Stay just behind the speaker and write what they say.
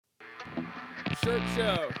Shirt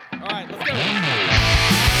Show. All right, let's go.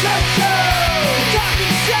 Shirt Show!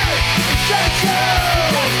 Talking shirt! Shirt Show!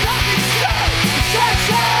 Talking shirt! Shirt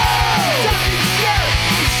Show! Talking shirt!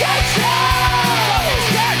 Shirt Show!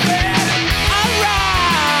 Shirt, man! All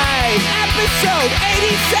right, episode 87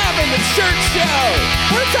 of Shirt Show.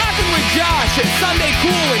 We're talking with Josh at Sunday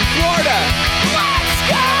Cool in Florida. Let's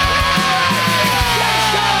go! Shirt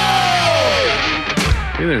Show!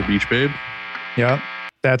 Hey there, beach babe. Yep.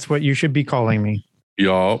 That's what you should be calling me.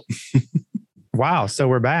 Y'all. Wow. So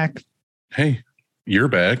we're back. Hey, you're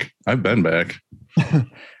back. I've been back.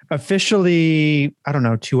 Officially, I don't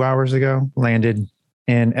know, 2 hours ago, landed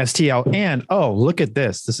in STL. And oh, look at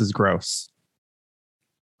this. This is gross.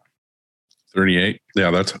 38.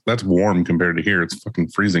 Yeah, that's warm compared to here. It's fucking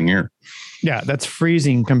freezing here. Yeah, that's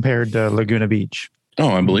freezing compared to Laguna Beach. Oh,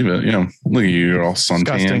 I believe it. Yeah. Look at you. You're all suntan.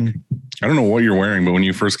 Disgusting. I don't know what you're wearing, but when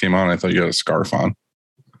you first came on, I thought you had a scarf on.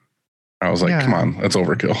 I was like, Yeah. come on, that's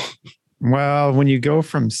overkill. Well, when you go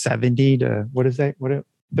from 70 to what is that?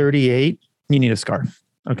 38, you need a scarf.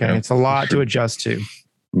 Okay. Yeah, it's a lot sure. to adjust to.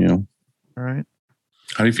 Yeah. All right.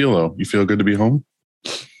 How do you feel though? You feel good to be home?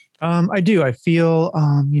 I do. I feel,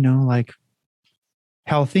 like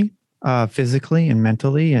healthy, physically and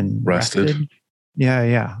mentally and Rested.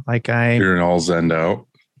 Yeah. Like You're all zenned out.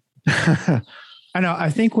 I know.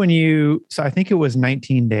 I think I think it was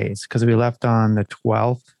 19 days because we left on the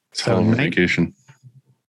 12th. It's hell of a vacation.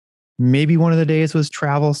 Maybe one of the days was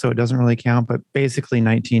travel, so it doesn't really count, but basically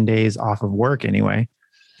 19 days off of work anyway.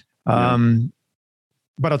 Yeah.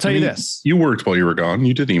 But I'll tell you this. You worked while you were gone.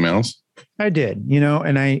 You did emails. I did,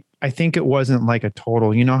 and I think it wasn't like a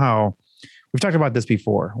total, how we've talked about this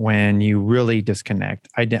before when you really disconnect.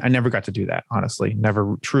 I never got to do that, honestly,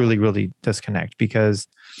 never truly really disconnect because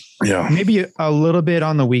Yeah. maybe a little bit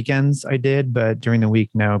on the weekends I did, but during the week,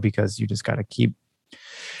 no, because you just got to keep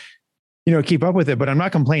up with it. But I'm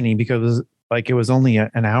not complaining because it was only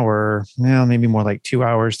an hour, maybe more like 2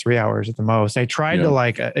 hours, 3 hours at the most. I tried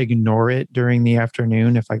to ignore it during the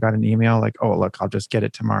afternoon. If I got an email like, oh, look, I'll just get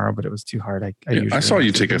it tomorrow, but it was too hard. I saw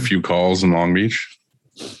you take a few calls in Long Beach.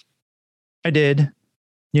 I did,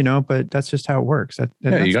 but that's just how it works.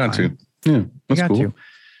 You got to. Yeah, that's cool.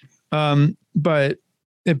 But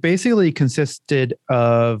it basically consisted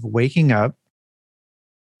of waking up,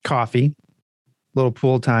 coffee, little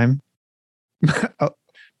pool time,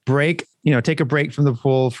 break, take a break from the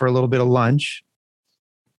pool for a little bit of lunch.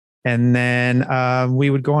 And then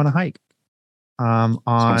we would go on a hike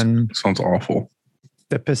on sounds awful.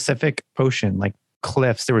 the Pacific Ocean, like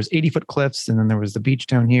cliffs. There was 80-foot cliffs, and then there was the beach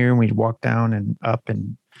down here, and we'd walk down and up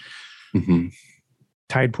and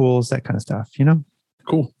tide pools, that kind of stuff,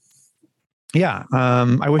 Cool. Yeah.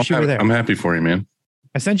 I wish you were there. I'm happy for you, man.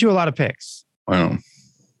 I sent you a lot of pics. I know.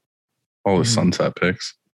 All the sunset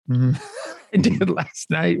pics. Mm-hmm. I did last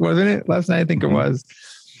night, wasn't it? Last night, I think it was.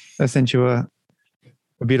 I sent you a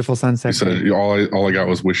beautiful sunset. You said all I got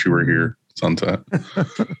was wish you were here, sunset.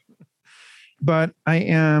 But I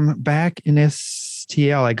am back in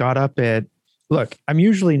STL. I got up look, I'm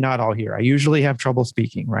usually not all here. I usually have trouble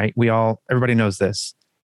speaking, right? Everybody knows this.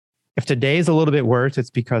 If today is a little bit worse, it's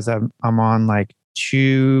because I'm on like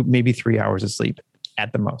 2, maybe 3 hours of sleep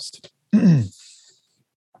at the most.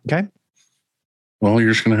 Okay. Well,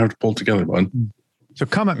 you're just going to have to pull it together, bud. So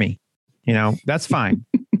come at me, that's fine.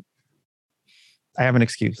 I have an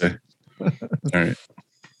excuse. Okay. All right.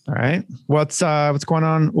 All right. What's going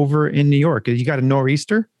on over in New York? You got a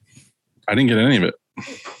nor'easter? I didn't get any of it.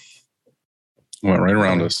 It went right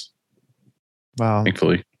around us. Well,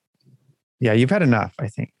 Thankfully. Yeah, you've had enough, I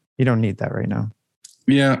think. You don't need that right now.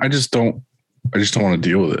 Yeah, I just don't want to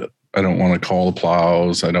deal with it. I don't want to call the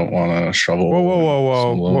plows. I don't want to shovel.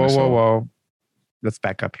 Whoa. Let's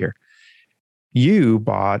back up here. You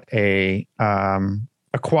bought a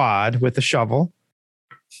quad with a shovel.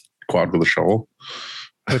 Quad with a shovel.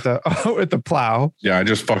 With a plow. Yeah, I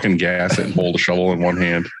just fucking gas it and hold a shovel in one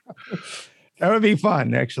hand. That would be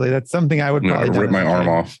fun, actually. That's something I would probably rip my arm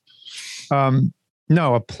off.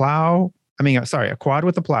 No, a plow. A quad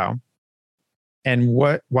with a plow. And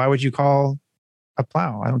why would you call a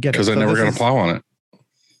plow? I don't get it. Because I never got a plow on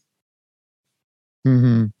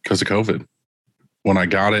it. Because of COVID. When I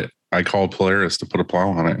got it, I called Polaris to put a plow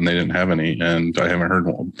on it, and they didn't have any, and I haven't heard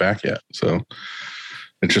one back yet. So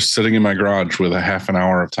it's just sitting in my garage with a half an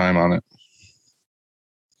hour of time on it,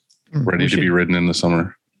 ready to be ridden in the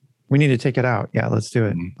summer. We need to take it out. Yeah, let's do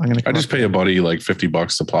it. I just pay a buddy like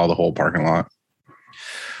 $50 to plow the whole parking lot.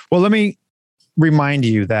 Well, let me remind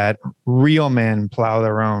you that real men plow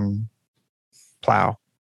their own plow.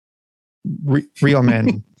 Real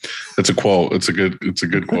men. It's a quote. It's a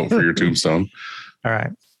good quote for your tombstone. All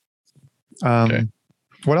right. Okay.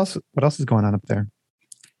 What else is going on up there?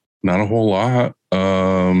 Not a whole lot.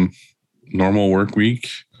 Normal work week.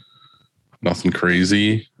 Nothing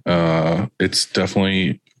crazy. It's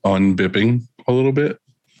definitely unbipping a little bit.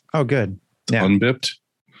 Oh, good. Yeah. Unbipped.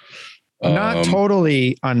 Not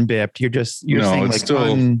totally unbipped. You're saying it's like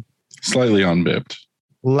still slightly unbipped.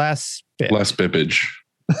 Less bip. Less bippage.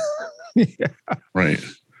 Yeah. Right.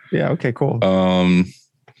 Yeah. Okay, cool.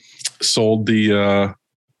 Sold the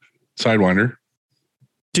Sidewinder.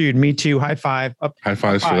 Dude, me too. High five. High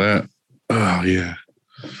fives for that. Oh yeah.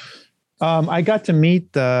 I got to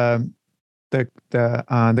meet the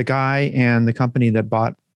guy and the company that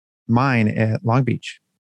bought mine at Long Beach.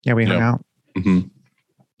 Yeah, we hung out. Mm-hmm.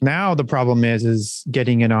 Now the problem is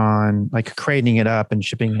getting it on, like crating it up and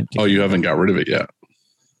shipping it. Oh, you haven't got rid of it yet?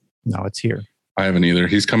 No, it's here. I haven't either.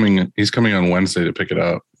 He's coming on Wednesday to pick it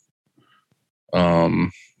up.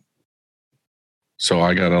 So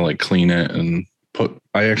I gotta like clean it and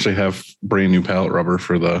I actually have brand new pallet rubber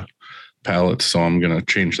for the pallets, so I'm gonna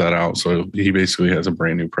change that out. So he basically has a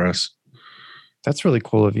brand new press. That's really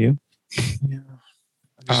cool of you. Yeah.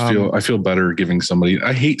 I feel better giving somebody.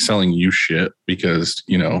 I hate selling you shit because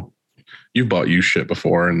you've bought you shit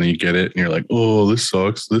before and then you get it and you're like, oh, this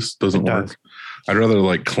sucks. This doesn't work. I'd rather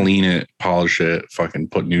like clean it, polish it, fucking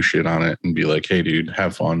put new shit on it and be like, hey, dude,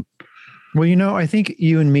 have fun. Well, I think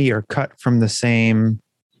you and me are cut from the same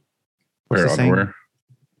pair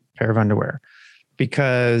of underwear.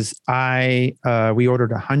 Because we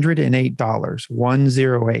ordered $108,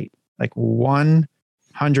 108, like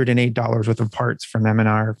 $108 worth of parts from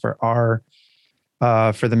M&R for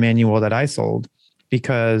the manual that I sold,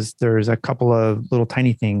 because there's a couple of little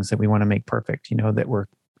tiny things that we want to make perfect, that were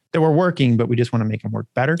working, but we just want to make them work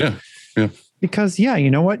better. Yeah. Because you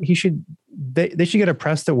know what? they should get a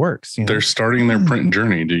press that works. They're starting their print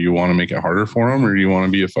journey. Do you want to make it harder for them, or do you want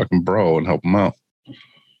to be a fucking bro and help them out?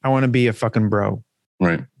 I want to be a fucking bro.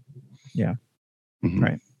 Right. Yeah. Mm-hmm.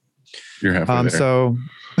 Right. You're halfway there. So,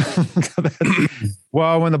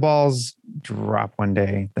 well, when the balls drop one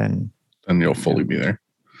day, then you'll fully be there.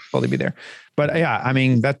 But yeah, I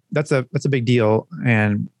mean, that's a big deal.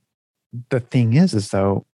 And the thing is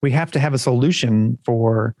though, we have to have a solution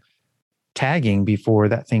for tagging before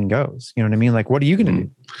that thing goes. You know what I mean? Like, what are you going to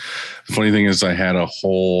do? The funny thing is I had a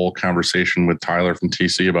whole conversation with Tyler from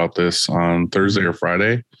TC about this on Thursday or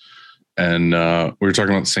Friday. And we were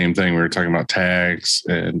talking about the same thing. We were talking about tags,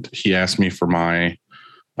 and he asked me for my,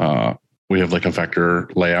 we have like a vector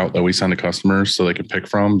layout that we send to customers so they can pick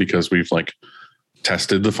from, because we've like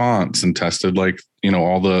tested the fonts and tested like,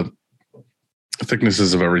 all the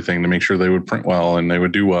thicknesses of everything to make sure they would print well and they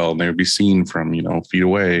would do well and they would be seen from, feet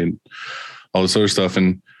away and all this other stuff.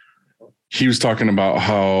 And he was talking about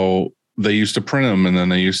how they used to print them and then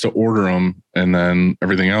they used to order them and then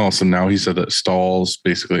everything else. And now he said that Stalls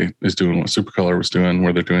basically is doing what Supercolor was doing,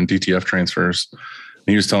 where they're doing DTF transfers. And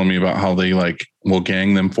he was telling me about how they like will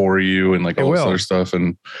gang them for you and like all this other stuff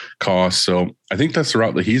and costs. So I think that's the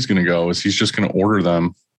route that he's going to go, is he's just going to order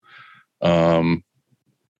them.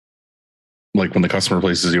 Like when the customer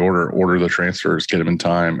places the order the transfers, get them in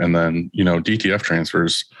time. And then, DTF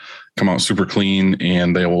transfers come out super clean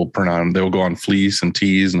and they will go on fleece and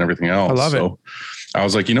tees and everything else. I love it. I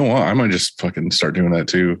was like, you know what? I might just fucking start doing that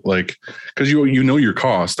too. Like, cause you know your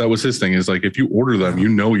cost. That was his thing, is like, if you order them,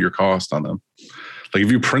 your cost on them. Like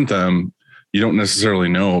if you print them, you don't necessarily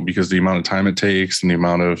know, because the amount of time it takes and the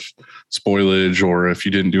amount of spoilage, or if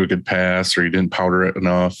you didn't do a good pass or you didn't powder it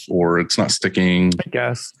enough, or it's not sticking.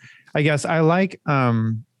 I guess I like,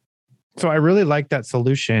 so I really like that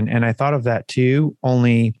solution. And I thought of that too,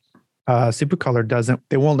 only Supercolor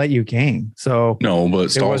they won't let you gang. So no,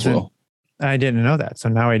 but Stalls will. I didn't know that. So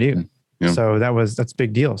now I do. Yeah. So that's a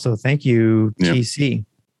big deal. So thank you, TC.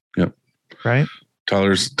 Yep. Right.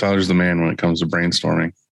 Tyler's the man when it comes to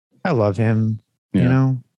brainstorming. I love him.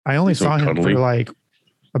 Yeah. I only saw him for like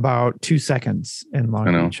about 2 seconds in Long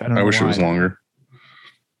Beach. I wish it was longer.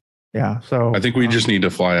 Yeah. So I think we just need to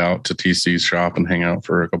fly out to TC's shop and hang out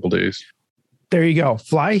for a couple days. There you go.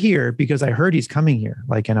 Fly here, because I heard he's coming here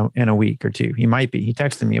like in a week or two. He might be. He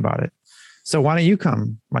texted me about it. So why don't you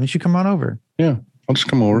come? Why don't you come on over? Yeah, I'll just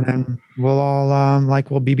come over. And we'll all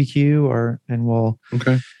we'll BBQ and we'll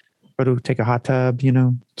go to take a hot tub,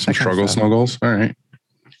 Some snuggles. All right.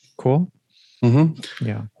 Cool. Mm-hmm.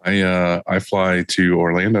 Yeah. I fly to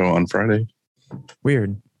Orlando on Friday.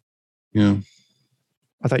 Weird. Yeah.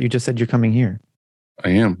 I thought you just said you're coming here. I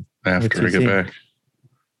am after I get back.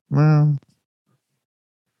 Well,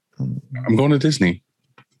 I'm going to Disney.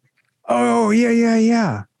 Oh, yeah.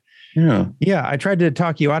 Yeah. Yeah. I tried to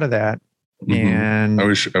talk you out of that. Mm-hmm. And I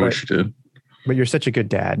wish you did. But you're such a good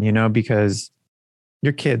dad, you know, because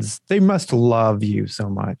your kids, they must love you so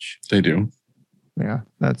much. They do. Yeah,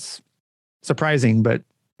 that's surprising, but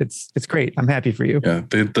it's great. I'm happy for you. Yeah,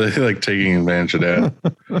 they like taking advantage of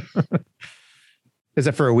that. Is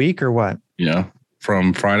it for a week or what? Yeah,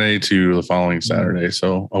 from Friday to the following Saturday,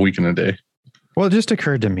 so a week and a day. Well, it just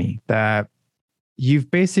occurred to me that you've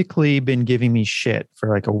basically been giving me shit for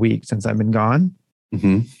like a week since I've been gone.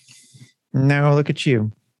 Mm-hmm. Now look at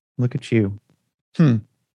you. Look at you. How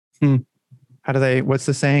do they, what's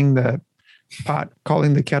the saying? The pot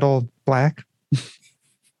calling the kettle black?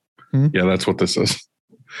 Yeah, that's what this is.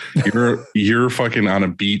 You're fucking on a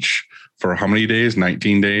beach for how many days?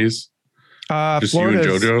 19 days? Just you and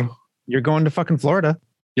JoJo? You're going to fucking Florida.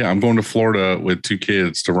 Yeah, I'm going to Florida with 2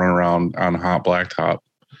 kids to run around on hot blacktop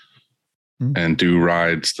and do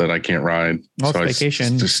rides that I can't ride. Well, so it's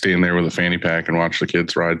vacation. Just stand there with a fanny pack and watch the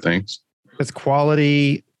kids ride things. It's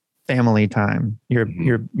quality family time.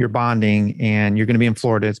 You're bonding, and you're going to be in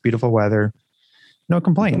Florida. It's beautiful weather. No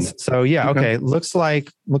complaints. So yeah, okay. Looks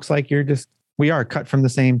like we are cut from the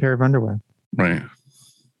same pair of underwear. Right.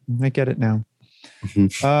 I get it now.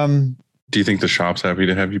 Do you think the shop's happy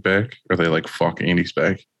to have you back? Or are they like, fuck, Andy's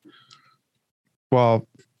back? Well,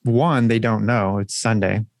 one, they don't know. It's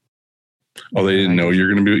Sunday. Oh, they didn't know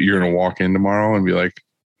you're gonna walk in tomorrow and be like,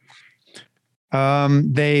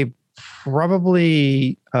 they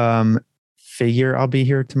probably figure I'll be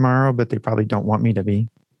here tomorrow, but they probably don't want me to be.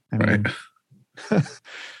 I mean,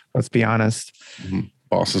 let's be honest.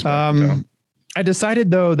 Boss is back. I decided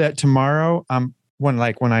though that tomorrow, when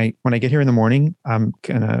I get here in the morning, I'm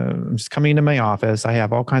just coming into my office. I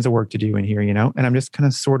have all kinds of work to do in here, you know, and I'm just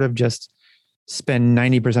gonna sort of just spend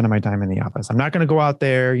 90% of my time in the office. I'm not gonna go out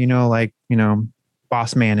there,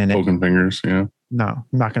 boss man in it. Poking fingers, yeah. No, I'm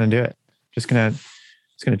not gonna do it. Just gonna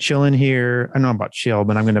chill in here. I don't know about chill,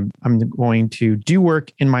 but I'm going to do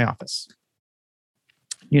work in my office.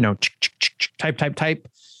 Type.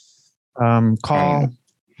 Call.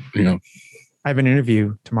 Yeah. I have an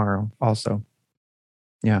interview tomorrow also.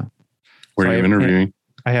 Yeah. Where are you interviewing?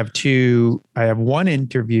 I have one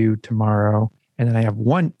interview tomorrow, and then I have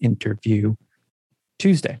one interview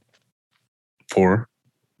Tuesday. For?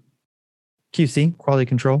 QC, quality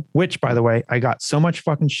control, which, by the way, I got so much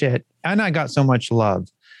fucking shit and I got so much love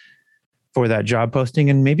for that job posting.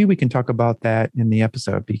 And maybe we can talk about that in the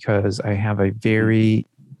episode, because I have a very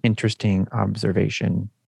interesting observation,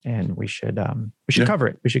 and we should cover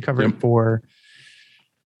it. We should cover it for,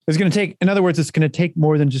 it's going to take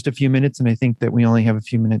more than just a few minutes. And I think that we only have a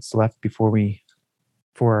few minutes left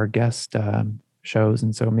for our guest shows.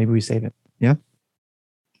 And so maybe we save it. Yeah.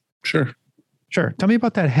 Sure. Tell me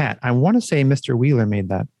about that hat. I want to say Mr. Wheeler made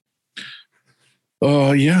that.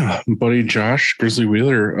 Yeah. Buddy Josh Grizzly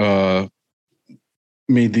Wheeler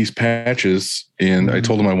made these patches, and I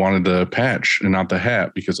told him I wanted the patch and not the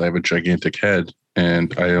hat because I have a gigantic head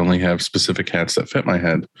and I only have specific hats that fit my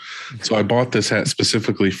head. So I bought this hat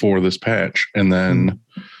specifically for this patch, and then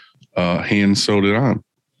hand sewed it on.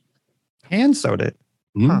 Hand sewed it?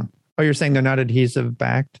 Mm-hmm. Huh. Oh, you're saying they're not adhesive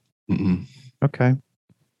backed? Mm-mm. Okay.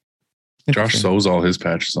 Josh sews all his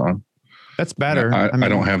patches on. That's better. I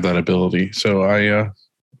don't have that ability, so I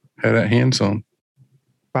had it hand sewn.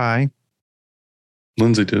 Bye.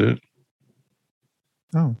 Lindsay did it.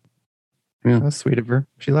 Oh, yeah, that's sweet of her.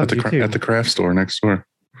 She loves you too. At the craft store next door.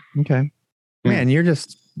 Okay, man, you're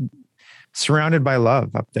just surrounded by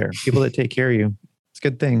love up there. People that take care of you. It's a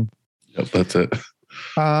good thing. Yep, that's it.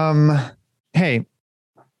 Hey.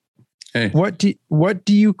 What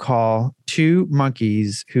do you call 2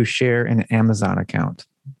 monkeys who share an Amazon account?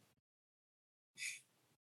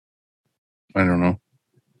 I don't know.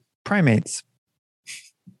 Primates.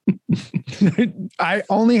 I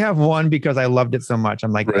only have one because I loved it so much.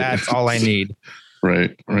 I'm like, that's all I need.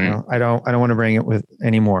 Right. I don't want to bring it with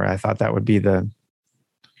anymore. I thought that would be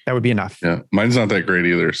enough. Yeah, mine's not that great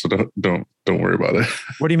either, so don't worry about it.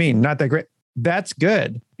 What do you mean? Not that great? That's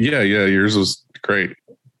good. Yeah. Yours was great.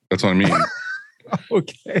 That's what I mean.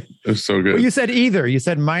 Okay. It was so good. Well, you said either. You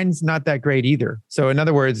said mine's not that great either. So in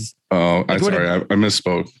other words, I'm sorry, I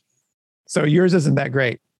misspoke. So yours isn't that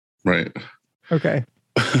great. Right. Okay.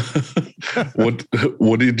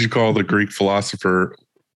 What did you call the Greek philosopher?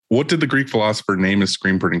 What did the Greek philosopher name his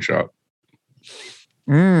screen printing shop?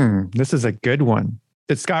 This is a good one.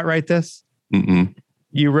 Did Scott write this? Mm-mm.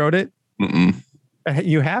 You wrote it? Mm-mm.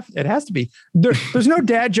 It has to be. There's no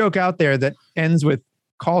dad joke out there that ends with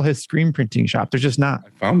call his screen printing shop. There's just not. I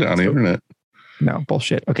found it on the internet. No,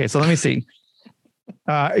 bullshit. Okay, so let me see.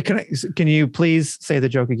 Can you please say the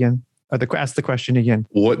joke again? Or ask the question again.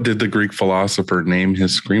 What did the Greek philosopher name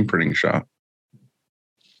his screen printing shop?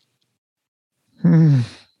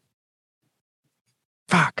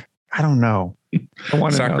 Fuck. I don't know. I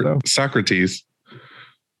want to know though. Socrates.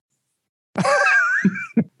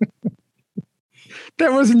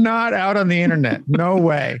 That was not out on the internet. No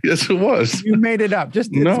way. Yes, it was. You made it up. It's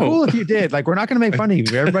cool if you did. Like, we're not going to make fun of you.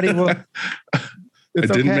 Everybody will. I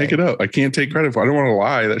didn't make it up. I can't take credit for it. I don't want to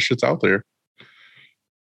lie. That shit's out there.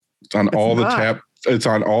 It's on It's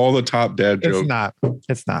on all the top dad joke.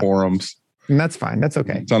 It's not forums. And that's fine. That's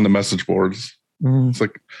okay. It's on the message boards. It's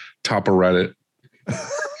like top of Reddit.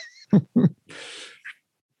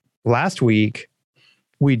 Last week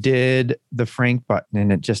we did the Frank button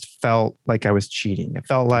and it just felt like I was cheating. It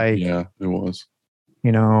felt like, yeah, it was,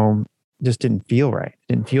 just didn't feel right.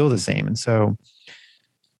 It didn't feel the same. And so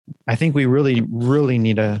I think we really, really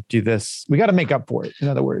need to do this. We got to make up for it. In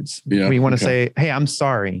other words, we want to say, hey, I'm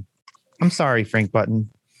sorry. I'm sorry, Frank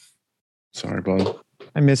Button. Sorry, bud.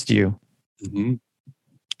 I missed you. Mm-hmm.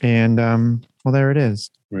 And, well, there it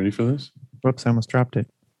is. Ready for this? Whoops, I almost dropped it.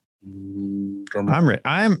 I'm ready.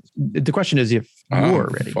 The question is if you're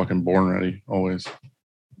ready. Fucking born ready, always.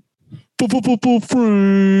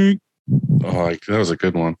 Frank. Oh, that was a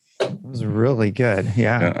good one. It was really good.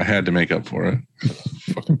 Yeah. I had to make up for it.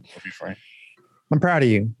 Fucking love you, Frank. I'm proud of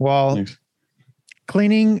you. Well, thanks.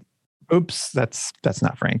 Cleaning. Oops, that's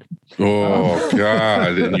not Frank. Oh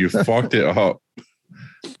God, and you fucked it up.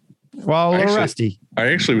 Well, a little rusty.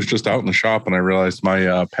 I actually was just out in the shop and I realized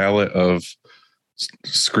my palette of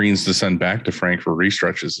screens to send back to Frank for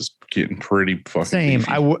restretches is getting pretty fucking same.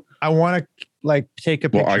 beefy. I want to take a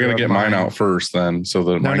picture. Well, I got to get mine out first then, so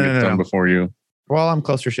that mine gets done before you. Well, I'm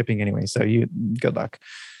closer shipping anyway, so good luck.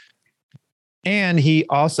 And he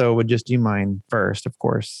also would just do mine first, of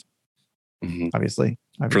course. Mm-hmm. Obviously.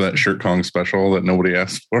 For that Shirt Kong special that nobody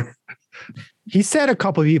asked for. He said a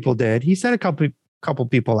couple of people did. He said a couple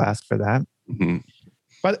people asked for that. Mm-hmm.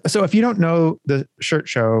 But so if you don't know the Shirt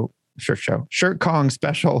Kong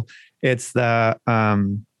special, it's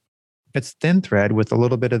it's thin thread with a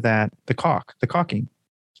little bit of the caulking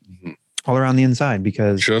mm-hmm. all around the inside,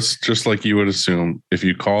 because just like you would assume, if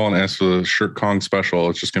you call and ask for the Shirt Kong special,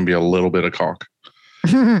 it's just going to be a little bit of caulk.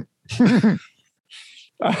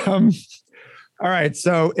 All right.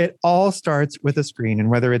 So it all starts with a screen, and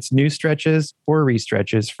whether it's new stretches or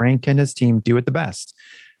restretches, Frank and his team do it the best.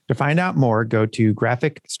 To find out more, go to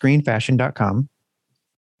graphicscreenfashion.com,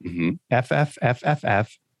 mm-hmm.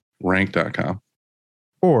 FFFFF, rank.com,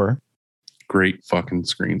 or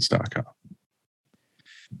greatfuckingscreens.com.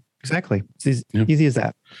 Exactly. It's easy as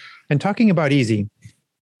that. And talking about easy,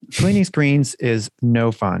 cleaning screens is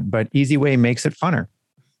no fun, but Easy Way makes it funner.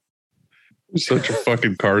 You're such a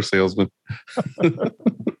fucking car salesman.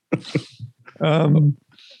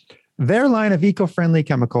 Their line of eco-friendly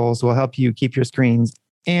chemicals will help you keep your screens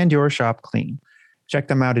and your shop clean. Check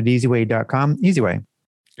them out at easyway.com. Easy Way.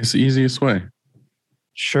 It's the easiest way.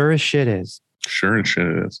 Sure as shit is. Sure as shit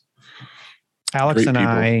it is. Alex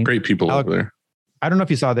Great people over there. I don't know if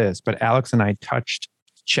you saw this, but Alex and I touched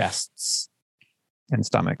chests and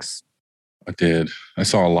stomachs. I did. I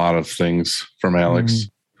saw a lot of things from Alex.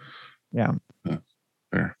 Yeah.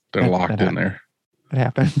 They're locked in there. It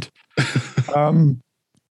happened.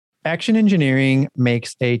 Action Engineering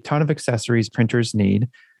makes a ton of accessories printers need.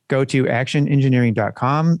 Go to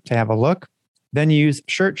actionengineering.com to have a look. Then use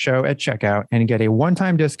Shirt Show at checkout and get a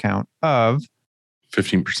one-time discount of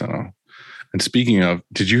 15% off. And speaking of,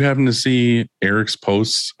 did you happen to see Eric's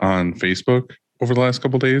posts on Facebook over the last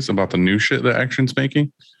couple of days about the new shit that Action's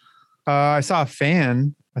making? I saw a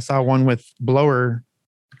fan. I saw one with blower.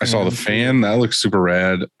 I saw the fan. That looks super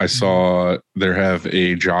rad. I saw there have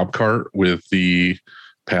a job cart with the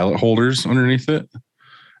pallet holders underneath it.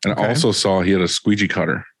 And I also saw he had a squeegee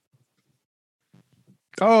cutter.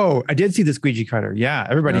 Oh, I did see the squeegee cutter. Yeah,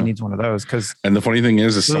 everybody needs one of those. And the funny thing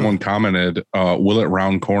is someone commented, will it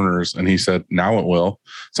round corners? And he said, now it will.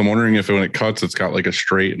 So I'm wondering if when it cuts, it's got like a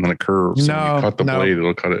straight and then a curve. So when you cut the blade,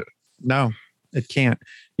 it'll cut it. No, it can't.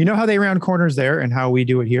 You know how they round corners there, and how we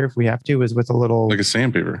do it here if we have to is with a little like a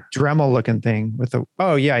sandpaper Dremel looking thing with a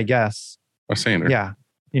I guess a sander. Yeah,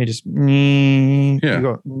 you just You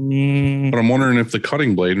go, but I'm wondering if the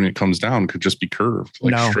cutting blade when it comes down could just be curved,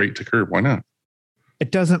 like straight to curve. Why not? It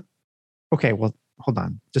doesn't. Okay, well, hold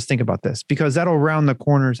on. Just think about this, because that'll round the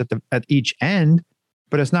corners at each end,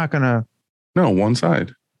 but it's not gonna. No, one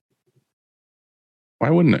side. Why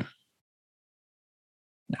wouldn't it?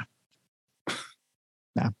 No.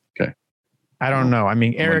 Okay. I don't know. I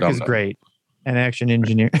mean, Eric is great, and Action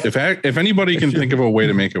Engineer. If anybody can think of a way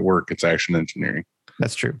to make it work, it's Action Engineering.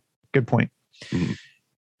 That's true. Good point.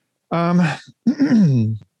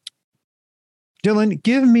 Mm-hmm. Dylan,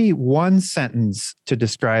 give me one sentence to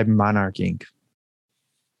describe Monarch Inc.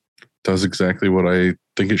 does exactly what I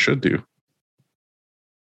think it should do.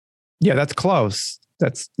 Yeah, that's close.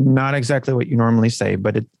 That's not exactly what you normally say,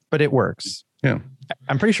 but it works. Yeah.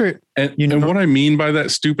 I'm pretty sure. And what I mean by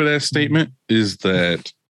that stupid ass statement is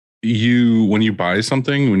that when you buy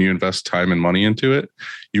something, when you invest time and money into it,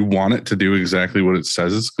 you want it to do exactly what it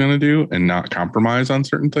says it's going to do and not compromise on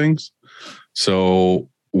certain things. So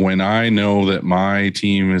when I know that my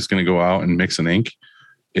team is going to go out and mix an ink,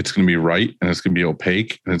 it's going to be right, and it's going to be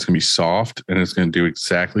opaque, and it's going to be soft, and it's going to do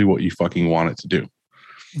exactly what you fucking want it to do.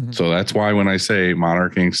 Mm-hmm. So that's why when I say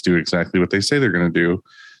Monarch inks do exactly what they say they're going to do,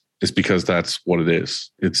 it's because that's what it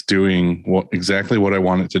is. It's doing exactly what I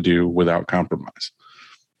want it to do without compromise.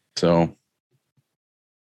 So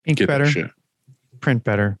ink better, print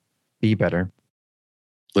better, be better.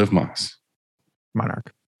 Live Moss.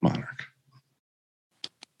 Monarch.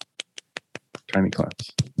 Tiny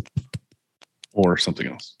claps. Or something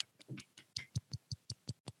else.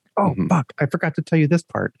 Oh, fuck. I forgot to tell you this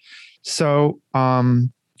part. So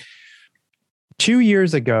 2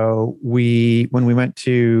 years ago, when we went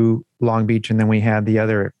to Long Beach, and then we had the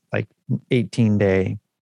other 18-day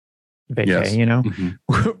vacay,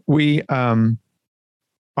 yes. We on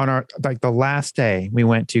our the last day, we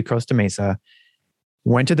went to Costa Mesa,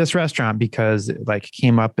 went to this restaurant because it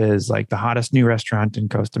came up as the hottest new restaurant in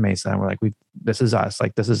Costa Mesa. And we're like, this is us.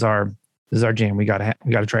 This is our jam. We gotta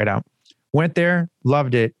try it out. Went there,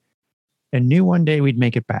 loved it, and knew one day we'd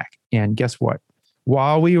make it back. And guess what?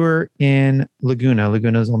 While we were in Laguna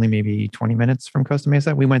is only maybe 20 minutes from Costa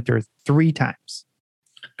Mesa. We went there 3 times.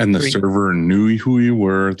 And the server knew who you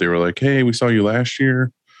were. They were like, hey, we saw you last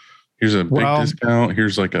year. Here's a big discount.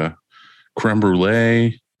 Here's a creme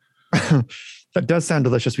brulee. That does sound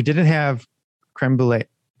delicious. We didn't have creme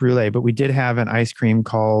brulee, but we did have an ice cream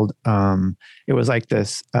called, it was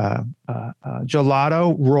this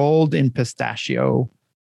gelato rolled in pistachio.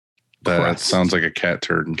 That sounds like a cat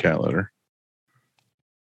turd and cat litter.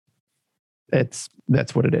 That's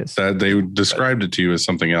what it is. That they described it to you as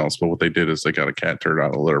something else, but what they did is they got a cat turd out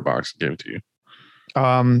of a litter box and gave it to you.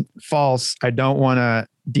 False. I don't want to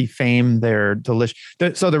defame their delicious.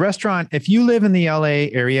 So the restaurant, if you live in the LA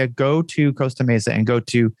area, go to Costa Mesa and go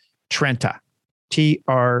to Trenta,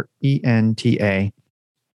 Trenta.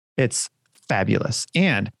 It's fabulous.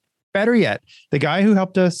 And better yet, the guy who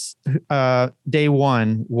helped us day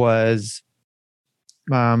one was,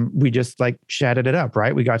 we just chatted it up,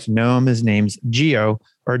 right? We got to know him. His name's Gio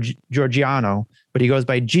or Giorgiano, but he goes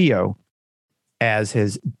by Gio as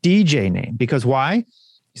his DJ name. Because why?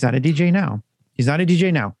 He's not a DJ now.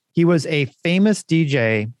 He was a famous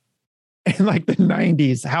DJ in the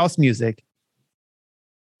 90s, house music.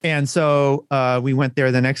 And so we went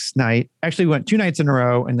there the next night. Actually, we went 2 nights in a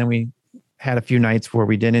row, and then we had a few nights where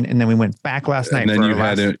we didn't, and then we went back last night. And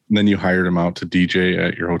then then you hired him out to DJ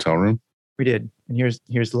at your hotel room. We did, and here's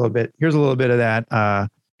a little bit. Here's a little bit of that.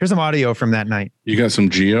 Here's some audio from that night. You got some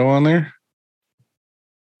Gio on there?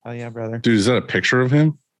 Oh yeah, brother. Dude, is that a picture of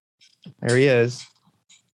him? There he is.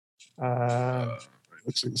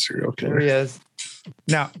 Looks like a serial killer. There he is.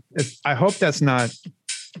 Now, I hope that's not.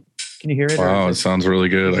 Can you hear it? Wow, it sounds really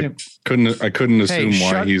good. I couldn't assume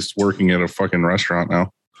why he's working at a fucking restaurant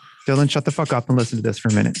now. Dylan, shut the fuck up and listen to this for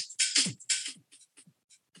a minute.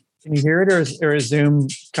 Can you hear it, or is Zoom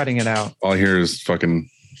cutting it out? All I hear is fucking.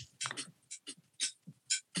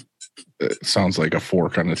 It sounds like a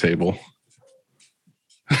fork on the table.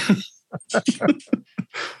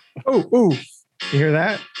 Oh! You hear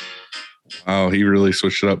that? Oh, he really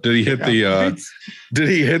switched it up. Did he hit Did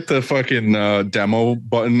he hit the fucking demo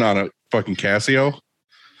button on a fucking Casio?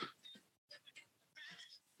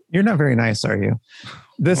 You're not very nice, are you?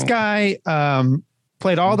 This guy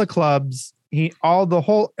played all the clubs. The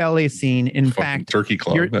whole LA scene. In fact, Turkey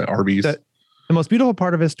Club at Arby's. The most beautiful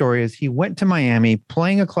part of his story is he went to Miami,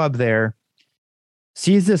 playing a club there,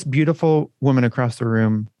 sees this beautiful woman across the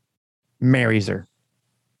room, marries her.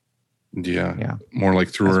 Yeah. More like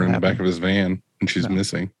threw her in the back of his van, and she's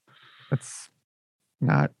missing. That's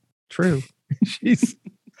not true. It's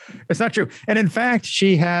not true. And in fact,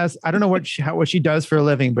 she has, I don't know what she does for a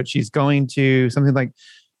living, but she's going to something like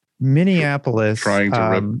Minneapolis. Trying to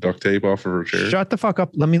rip duct tape off of her chair. Shut the fuck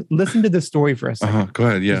up. Let me listen to this story for a second. Go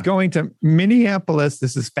ahead. Yeah. She's going to Minneapolis.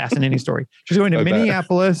 This is a fascinating story. She's going to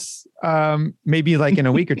Minneapolis, maybe in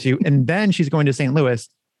a week or two. And then she's going to St. Louis.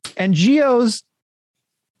 And Gio's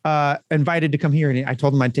invited to come here. And I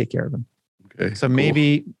told him I'd take care of him. Okay. So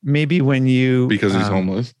maybe when you... Because he's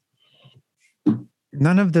homeless.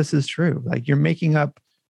 None of this is true. You're making up.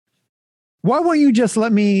 Why won't you just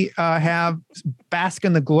let me bask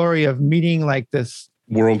in the glory of meeting this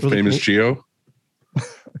world famous Gio?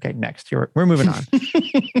 Okay, next. We're moving on.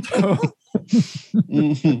 So,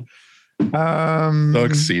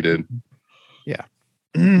 Succeeded. Yeah.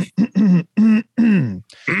 Can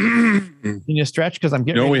you stretch? Because I'm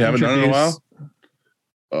getting. We haven't done it in a while. introduce-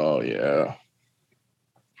 Oh yeah.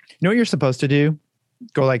 You know what you're supposed to do?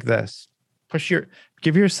 Go like this.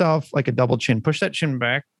 Give yourself like a double chin. Push that chin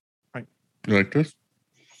back. You like this?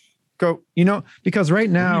 Go. Because right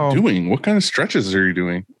now, What are you doing? What kind of stretches are you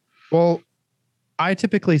doing? well, I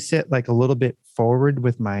typically sit like a little bit forward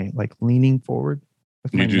with my leaning forward.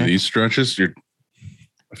 With When my you do neck. these stretches,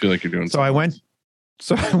 I feel like you're doing. So I went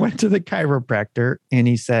to the chiropractor and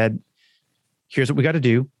he said, "Here's what we got to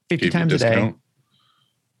do: 50 times a day."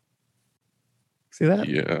 See that?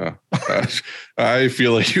 Yeah. Gosh, I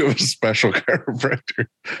feel like you have a special chiropractor.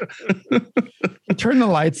 He turned the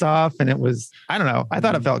lights off and it was, I don't know. I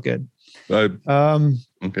thought it felt good.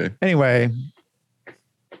 Okay. Anyway,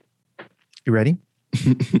 you ready?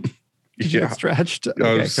 Did you Yeah. get stretched?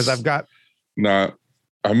 Okay, because I've got.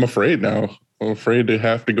 I'm afraid now. I'm afraid to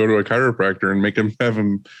have to go to a chiropractor and have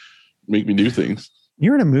him make me do things.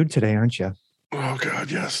 You're in a mood today, aren't you? Oh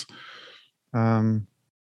God, yes.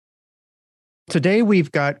 Today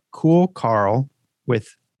we've got Cool Carl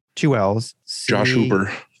with 2 L's. Josh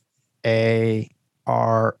Hooper.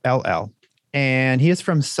 CARLL. And he is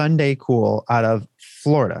from Sunday Cool out of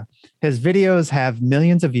Florida. His videos have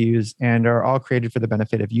millions of views and are all created for the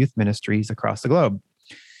benefit of youth ministries across the globe.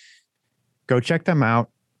 Go check them out.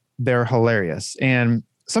 They're hilarious. And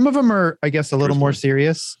some of them are, I guess, a little more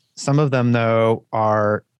serious. Some of them, though,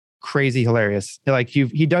 are crazy hilarious. Like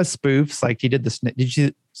he does spoofs. Like he did did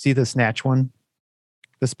you see the Snatch one?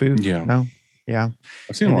 The spoof? Yeah. No? Yeah.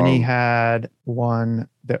 I've seen And a then lot. he had one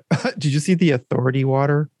that, did you see the Authority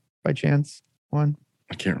water by chance one?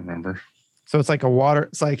 I can't remember. So it's like a water.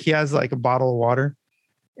 It's like he has like a bottle of water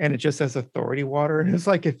and it just says Authority water. And it's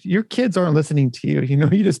like, if your kids aren't listening to you,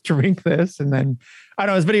 you just drink this. And then I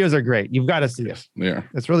don't know, his videos are great. You've got to see it. Yeah.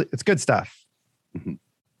 It's good stuff. Mhm.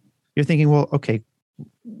 You're thinking, well, okay,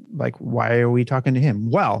 like, why are we talking to him?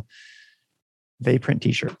 Well, they print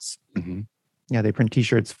t-shirts. Mhm. Yeah. They print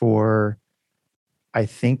t-shirts for, I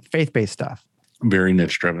think, faith-based stuff. Very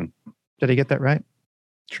niche driven. Did I get that right?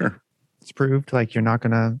 Sure. It's proved. Like, you're not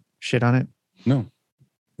going to shit on it. No.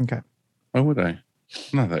 Okay. Why would I? I'm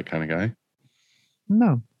not that kind of guy.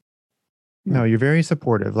 No, you're very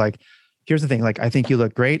supportive. Like, here's the thing. Like, I think you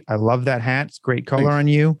look great. I love that hat. It's great color Thanks. on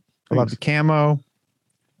you. I love the Thanks. camo.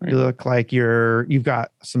 Right. You look like you've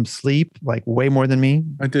got some sleep, like way more than me.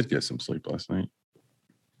 I did get some sleep last night.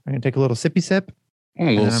 I'm going to take a little sippy sip. Oh, a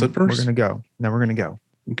little and then sippers. We're going to go. Then we're going to go.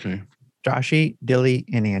 Okay. Joshy, Dilly,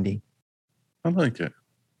 and Andy. I like it.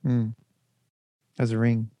 As a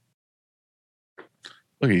ring.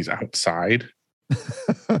 Look, he's outside.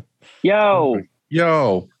 Yo,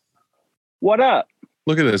 Yo, what up?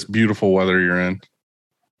 look at this beautiful weather you're in.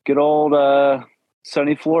 Good old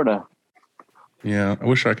sunny Florida. Yeah, I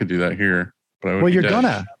wish I could do that here, but I would. Well, be you're dead.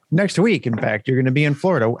 gonna next week. In fact, you're going to be in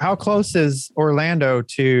Florida. How close is Orlando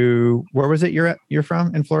to where was it you're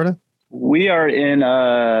from in Florida? We are in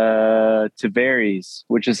Tavares,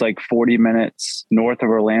 which is like 40 minutes north of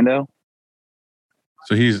Orlando.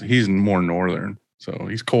 So he's more northern, so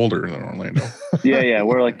he's colder than Orlando, Yeah,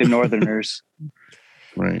 we're like the Northerners.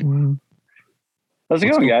 right? How's it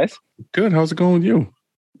Let's going, go. guys? Good. How's it going with you?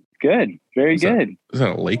 Good, very Is that- good. Is that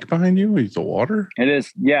a lake behind you? Is the water? It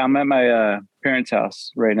is. Yeah, I'm at my parents'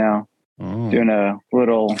 house right now, Oh, doing a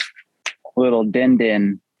little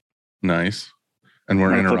din. nice. And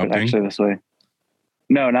we're I'm gonna flip it interrupting. actually this way.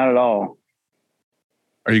 No, not at all.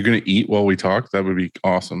 Are you going to eat while we talk? That would be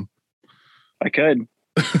awesome. I could.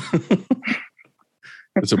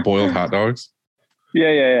 Is it boiled hot dogs?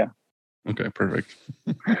 Yeah. Okay, perfect.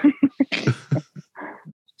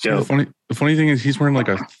 See, Dope. the funny thing is he's wearing like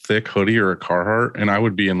a thick hoodie or a Carhartt, and I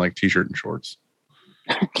would be in like t-shirt and shorts.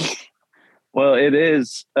 Well, it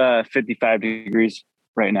is 55 degrees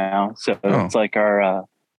right now, so Oh. it's like our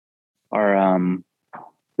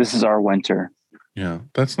this is our winter. Yeah,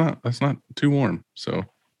 that's not too warm. So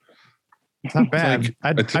It's not bad. like-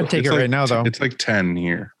 I'd it's take it like right now, though. It's like 10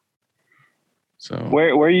 here. So Where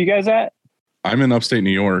are you guys at? I'm in upstate New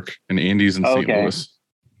York, and Andy's in St. Okay. Louis.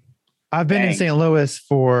 I've been in Dang. St. Louis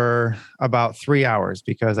for about 3 hours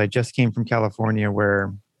because I just came from California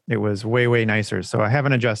where it was way, way nicer. So I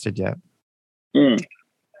haven't adjusted yet.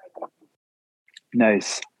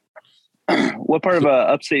 Nice. What part of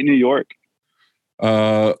upstate New York?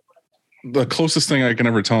 The closest thing I can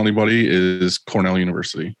ever tell anybody is Cornell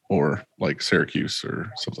University or like Syracuse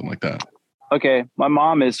or something like that. Okay, my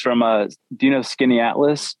mom is from do you know Skinny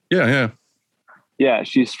Atlas? Yeah. Yeah,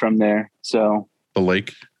 she's from there. So The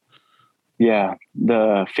lake Yeah,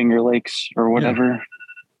 the Finger Lakes or whatever.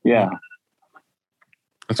 Yeah.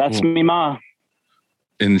 That's cool. me, Ma.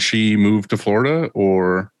 And she moved to Florida,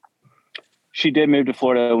 or? She did move to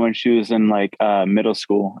Florida when she was in like middle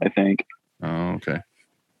school, I think. Oh, okay.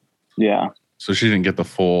 Yeah. So she didn't get the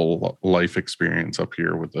full life experience up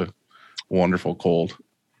here with the wonderful cold.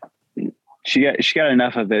 She got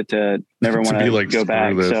enough of it to never want to like, go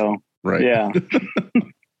back. This. So right. Yeah.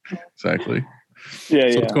 Exactly. Yeah.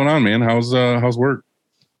 So what's going on, man? How's work?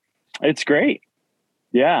 It's great.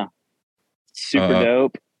 Yeah. Super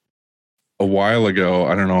dope. A while ago,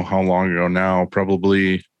 I don't know how long ago now,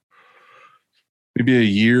 probably maybe a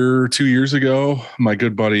year, 2 years ago, my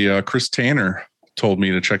good buddy Chris Tanner told me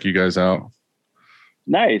to check you guys out.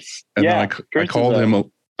 Nice. And then I called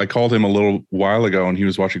him. I called him a little while ago, and he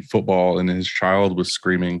was watching football, and his child was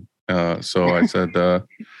screaming. So I said,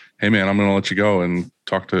 "Hey, man, I'm going to let you go and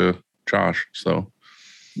talk to Josh." So,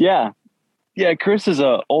 yeah. Chris is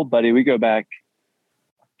a old buddy. We go back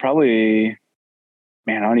probably,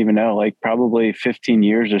 man, I don't even know, like probably 15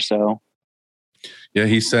 years or so. Yeah,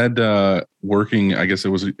 he said working, I guess it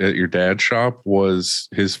was at your dad's shop, was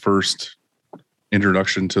his first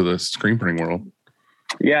introduction to the screen printing world.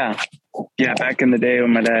 Yeah. Back in the day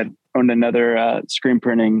when my dad owned another screen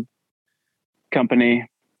printing company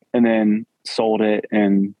and then sold it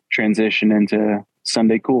and transitioned into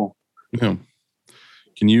Sunday Cool. Yeah.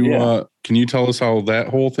 Can you tell us how that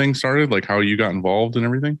whole thing started? Like how you got involved and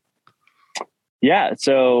everything? Yeah.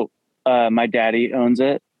 So my daddy owns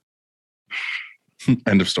it.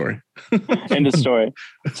 End of story. End of story.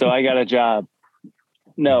 So I got a job.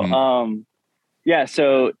 No. Mm-hmm. Yeah.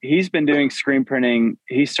 So he's been doing screen printing.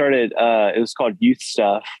 He started, it was called Youth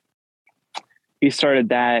Stuff. He started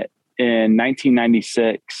that in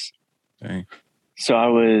 1996. Dang. So I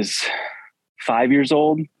was 5 years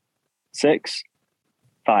old, 6,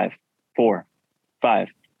 5, 4, 5.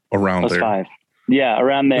 Around there. 5. Yeah.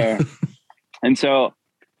 Around there. And so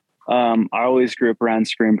I always grew up around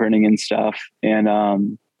screen printing and stuff. And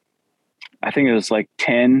I think it was like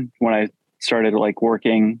 10 when I started like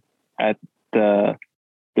working at the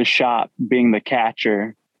shop, being the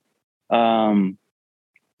catcher. And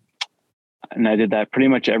I did that pretty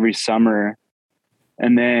much every summer.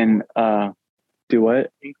 And then do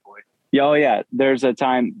what? Yeah, oh yeah. There's a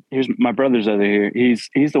time, here's my brother's over here. He's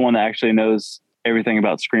the one that actually knows everything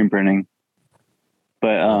about screen printing.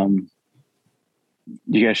 But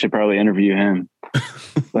you guys should probably interview him.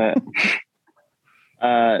 But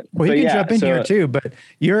well, he can jump in here too. But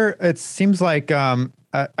it seems like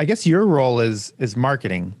I guess your role is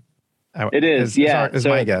marketing. It is, is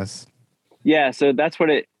my guess. Yeah, so that's what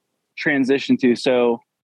it transitioned to. So,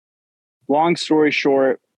 long story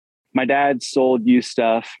short, my dad sold Youth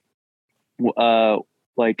Stuff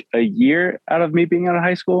like a year out of me being out of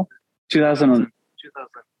high school, 2011,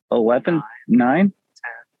 9? 9 or 10.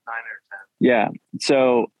 Yeah.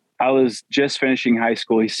 So I was just finishing high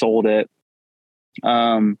school. He sold it,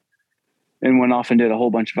 and went off and did a whole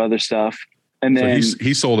bunch of other stuff. And then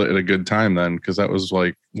he sold it at a good time then, because that was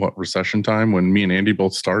like recession time when me and Andy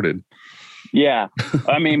both started. Yeah.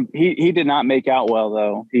 I mean, he did not make out well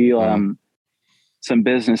though. He some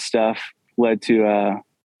business stuff led to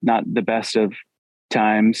not the best of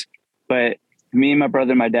times. But me and my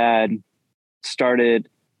brother and my dad started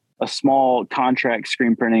a small contract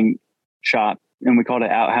screen printing shop, and we called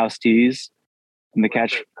it Outhouse Tees. And the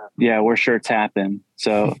catch, where shirts happen.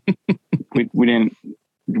 So we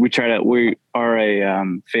are a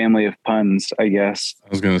family of puns, I guess. I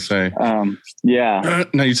was going to say. Yeah.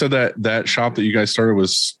 Now you said that shop that you guys started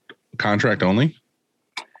was contract only?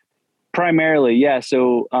 Primarily, yeah.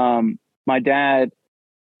 So my dad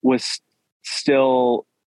was still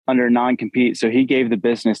under non-compete, so he gave the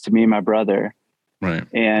business to me and my brother. Right.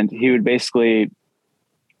 And he would basically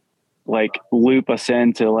like loop us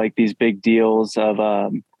into like these big deals of I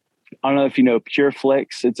don't know if you know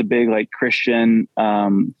PureFlix. It's a big like Christian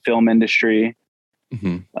film industry.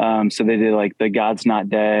 Mm-hmm. So they did like The God's Not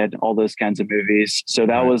Dead, all those kinds of movies. So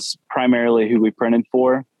that was primarily who we printed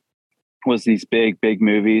for, was these big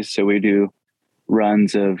movies. So we do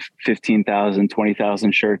runs of 15,000,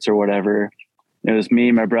 20,000 shirts or whatever. It was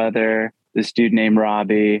me, my brother, this dude named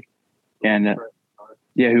Robbie, and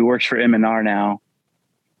who works for M&R now.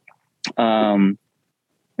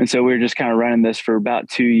 And so we were just kind of running this for about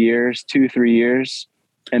 2 years, 2-3 years.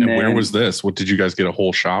 And then, where was this? What, did you guys get a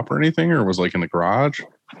whole shop or anything, or was like in the garage?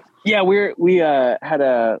 Yeah, we had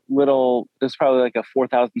a little, it was probably like a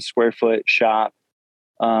 4,000 square foot shop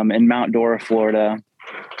in Mount Dora, Florida.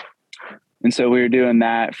 And so we were doing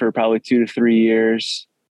that for probably 2 to 3 years.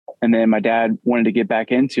 And then my dad wanted to get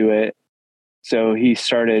back into it. So he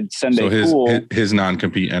started Sunday So Cool. his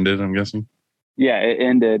non-compete ended, I'm guessing. Yeah, it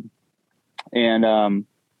ended. And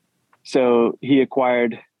so he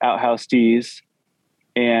acquired Outhouse Tees,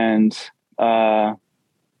 and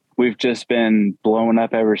we've just been blowing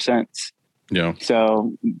up ever since. Yeah.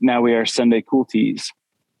 So now we are Sunday Cool Tees.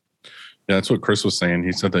 Yeah, that's what Chris was saying.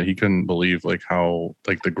 He said that he couldn't believe like how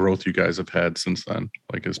like the growth you guys have had since then.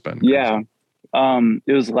 Like it's been crazy. Yeah.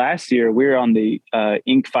 It was last year. We were on the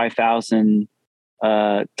Inc. 5000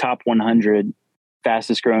 top 100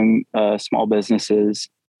 fastest growing small businesses,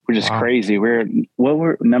 which is crazy. We're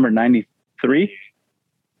number 93.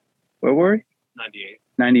 Where were we?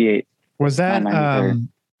 98. Was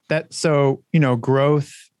that so, you know,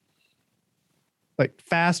 growth, like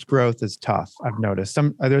fast growth is tough. I've noticed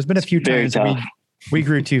there's been a few times we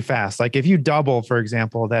grew too fast. Like if you double, for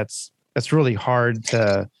example, that's really hard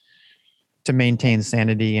to maintain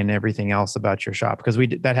sanity and everything else about your shop, because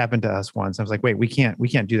that happened to us once. I was like, wait, we can't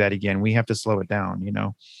do that again. We have to slow it down, you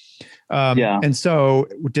know? And so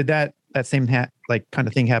did that same like kind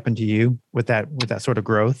of thing happen to you with that sort of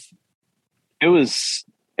growth? It's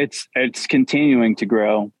continuing to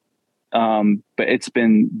grow. But it's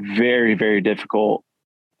been very, very difficult.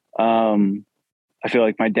 I feel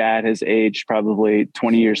like my dad has aged probably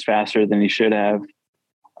 20 years faster than he should have.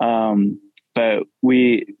 But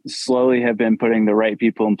we slowly have been putting the right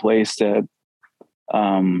people in place to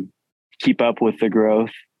keep up with the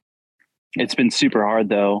growth. It's been super hard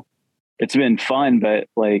though. It's been fun, but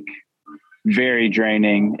like very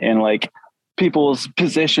draining, and like people's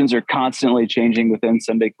positions are constantly changing within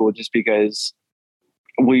Sunday Cool just because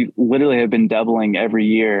we literally have been doubling every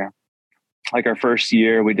year. Like our first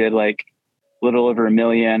year, we did like a little over $1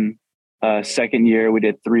 million. Second year, we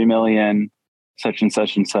did 3 million, such and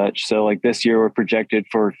such and such. So like this year we're projected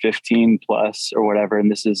for 15 plus or whatever.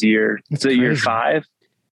 And this is year 5.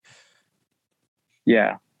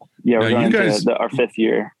 Yeah. Yeah. We're going into our 5th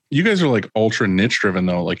year. You guys are like ultra niche driven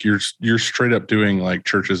though. Like you're straight up doing like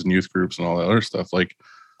churches and youth groups and all that other stuff. Like,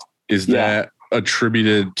 is that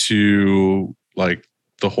attributed to like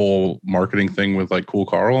the whole marketing thing with like Cool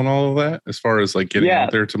Carl and all of that, as far as like getting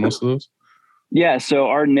out there to most of those? Yeah. So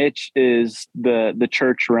our niche is the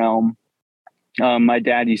church realm. My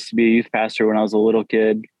dad used to be a youth pastor when I was a little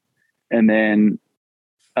kid. And then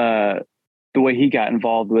the way he got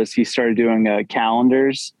involved was he started doing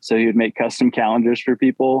calendars. So he would make custom calendars for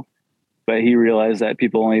people, but he realized that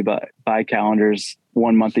people only buy calendars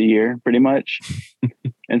 1 month a year, pretty much.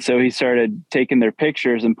 And so he started taking their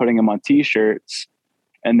pictures and putting them on t-shirts.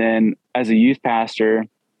 And then as a youth pastor,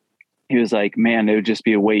 he was like, man, it would just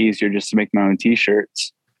be way easier just to make my own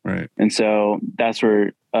t-shirts. Right. And so that's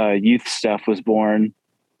where youth stuff was born.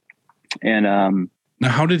 And now,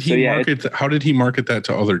 how did he market that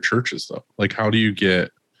to other churches though? Like, how do you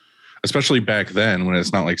get, especially back then when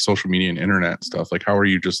it's not like social media and internet stuff, like how are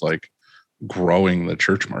you just like growing the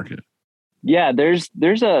church market? Yeah, there's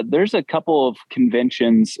a couple of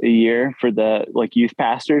conventions a year for the like youth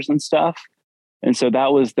pastors and stuff. And so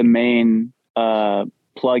that was the main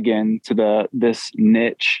plug-in to this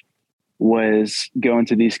niche, was going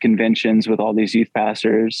to these conventions with all these youth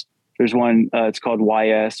pastors. There's one, it's called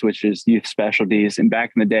YS, which is Youth Specialties. And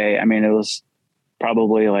back in the day, I mean, it was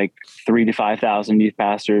probably like 3,000 to 5,000 youth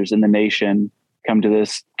pastors in the nation come to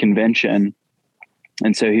this convention.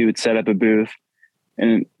 And so he would set up a booth.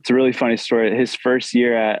 And it's a really funny story. His first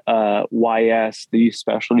year at YS, the Youth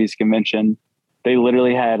Specialties Convention, they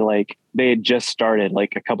literally they had just started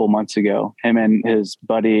like a couple months ago, him and his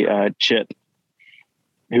buddy, Chip,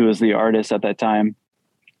 who was the artist at that time.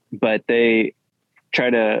 But they try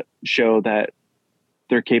to show that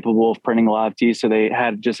they're capable of printing a lot of tees. So they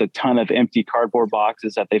had just a ton of empty cardboard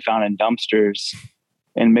boxes that they found in dumpsters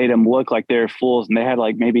and made them look like they're fools. And they had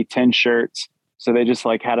like maybe 10 shirts. So they just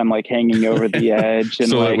like had them like hanging over the edge. And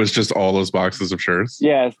so it was just all those boxes of shirts.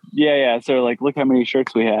 Yeah. So like, look how many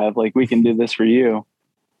shirts we have. Like, we can do this for you.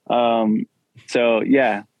 So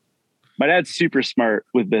yeah, my dad's super smart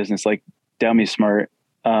with business, like dummy smart.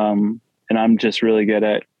 And I'm just really good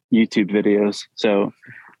at YouTube videos. So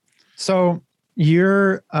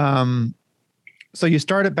you're, so you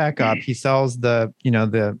start it back up. He sells the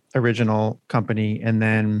original company and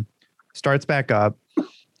then starts back up.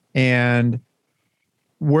 And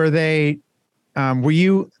were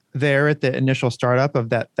you there at the initial startup of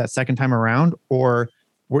that second time around, or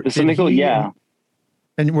yeah.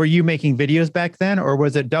 And were you making videos back then, or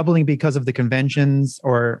was it doubling because of the conventions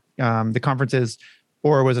or the conferences,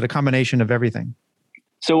 or was it a combination of everything?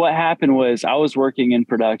 So what happened was I was working in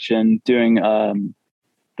production doing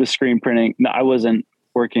the screen printing. No, I wasn't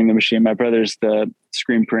working the machine. My brother's the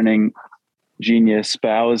screen printing genius,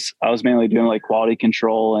 but I was mainly doing like quality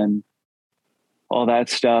control and all that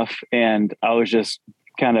stuff. And I was just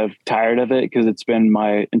kind of tired of it because it's been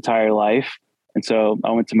my entire life. And so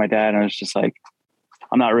I went to my dad and I was just like,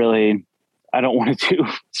 I don't want to do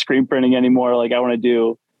screen printing anymore. Like I want to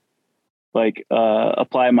do like,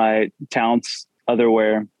 apply my talents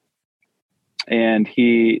otherwhere. And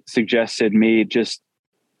he suggested me just,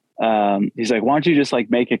 he's like, why don't you just like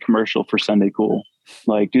make a commercial for Sunday Cool?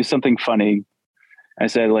 Like do something funny. I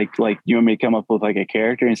said, like you want me to come up with like a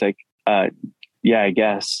character? And he's like, yeah, I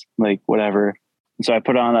guess, like whatever. And so I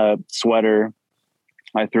put on a sweater.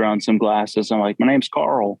 I threw on some glasses. I'm like, my name's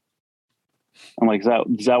Carl. I'm like,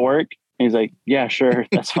 does that work? And he's like, yeah, sure.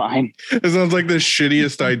 That's fine. It sounds like the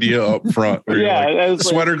shittiest idea up front. Yeah. Like,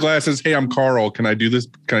 sweater, glasses. Hey, I'm Carl. Can I do this?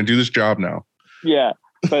 Can I do this job now? Yeah.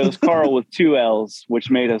 But it was Carl with 2 L's,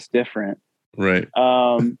 which made us different. Right.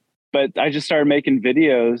 But I just started making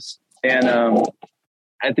videos. And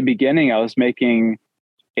at the beginning, I was making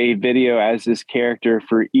a video as this character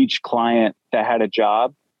for each client that had a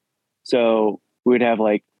job. So we'd have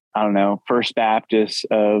like, I don't know, First Baptist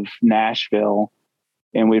of Nashville,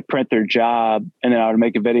 and we'd print their job. And then I would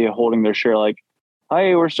make a video holding their shirt like,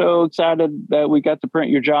 hey, we're so excited that we got to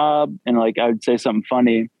print your job. And like, I would say something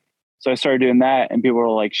funny. So I started doing that and people were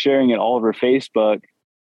like sharing it all over Facebook.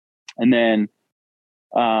 And then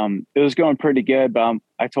it was going pretty good, but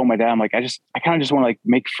I told my dad, I'm like, I kind of just want to like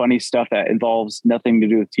make funny stuff that involves nothing to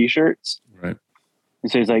do with t-shirts. Right.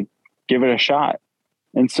 And so he's like, give it a shot.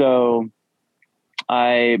 And so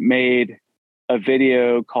I made a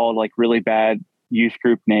video called like Really Bad Youth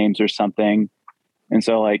Group Names or something. And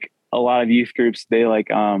so like a lot of youth groups, they like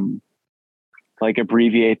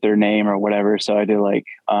abbreviate their name or whatever. So I did like,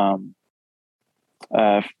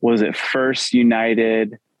 was it First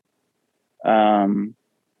United,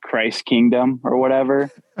 Christ Kingdom or whatever.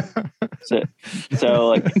 So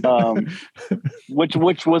like,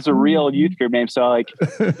 which was a real youth group name. So like,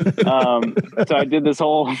 so I did this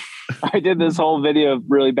whole video of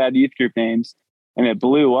really bad youth group names and it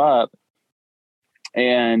blew up.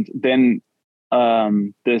 And then,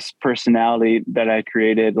 this personality that I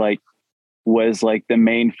created, like, was like the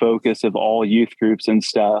main focus of all youth groups and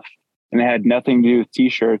stuff. And it had nothing to do with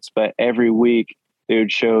t-shirts, but every week they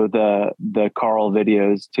would show the Carl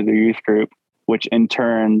videos to the youth group, which in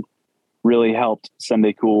turn really helped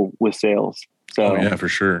Sunday Cool with sales. So yeah, for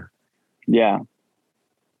sure. Yeah.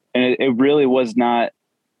 And it really was not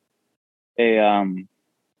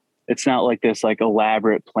it's not like this like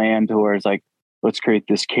elaborate plan to where it's like, let's create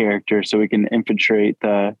this character so we can infiltrate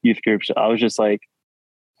the youth groups. I was just like,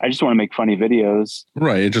 I just want to make funny videos.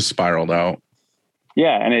 Right. It just spiraled out.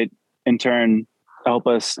 Yeah. And it in turn helped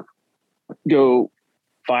us go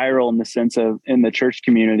viral in the sense of in the church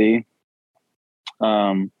community.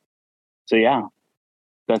 So yeah,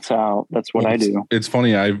 that's what I do. It's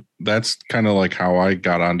funny. That's kind of like how I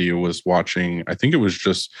got onto you, was watching, I think it was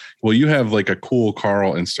just, well, you have like a Cool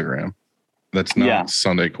Carl Instagram. That's not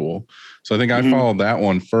Sunday Cool. So I think I followed that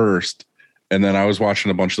one first. And then I was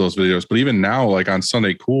watching a bunch of those videos. But even now, like on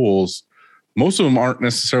Sunday Cools, most of them aren't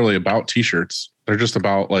necessarily about t-shirts. They're just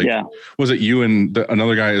about like, was it you and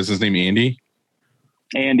another guy? Is his name Andy?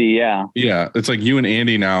 Andy, yeah. Yeah. It's like you and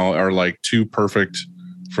Andy now are like too perfect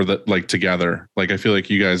for the, like together. Like I feel like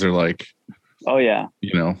you guys are like, oh yeah,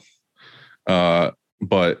 you know,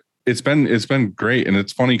 but it's been great. And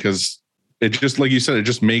it's funny because it just, like you said, it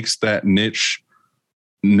just makes that niche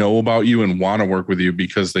know about you and want to work with you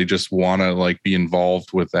because they just want to like be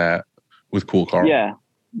involved with that, with Cool Carl. Yeah.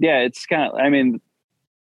 Yeah. It's kind of, I mean,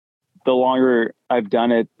 the longer I've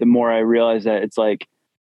done it, the more I realize that it's like,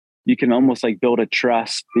 you can almost like build a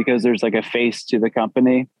trust because there's like a face to the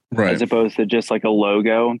company, right? As opposed to just like a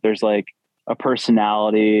logo. There's like a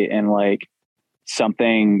personality and like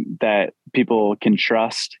something that people can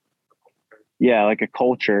trust. Yeah. Like a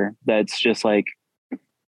culture that's just like,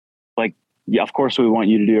 yeah, of course we want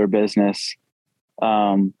you to do your business.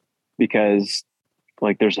 Because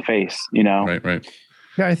like there's a face, you know? Right.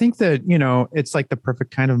 Yeah. I think that, you know, it's like the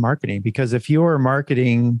perfect kind of marketing, because if you're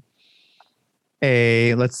marketing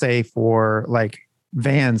let's say for like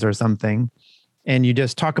Vans or something, and you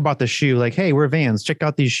just talk about the shoe, like, hey, we're Vans, check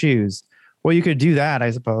out these shoes. Well, you could do that, I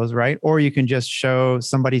suppose, right? Or you can just show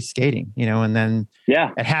somebody skating, you know, and then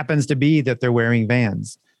it happens to be that they're wearing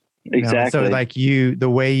Vans. Exactly. So like the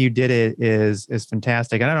way you did it is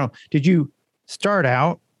fantastic. And I don't know, did you start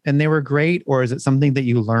out and they were great, or is it something that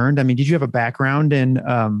you learned? I mean, did you have a background in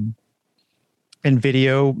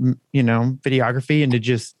video, you know, videography, and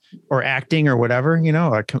or acting or whatever, you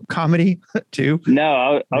know, a comedy too?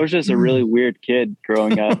 No, I was just a really weird kid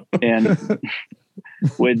growing up and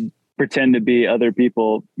would pretend to be other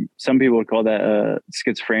people. Some people would call that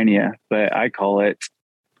schizophrenia, but I call it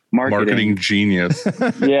marketing genius.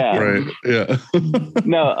 Yeah. Right. Yeah.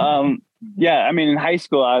 No. Yeah. I mean, in high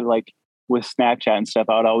school, I like with Snapchat and stuff,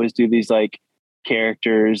 I would always do these like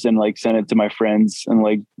characters and like send it to my friends and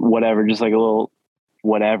like whatever, just like a little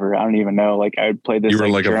whatever. I don't even know. Like I would play this. You were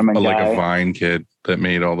like German guy. Like a Vine kid that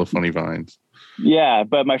made all the funny vines. Yeah,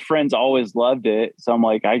 but my friends always loved it, so I'm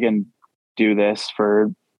like, I can do this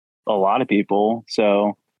for a lot of people.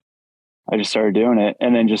 So I just started doing it,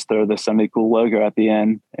 and then just throw the Sunday Cool logo at the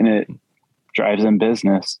end, and it drives in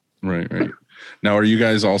business. Right. Now, are you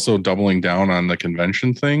guys also doubling down on the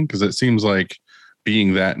convention thing? Because it seems like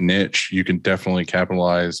being that niche, you can definitely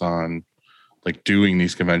capitalize on like doing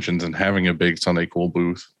these conventions and having a big Sunday Cool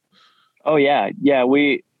booth. Oh yeah.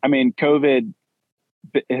 I mean, COVID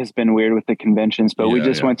has been weird with the conventions, but we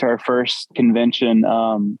just went to our first convention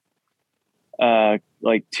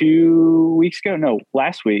like 2 weeks ago. No,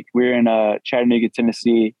 last week. We were in Chattanooga,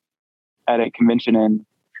 Tennessee at a convention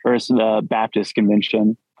a Baptist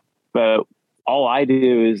convention. But all I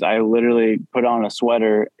do is I literally put on a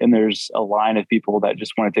sweater and there's a line of people that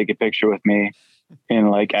just want to take a picture with me.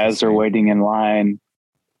 And like, as they're waiting in line,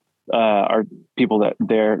 are people that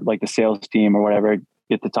they're like the sales team or whatever,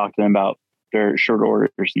 get to talk to them about their short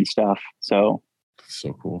orders and stuff. So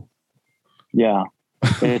cool. Yeah.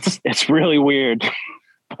 It's really weird.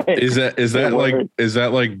 Is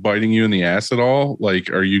that like biting you in the ass at all? Like,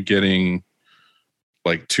 are you getting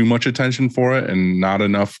like too much attention for it and not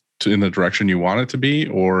enough in the direction you want it to be?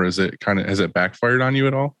 Or is it has it backfired on you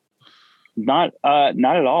at all? Not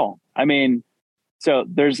at all. I mean, so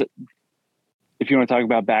if you want to talk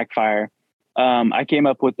about backfire, I came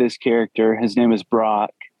up with this character. His name is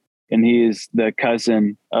Brock, and he is the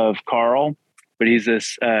cousin of Carl, but he's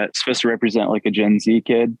supposed to represent like a Gen Z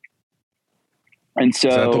kid. And so,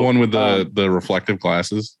 is that the one with the reflective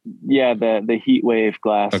glasses? Yeah, the heat wave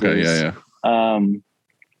glasses. Okay, yeah.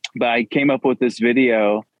 But I came up with this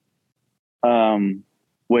video,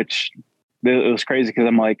 which it was crazy because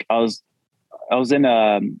I'm like, I was in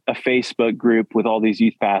a Facebook group with all these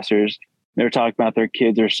youth pastors. They were talking about their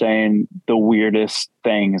kids are saying the weirdest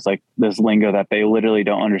things, like this lingo that they literally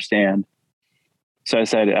don't understand. So I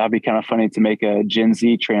said, it'd be kind of funny to make a Gen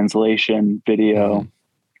Z translation video.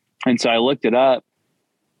 Mm-hmm. And so I looked it up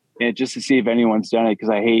and just to see if anyone's done it, because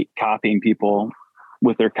I hate copying people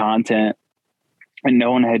with their content. And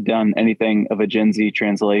no one had done anything of a Gen Z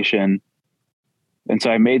translation. And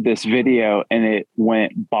so I made this video and it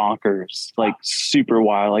went bonkers, like super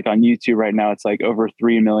wild. Like on YouTube right now, it's like over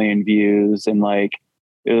 3 million views. And like,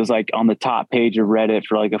 it was like on the top page of Reddit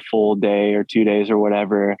for like a full day or 2 days or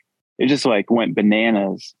whatever. It just like went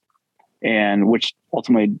bananas, and which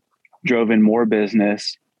ultimately drove in more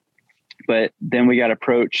business. But then we got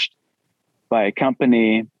approached by a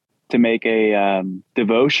company to make a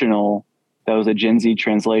devotional that was a Gen Z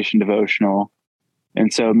translation devotional.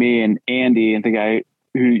 And so me and Andy, and the guy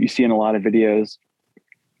who you see in a lot of videos,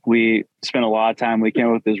 we spent a lot of time. We came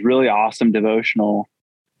up with this really awesome devotional,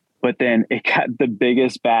 but then it got the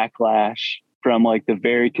biggest backlash from like the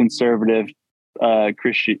very conservative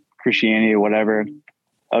Christianity or whatever,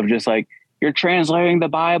 of just like, you're translating the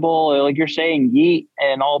Bible, like you're saying yeet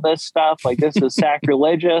and all this stuff. Like this is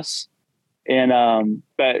sacrilegious. And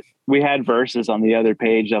but we had verses on the other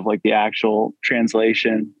page of like the actual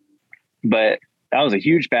translation, but that was a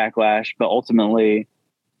huge backlash, but ultimately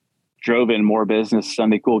drove in more business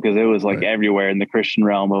Sunday Cool, because it was like everywhere in the Christian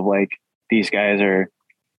realm of like, these guys are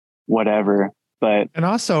whatever. But and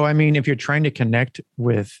also, I mean, if you're trying to connect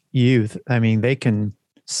with youth, I mean, they can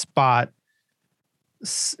spot,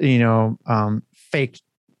 fake,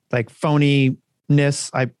 like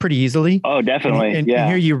phoniness, pretty easily. Oh, definitely. And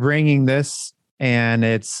here you're bringing this, and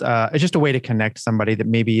it's just a way to connect somebody that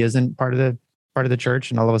maybe isn't part of the church,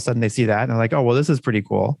 and all of a sudden they see that and they're like, oh, well, this is pretty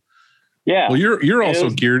cool. Yeah. Well, you're also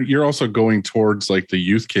geared. You're also going towards like the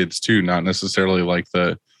youth kids too, not necessarily like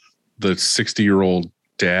the 60-year-old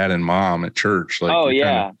dad and mom at church. Like, oh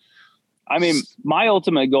yeah. I mean, my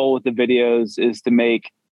ultimate goal with the videos is to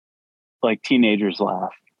make like teenagers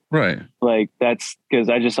laugh. Right. Like that's because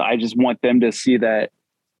I just want them to see that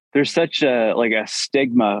there's such a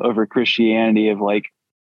stigma over Christianity of like,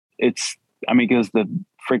 because the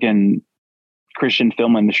freaking Christian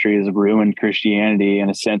film industry has ruined Christianity in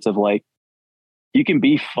a sense of like, you can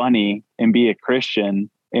be funny and be a Christian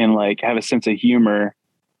and like have a sense of humor,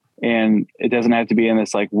 and it doesn't have to be in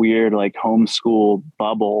this like weird like homeschool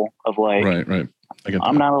bubble of like, right.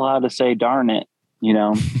 I'm not allowed to say darn it,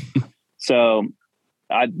 So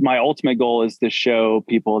my ultimate goal is to show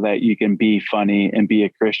people that you can be funny and be a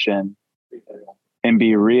Christian. and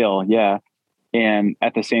be real. Yeah. And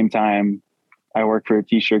at the same time, I work for a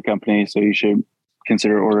t-shirt company, so you should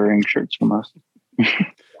consider ordering shirts from us.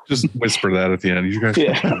 Just whisper that at the end. You guys,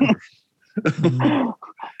 yeah,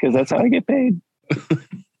 because that's how I get paid.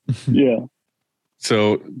 Yeah.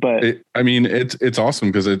 So, but it's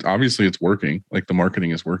awesome because obviously it's working. Like the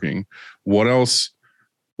marketing is working. What else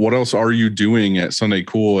are you doing at Sunday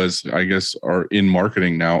Cool as I guess are in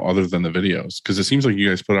marketing now other than the videos? Because it seems like you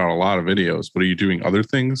guys put out a lot of videos, but are you doing other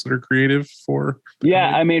things that are creative for?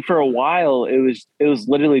 Yeah, I mean, for a while it was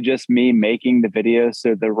literally just me making the videos,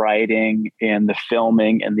 so the writing and the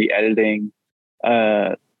filming and the editing.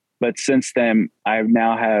 But since then, I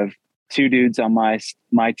now have 2 dudes on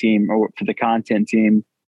my team, or for the content team.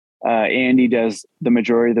 Andy does the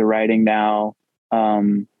majority of the writing now.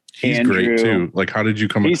 He's Andrew, great too. Like, how did you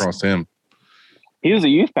come across him? He was a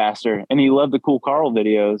youth pastor and he loved the Cool Carl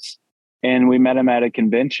videos. And we met him at a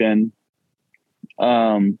convention.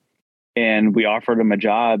 And we offered him a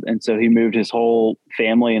job. And so he moved his whole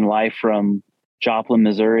family and life from Joplin,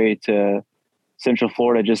 Missouri to Central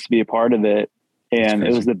Florida just to be a part of it. And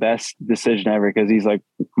it was the best decision ever because he's like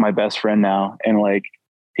my best friend now. And like,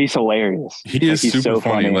 he's hilarious. He's super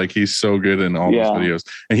funny. Like he's so good in all those videos.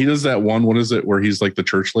 And he does that one, what is it, where he's like the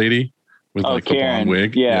church lady with like Karen, the blonde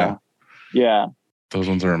wig? Yeah. Those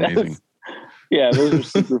ones are amazing. Yeah, those are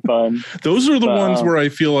super fun. Those are the ones where I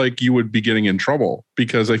feel like you would be getting in trouble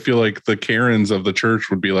because I feel like the Karens of the church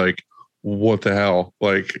would be like, what the hell?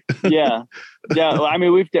 Like, yeah. I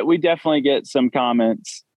mean, we definitely get some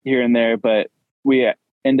comments here and there, but we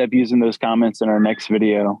end up using those comments in our next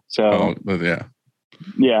video. So,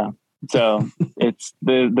 yeah. So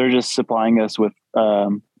they're just supplying us with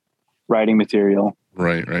writing material.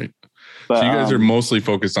 Right. But, so you guys are mostly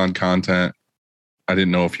focused on content. I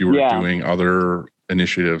didn't know if you were doing other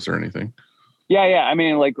initiatives or anything. Yeah. I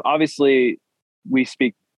mean, like, obviously we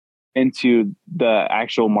speak into the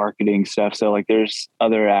actual marketing stuff. So like there's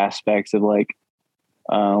other aspects of like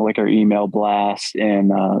our email blast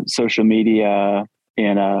and social media.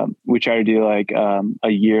 And we try to do like a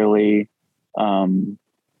yearly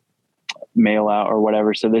mail out or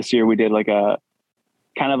whatever. So this year we did like a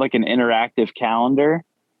kind of like an interactive calendar.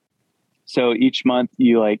 So each month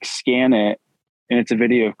you like scan it and it's a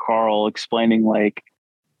video of Carl explaining like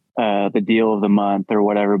the deal of the month or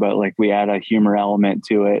whatever, but like we add a humor element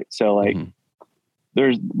to it. So like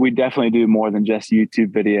we definitely do more than just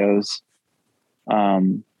YouTube videos.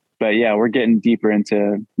 But yeah, we're getting deeper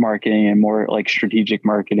into marketing and more like strategic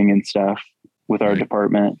marketing and stuff with our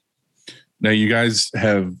department. Now you guys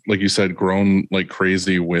have, like you said, grown like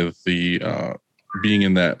crazy with the being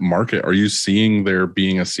in that market. Are you seeing there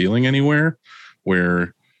being a ceiling anywhere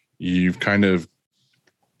where you've kind of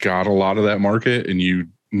got a lot of that market and you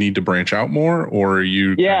need to branch out more, or are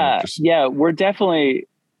you? We're definitely,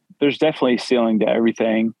 there's definitely a ceiling to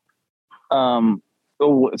everything.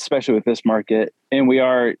 Especially with this market. And we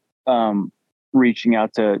are reaching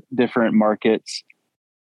out to different markets.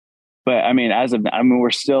 But I mean, we're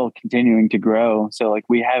still continuing to grow. So like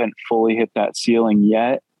we haven't fully hit that ceiling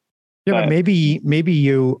yet. Yeah, but maybe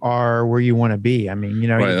you are where you want to be. I mean,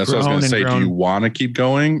 right. That's what I was going to say. Do you want to keep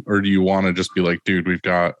going, or do you want to just be like, dude, we've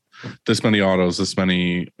got this many autos, this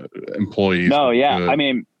many employees? No, yeah. I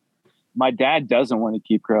mean, my dad doesn't want to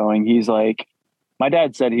keep growing. He's like, my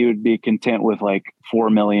dad said he would be content with like 4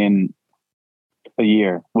 million a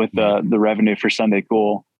year with the revenue for Sunday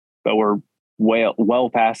Cool, but we're well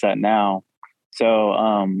past that now.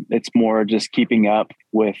 So it's more just keeping up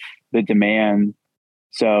with the demand.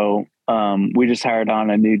 So we just hired on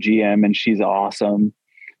a new GM and she's awesome.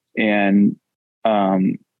 And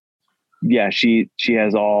she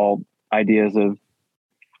has all ideas of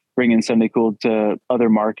bringing Sunday Cool to other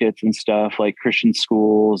markets and stuff like Christian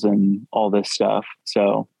schools and all this stuff.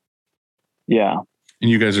 So, yeah.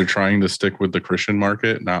 And you guys are trying to stick with the Christian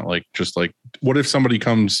market, not like just like, what if somebody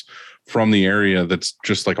comes from the area that's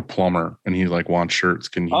just like a plumber and he like wants shirts?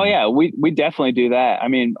 Can you? Oh yeah, we definitely do that. I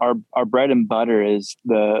mean, our bread and butter is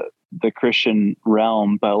the Christian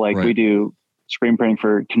realm, but like we do screen printing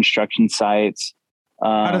for construction sites.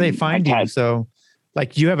 How do they find you? So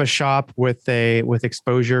like you have a shop with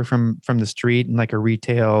exposure from the street and like a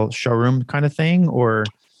retail showroom kind of thing, or?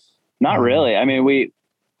 Not really. I mean,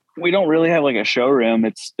 we don't really have like a showroom.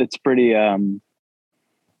 It's pretty,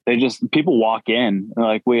 people walk in and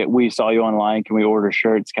like, we saw you online. Can we order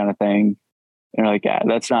shirts kind of thing? And like, yeah,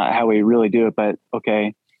 that's not how we really do it, but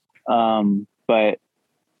okay. But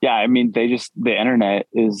yeah, I mean, the internet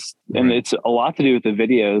is, and it's a lot to do with the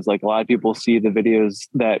videos. Like a lot of people see the videos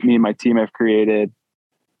that me and my team have created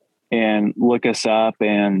and look us up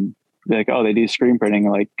and be like, oh, they do screen printing.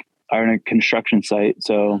 Like, are in a construction site.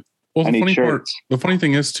 So well, I need shirts. The funny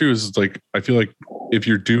thing is too, is like, I feel like if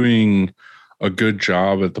you're doing a good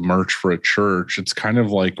job at the merch for a church, it's kind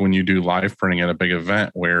of like when you do live printing at a big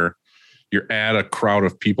event where you're at a crowd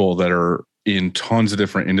of people that are in tons of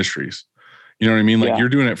different industries. You know what I mean? Like you're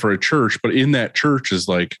doing it for a church, but in that church is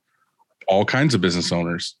like all kinds of business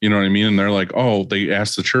owners, you know what I mean? And they're like, oh, they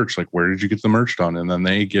asked the church, like, where did you get the merch done? And then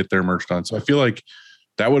they get their merch done. So I feel like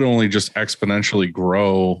that would only just exponentially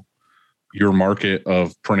grow your market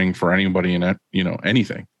of printing for anybody in it, you know,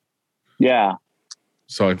 anything. Yeah.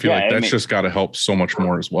 So I feel like that's just got to help so much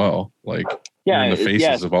more as well. Like you're in the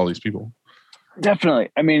faces of all these people. Definitely.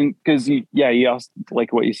 I mean, because you also,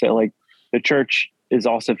 like what you said, like the church is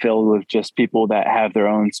also filled with just people that have their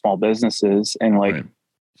own small businesses, and like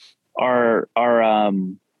our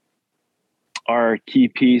key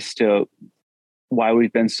piece to why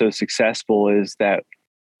we've been so successful is that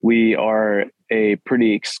we are a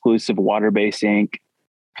pretty exclusive water-based ink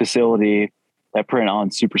facility that print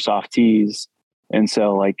on super soft tees. And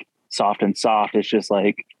so like soft and soft, it's just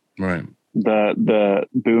like the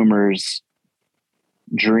boomers'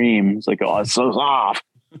 dreams. Like, oh, it's so soft.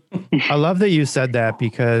 I love that you said that,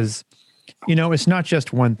 because, you know, it's not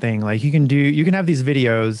just one thing. Like you can have these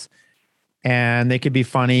videos and they could be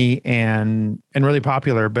funny and really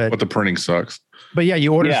popular, but the printing sucks. But yeah,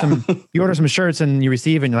 you order some shirts and you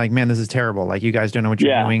receive and you're like, man, this is terrible. Like you guys don't know what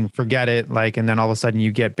you're doing. Forget it. Like, and then all of a sudden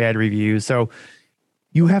you get bad reviews. So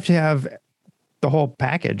you have to have the whole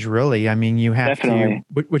package, really. I mean, you have to,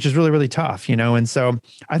 which is really, really tough, you know? And so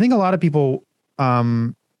I think a lot of people,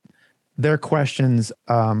 their questions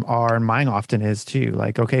are, and mine often is too,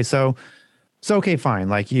 like, okay, so okay, fine.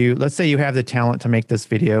 Like let's say you have the talent to make this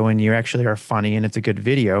video and you actually are funny and it's a good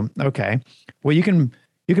video. Okay. Well, you can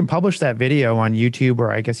publish that video on YouTube,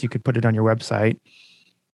 or I guess you could put it on your website,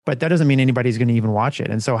 but that doesn't mean anybody's going to even watch it.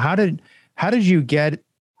 And so how did you get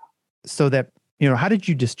so that, you know, how did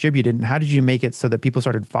you distribute it and how did you make it so that people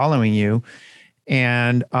started following you?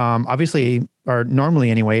 And obviously, or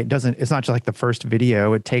normally anyway, it's not just like the first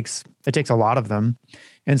video. It takes a lot of them.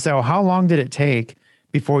 And so how long did it take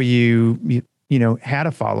before you had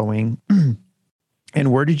a following?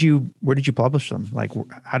 And where did you publish them? Like,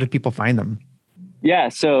 how did people find them? Yeah.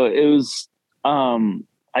 So it was,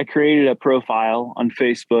 I created a profile on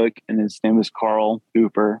Facebook and his name was Carl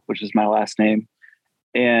Hooper, which is my last name.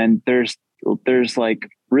 And there's like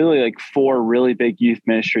really like 4 really big youth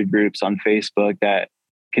ministry groups on Facebook that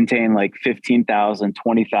contain like 15,000,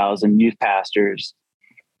 20,000 youth pastors.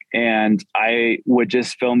 And I would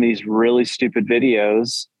just film these really stupid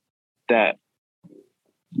videos that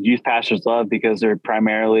youth pastors love because they're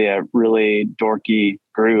primarily a really dorky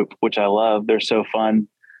group, which I love. They're so fun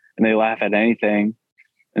and they laugh at anything.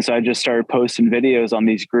 And so I just started posting videos on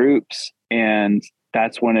these groups, and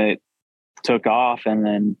that's when it took off, and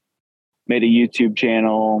then made a YouTube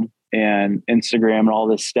channel and Instagram and all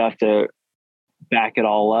this stuff to back it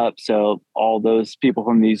all up. So all those people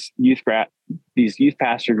from these youth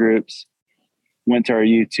pastor groups went to our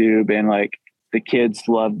YouTube, and like the kids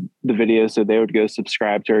loved the videos, so they would go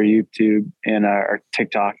subscribe to our YouTube and our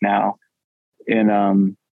TikTok now.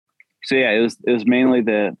 And so yeah, it was mainly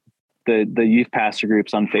the youth pastor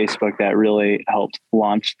groups on Facebook that really helped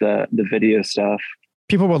launch the video stuff.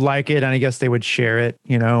 People would like it, and I guess they would share it,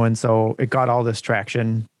 you know, and so it got all this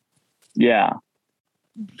traction. Yeah.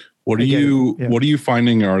 What are you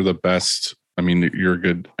finding are the best? I mean, you're a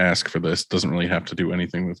good ask for this. Doesn't really have to do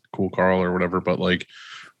anything with Cool Carl or whatever, but like,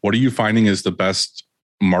 what are you finding is the best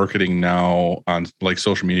marketing now on like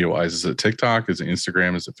social media wise? Is it TikTok? Is it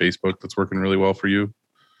Instagram? Is it Facebook that's working really well for you?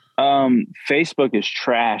 Facebook is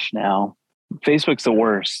trash now. Facebook's the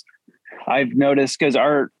worst. I've noticed because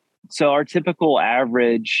our typical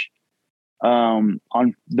average on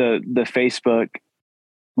the Facebook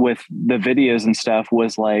with the videos and stuff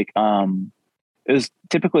was like it was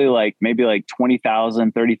typically like maybe like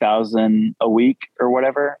 20,000, 30,000 a week or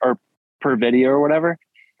whatever, or per video or whatever.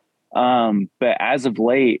 But as of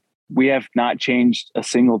late, we have not changed a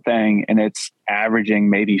single thing, and it's averaging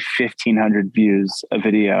maybe 1,500 views a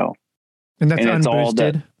video. And that's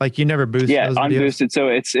unboosted. Like you never boost. Yeah, those unboosted. So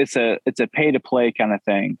it's a pay to play kind of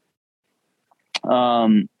thing.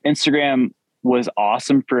 Instagram was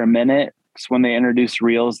awesome for a minute. Because when they introduced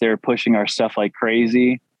Reels, they were pushing our stuff like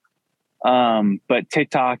crazy. But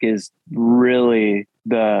TikTok is really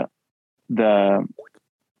the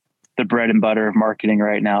bread and butter of marketing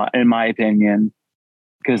right now, in my opinion,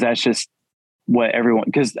 because that's just what everyone,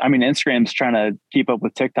 because I mean, Instagram's trying to keep up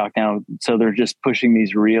with TikTok now. So they're just pushing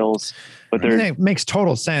these Reels, but it makes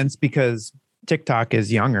total sense because TikTok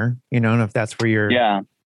is younger, you know, and if that's where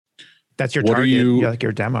That's your What are target. you- Like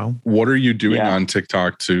your demo. What are you doing Yeah. on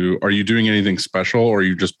TikTok are you doing anything special, or are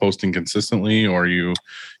you just posting consistently, or are you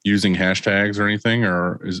using hashtags or anything,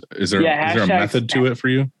 or is there Yeah, is there a hashtags- method to it for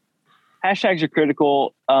you? Hashtags are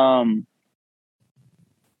critical.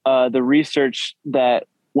 The research that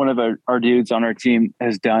one of our dudes on our team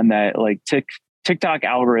has done, that like TikTok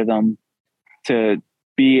algorithm, to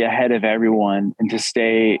be ahead of everyone and to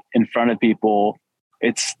stay in front of people,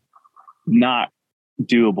 it's not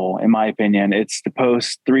doable in my opinion. It's to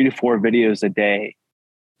post 3 to 4 videos a day,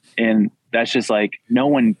 and that's just like, no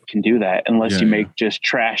one can do that unless you make just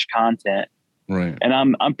trash content. Right. And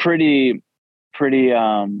I'm pretty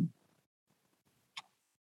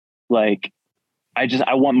like,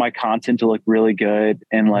 I want my content to look really good,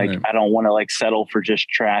 and like Right. I don't want to like settle for just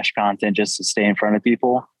trash content just to stay in front of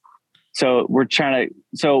people. So we're trying to,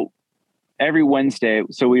 so every Wednesday,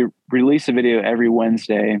 so we release a video every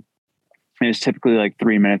Wednesday, and it's typically like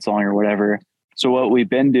 3 minutes long or whatever. So what we've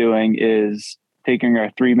been doing is taking our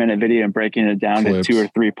 3-minute video and breaking it down Clips. to 2 or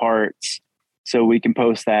 3 parts, so we can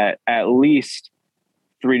post that at least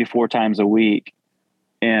 3 to 4 times a week,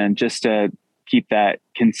 and just to keep that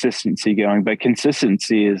consistency going. But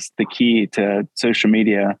consistency is the key to social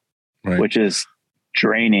media, Right. which is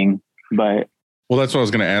draining. But Well, that's what I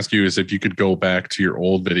was going to ask you, is if you could go back to your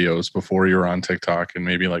old videos before you were on TikTok and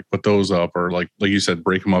maybe like put those up, or like you said,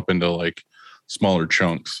 break them up into like smaller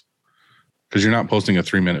chunks, because you're not posting a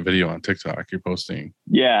 3-minute video on TikTok. You're posting.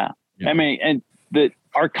 yeah, you know, I mean, and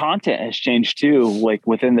our content has changed too, like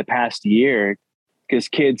within the past year, because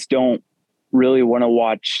kids don't really want to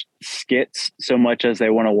watch skits so much as they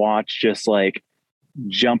want to watch just like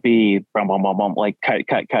jumpy, bum, bum, bum, bum, like cut,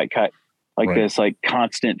 like Right. this like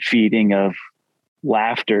constant feeding of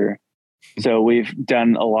laughter. So we've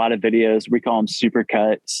done a lot of videos. We call them super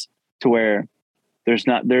cuts, to where there's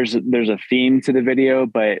a theme to the video,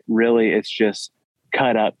 but really it's just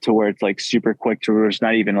cut up to where it's like super quick, to where there's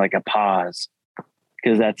not even like a pause,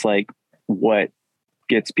 because that's like what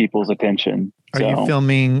gets people's attention. Are you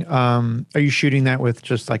filming? Are you shooting that with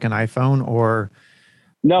just like an iPhone, or?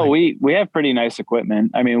 No, we have pretty nice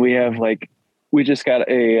equipment. I mean, we have like, we just got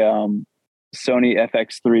a Sony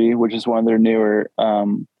FX3, which is one of their newer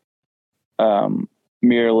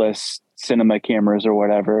mirrorless cinema cameras or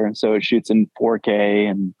whatever. So it shoots in 4K.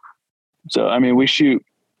 And so, I mean, we shoot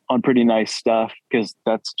on pretty nice stuff, because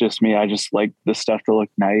that's just me. I just like the stuff to look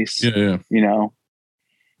nice, Yeah. you know?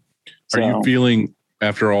 Are you feeling,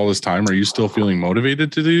 after all this time, are you still feeling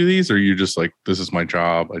motivated to do these? Or are you just like, this is my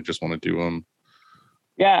job, I just want to do them?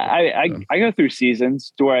 Yeah, I go through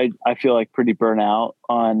seasons to where I feel like pretty burnout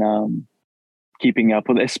on keeping up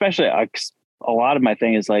with it. Especially a lot of my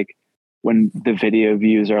thing is like when the video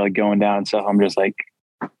views are like going down and stuff, I'm just like,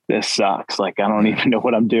 this sucks. Like, I don't even know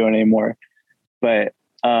what I'm doing anymore. But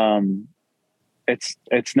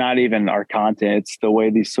it's not even our content. It's the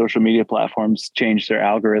way these social media platforms change their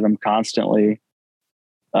algorithm constantly.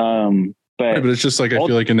 But it's just like, I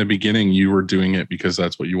feel like in the beginning you were doing it because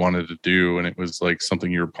that's what you wanted to do, and it was like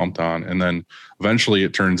something you were pumped on. And then eventually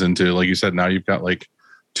it turns into, like you said, now you've got like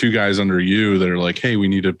 2 guys under you that are like, hey, we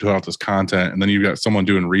need to put out this content. And then you've got someone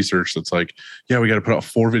doing research that's like, yeah, we got to put out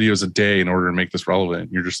 4 videos a day in order to make this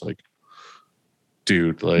relevant. You're just like,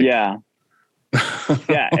 dude, like, yeah.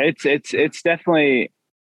 Yeah, it's definitely,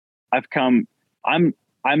 I'm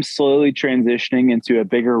slowly transitioning into a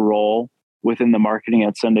bigger role within the marketing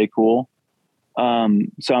at Sunday Cool.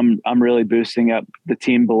 So I'm really boosting up the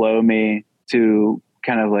team below me to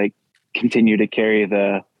kind of like continue to carry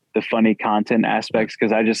the funny content aspects,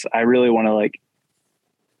 because I really want to like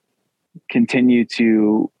continue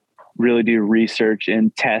to really do research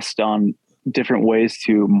and test on different ways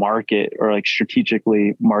to market, or like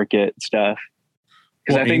strategically market stuff.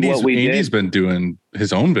 Because I think Andy's been doing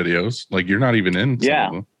his own videos. Like, you're not even in some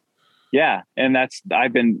of them. Yeah. And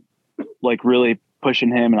I've been like really pushing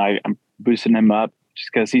him, and I'm boosting him up just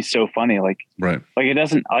because he's so funny. Like, right. Like, it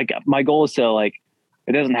doesn't, like, my goal is to like,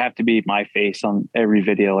 it doesn't have to be my face on every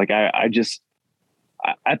video. Like I just,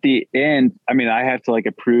 at the end, I mean, I have to like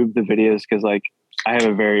approve the videos, because like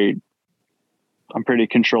I'm pretty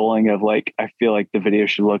controlling of like, I feel like the video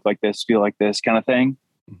should look like this, feel like this kind of thing.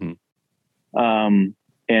 Mm-hmm.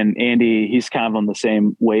 And Andy, he's kind of on the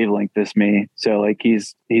same wavelength as me. So like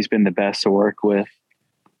he's been the best to work with.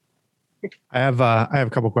 I have a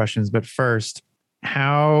couple questions, but first,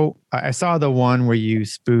 how I saw the one where you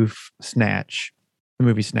spoof Snatch, the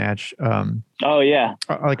movie Snatch. Oh yeah.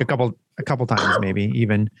 Like a couple times, maybe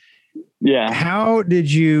even. Yeah. How did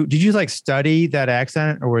you like study that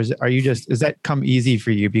accent, or does that come easy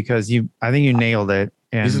for you? Because I think you nailed it.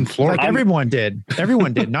 And he's in Florida. Like everyone did,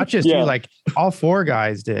 not just Yeah. you, like all 4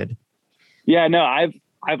 guys did. Yeah, no,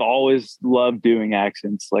 I've always loved doing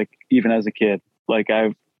accents, like even as a kid. Like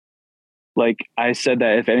I said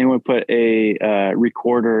that if anyone put a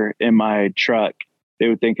recorder in my truck, they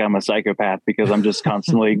would think I'm a psychopath because I'm just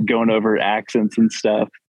constantly going over accents and stuff.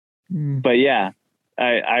 But yeah,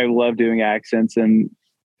 I love doing accents, and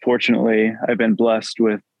fortunately I've been blessed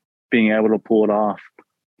with being able to pull it off.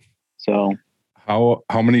 So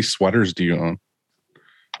how many sweaters do you own?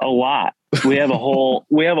 a lot. We have a whole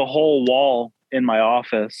wall in my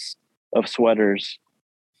office of sweaters.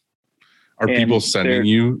 Are And people sending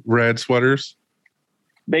you rad sweaters?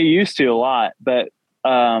 They used to a lot, but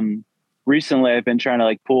recently I've been trying to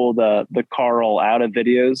like pull the Carl out of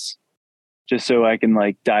videos just so I can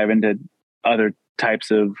like dive into other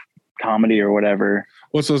types of comedy or whatever.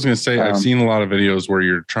 Well, so I was going to say, I've seen a lot of videos where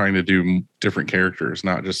you're trying to do different characters,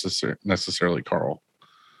 not just necessarily Carl.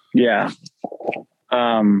 Yeah.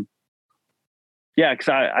 Yeah. Cause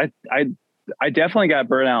I definitely got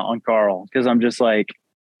burnt out on Carl, cause I'm just like,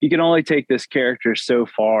 you can only take this character so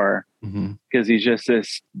far because he's just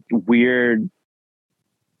this weird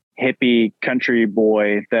hippie country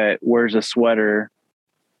boy that wears a sweater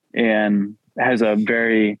and has a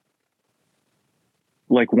very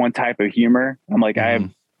like one type of humor. I'm like, I have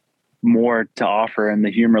more to offer in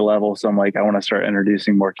the humor level. So I'm like, I want to start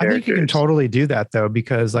introducing more characters. I think you can totally do that though,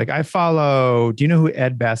 because like I follow, do you know who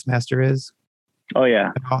Ed Bassmaster is? Oh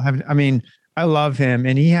yeah. I mean, I love him,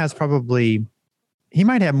 and he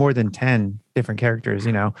might have more than 10 different characters,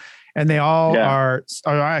 you know, and they all are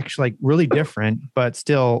actually like really different, but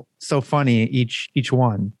still so funny each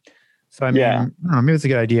one. So I mean, I don't know, maybe it's a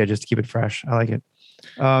good idea just to keep it fresh. I like it.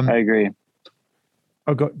 I agree.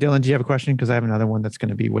 Oh, go, Dylan. Do you have a question? Because I have another one that's going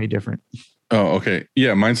to be way different. Oh, okay.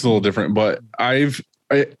 Yeah, mine's a little different, but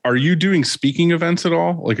are you doing speaking events at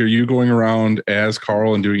all? Like, are you going around as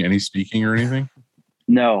Carl and doing any speaking or anything?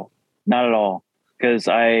 No, not at all. Because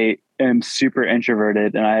I am super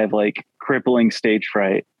introverted and I have like crippling stage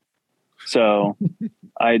fright. So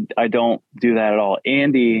I don't do that at all.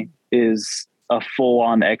 Andy is a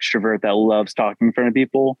full-on extrovert that loves talking in front of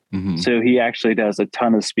people. So he actually does a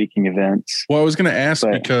ton of speaking events. Well, I was going to ask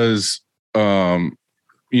because,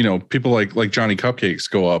 you know, people like Johnny Cupcakes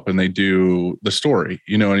go up and they do the story,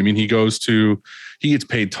 you know what I mean? He gets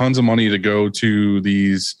paid tons of money to go to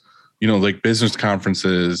these, you know, like business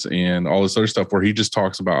conferences and all this other stuff where he just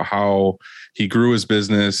talks about how he grew his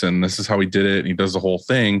business and this is how he did it. And he does the whole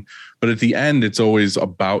thing. But at the end, it's always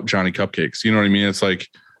about Johnny Cupcakes. You know what I mean? It's like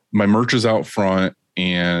my merch is out front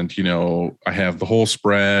and, you know, I have the whole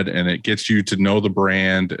spread and it gets you to know the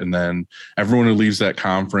brand. And then everyone who leaves that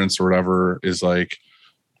conference or whatever is like,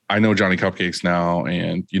 I know Johnny Cupcakes now.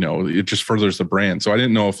 And, you know, it just furthers the brand. So I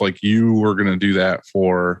didn't know if like you were going to do that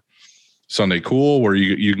for Sunday Cool, where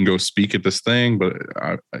you can go speak at this thing, but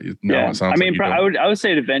it sounds I mean, like I would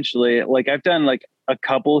say it eventually. Like I've done like a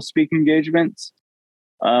couple of speaking engagements,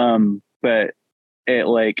 but it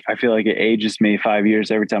like I feel like it ages me 5 years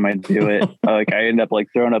every time I do it. Like I end up like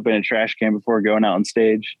throwing up in a trash can before going out on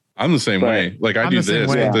stage. I'm the same way. Like I do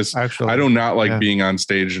this. Actually, I do not like being on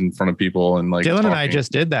stage in front of people and like Dylan talking. and I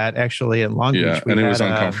just did that actually in Long Beach. Yeah, and it was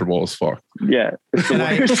uncomfortable as fuck. Yeah,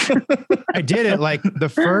 I did it like the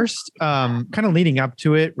first kind of leading up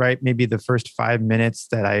to it, right? Maybe the first 5 minutes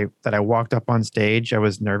that I walked up on stage, I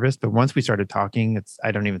was nervous, but once we started talking,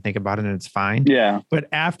 I don't even think about it and it's fine. Yeah. But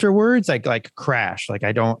afterwards, like crash. Like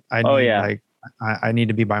I need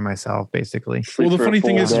to be by myself, basically. Well, the funny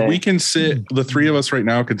thing is we can sit, the three of us right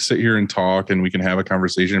now could sit here and talk and we can have a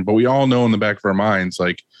conversation, but we all know in the back of our minds,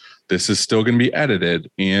 like this is still going to be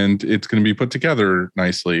edited and it's going to be put together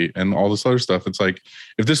nicely and all this other stuff. It's like,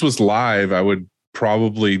 if this was live, I would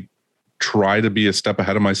probably try to be a step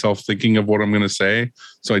ahead of myself thinking of what I'm going to say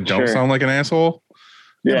so I don't sound like an asshole.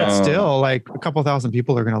 Yeah, it's still like a couple thousand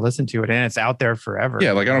people are going to listen to it and it's out there forever.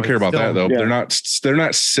 Yeah, like I don't care about that though. Yeah. They're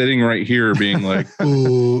not sitting right here being like,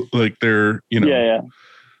 ooh, like they're, you know,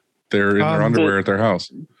 they're in their underwear at their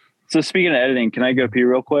house. So speaking of editing, can I go pee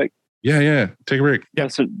real quick? Yeah. Take a break.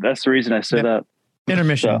 That's the reason I stood up.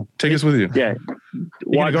 Intermission. So, take us with you. Yeah.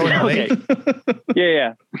 Okay.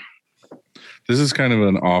 Yeah. This is kind of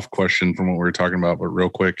an off question from what we were talking about, but real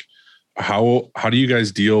quick, how do you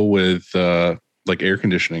guys deal with like air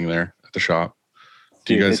conditioning there at the shop?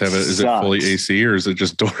 Do you guys have it? Is it fully AC or is it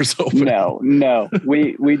just doors open? No.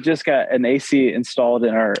 We just got an AC installed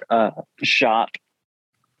in our shop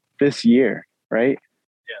this year, right?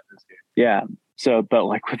 Yeah, this year. Yeah. So, but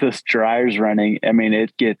like with those dryers running, I mean,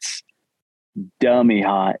 it gets dummy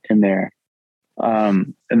hot in there.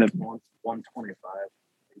 And the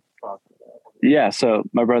 125. Yeah. So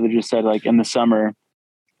my brother just said like in the summer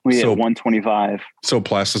we had 125. So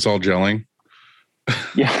plastic's all gelling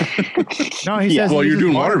Yeah. No, he Yeah. says. Well, he you're uses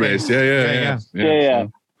doing water-based. Yeah. Yeah.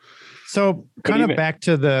 So But kind of even- back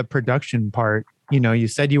to the production part, you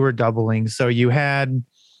said you were doubling. So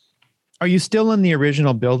are you still in the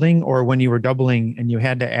original building, or when you were doubling and you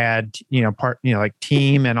had to add, like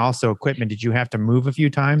team and also equipment, did you have to move a few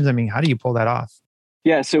times? I mean, how do you pull that off?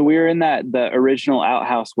 Yeah, so we were in the original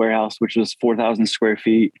outhouse warehouse, which was 4,000 square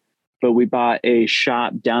feet, but we bought a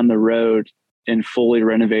shop down the road and fully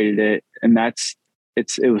renovated it. And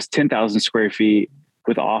it was 10,000 square feet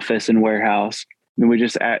with office and warehouse. And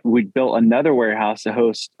we built another warehouse to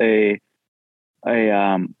host is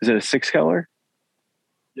it a 6-color?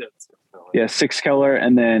 Yeah. Yeah, 6-color,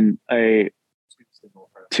 and then a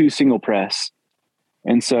 2 single press.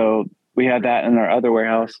 And so we had that in our other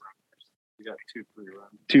warehouse. We got 2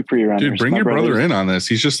 pre-runs. 2 pre-runners. Dude, bring My your brother brother's- in on this.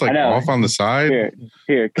 He's just like I know. off on the side.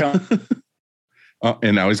 Here, come. Oh,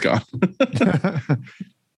 and now he's gone.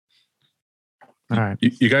 All right.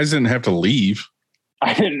 You guys didn't have to leave.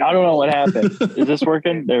 I don't know what happened. Is this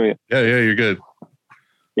working? There we go. Yeah, you're good.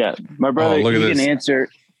 Yeah, my brother. look at he this. can answer.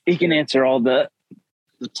 He can answer all the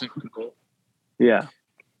technical. Yeah.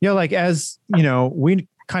 Yeah, like as we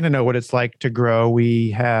kind of know what it's like to grow.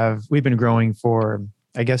 We've been growing for,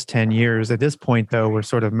 I guess, 10 years. At this point, though, we're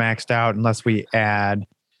sort of maxed out unless we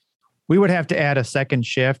would have to add a second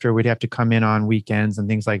shift, or we'd have to come in on weekends and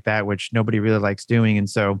things like that, which nobody really likes doing. And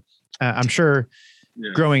so I'm sure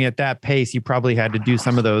growing at that pace, you probably had to do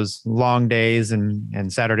some of those long days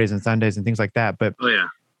and Saturdays and Sundays and things like that. But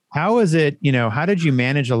how is it, how did you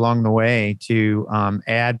manage along the way to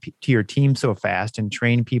add to your team so fast and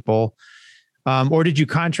train people? Or did you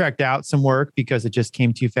contract out some work because it just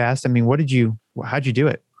came too fast? I mean, how'd you do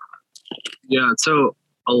it? Yeah. So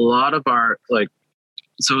a lot of our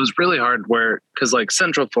so it was really hard because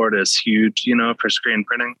Central Florida is huge, for screen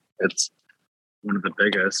printing. It's one of the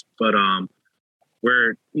biggest, but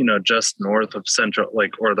we're, just north of Central,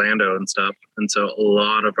 like Orlando and stuff. And so a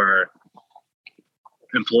lot of our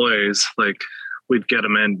employees, we'd get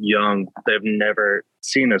them in young. They've never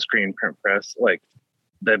seen a screen print press.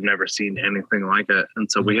 They've never seen anything like it.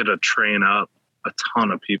 And so we had to train up a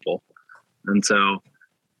ton of people. And so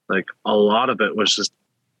a lot of it was just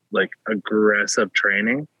aggressive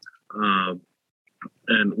training.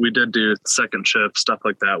 And we did do second shift, stuff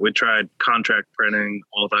like that. We tried contract printing,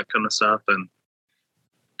 all that kind of stuff. And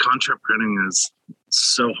contract printing is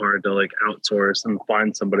so hard to outsource and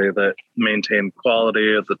find somebody that maintain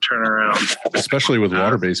quality of the turnaround, especially with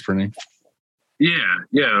water-based printing. Yeah.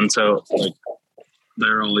 And so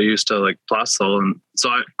they're all used to Plastel. And so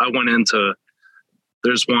I went into,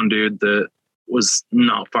 there's one dude that was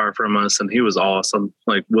not far from us and he was awesome,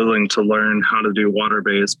 willing to learn how to do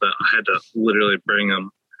water-based, but I had to literally bring him,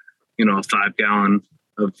 a 5-gallon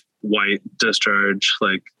of white discharge,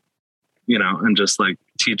 and just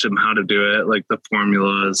teach him how to do it, the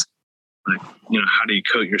formulas, how do you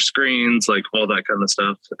coat your screens, all that kind of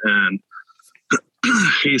stuff. And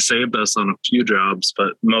he saved us on a few jobs,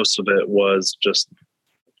 but most of it was just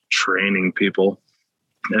training people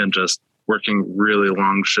and just working really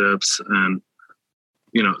long shifts. And,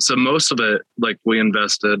 so most of it, we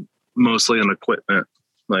invested mostly in equipment,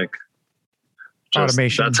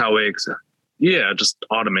 automation. That's how just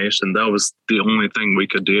automation. That was the only thing we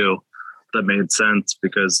could do that made sense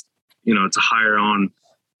because, to hire on,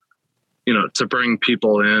 to bring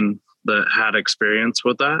people in that had experience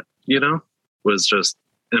with that, was just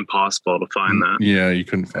impossible to find that. Yeah, you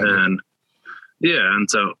couldn't find it. And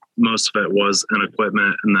so most of it was in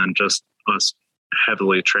equipment and then just us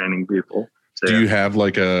heavily training people. So, do you have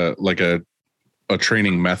a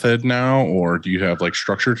training method now, or do you have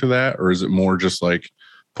structure to that? Or is it more just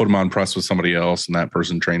put them on press with somebody else and that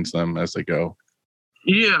person trains them as they go?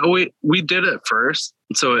 Yeah, we did it first.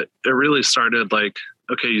 So it really started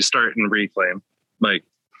okay, you start in reclaim,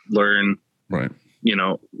 learn, right.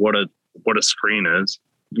 What a screen is,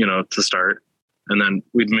 to start. And then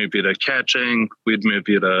we'd move you to catching, we'd move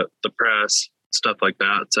you to the press, stuff like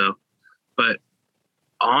that. So, but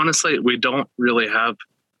honestly, we don't really have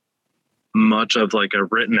much of a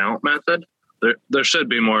written out method. There should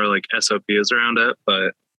be more SOPs around it,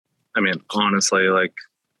 but I mean, honestly,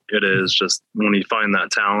 it is just when you find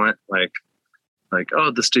that talent,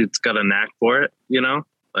 oh, this dude's got a knack for it,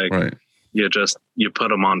 right. you put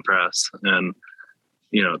them on press and,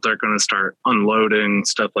 they're going to start unloading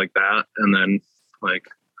stuff like that. And then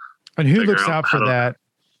and who looks out for that?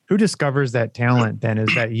 Who discovers that talent then?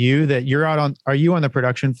 Is that you, are you on the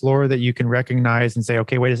production floor that you can recognize and say,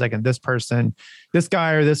 okay, wait a second, this person, this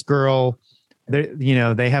guy or this girl,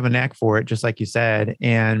 they have a knack for it, just like you said.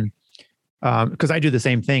 And because I do the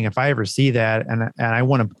same thing. If I ever see that and I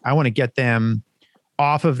want to get them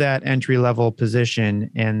off of that entry level position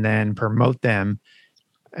and then promote them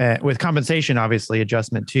with compensation, obviously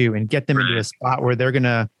adjustment too, and get them into a spot where they're going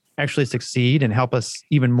to actually succeed and help us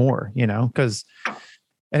even more, because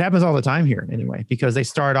it happens all the time here anyway, because they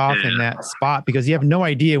start off in that spot because you have no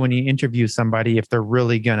idea when you interview somebody if they're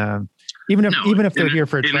really gonna, even if they're here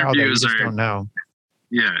for a trial, you just don't know.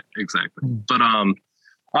 Yeah, exactly. But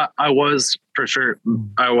I was for sure.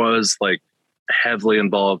 I was like heavily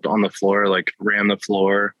involved on the floor, like ran the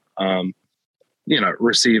floor,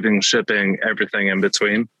 receiving, shipping, everything in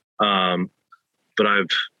between. But I've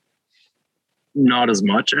not as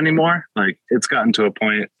much anymore. Like it's gotten to a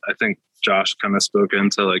point, I think Josh kind of spoke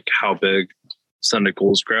into like how big Sunday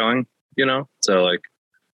Cool's growing, So like,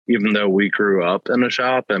 even though we grew up in a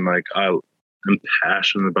shop and like I am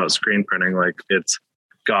passionate about screen printing, like it's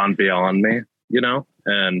gone beyond me,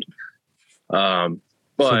 and but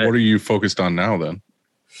so what are you focused on now then?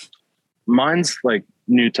 Mine's like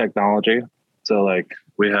new technology. So like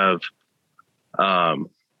we have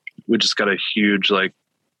we just got a huge like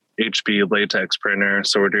HP latex printer,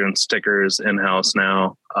 so we're doing stickers in-house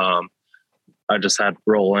now. I just had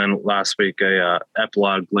roll in last week a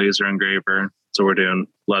Epilog laser engraver, so we're doing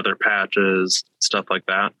leather patches, stuff like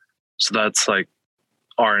that. So that's like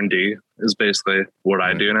R&D is basically what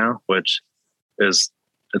I do now, which is,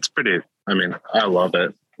 it's pretty, I mean, I love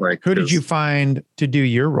it. Like, who did you find to do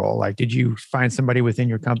your role? Like, did you find somebody within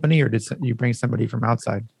your company or did you bring somebody from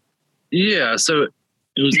outside? Yeah. So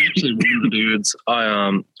it was actually one of the dudes.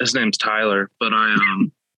 His name's Tyler, but I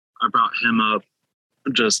brought him up.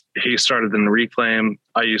 He started in Reclaim.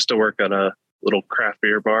 I used to work at a little craft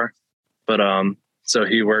beer bar, but so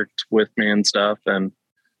he worked with me and stuff, and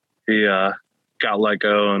he got let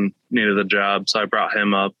go and needed a job. So I brought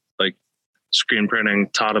him up, like screen printing,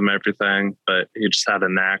 taught him everything, but he just had a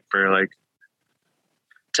knack for like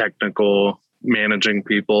technical managing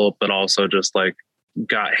people, but also just like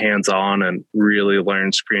got hands on and really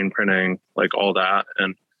learned screen printing, like all that.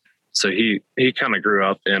 And so he kind of grew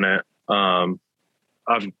up in it.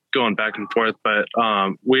 I'm going back and forth, but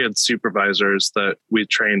we had supervisors that we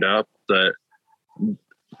trained up that,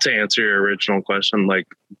 to answer your original question, like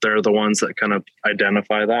they're the ones that kind of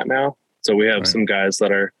identify that now. So we have some guys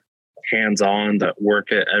that are hands-on that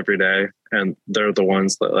work it every day, and they're the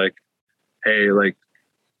ones that like, hey, like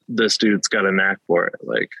this dude's got a knack for it.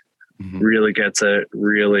 Like really gets it,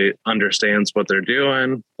 really understands what they're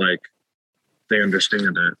doing. Like they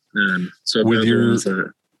understand it. And so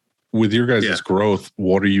with your guys' growth,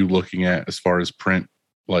 what are you looking at as far as print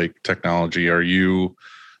like technology? Are you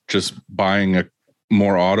just buying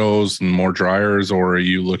more autos and more dryers, or are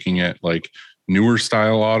you looking at like newer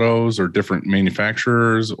style autos or different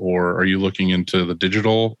manufacturers, or are you looking into the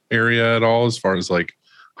digital area at all as far as like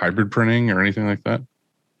hybrid printing or anything like that?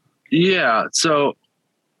 Yeah. So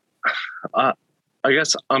I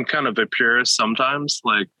guess I'm kind of a purist sometimes.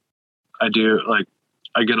 Like I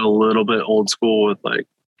get a little bit old school with like,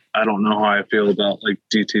 I don't know how I feel about like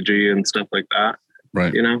DTG and stuff like that.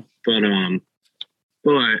 Right.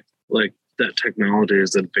 But like that technology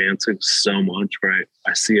is advancing so much, right?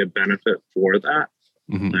 I see a benefit for that.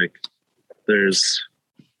 Like there's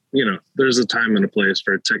a time and a place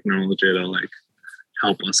for technology to like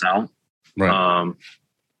help us out. Right.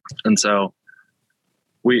 And so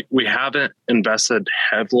we haven't invested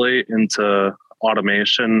heavily into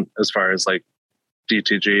automation as far as like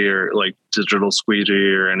DTG or like digital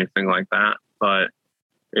squeegee or anything like that, but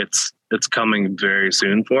it's coming very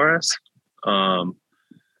soon for us.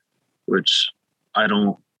 Which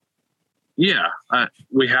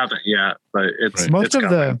we haven't yet, but it's most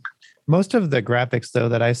of the graphics though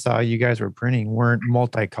that I saw you guys were printing weren't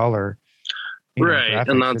multicolor. Right.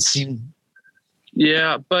 And that's,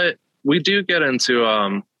 but we do get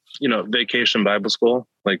into, Vacation Bible School,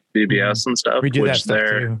 like VBS and stuff. We do that stuff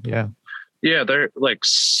too. Yeah. Yeah. They're like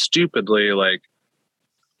stupidly like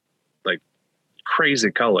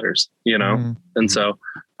crazy colors, And so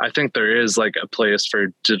I think there is like a place for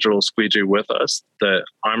digital squeegee with us that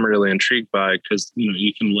I'm really intrigued by, because,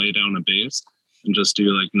 you can lay down a base and just do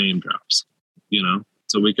like name drops,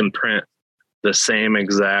 so we can print the same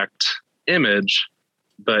exact image,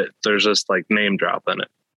 but there's just like name drop in it.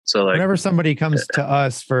 So like whenever somebody comes to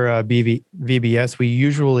us for a VBS, we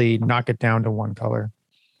usually knock it down to one color.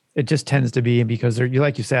 It just tends to be because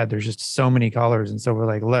like you said, there's just so many colors. And so we're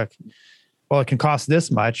like, look, well, it can cost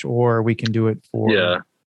this much, or we can do it for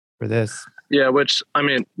this. Yeah. Which, I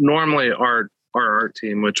mean, normally our art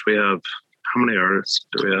team, which we have, how many artists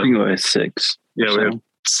do we have? I think we have 6. Yeah. We have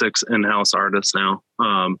 6 in-house artists now.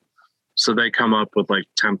 So they come up with like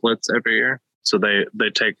templates every year. So they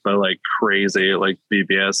take the like crazy like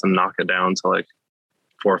VBS and knock it down to like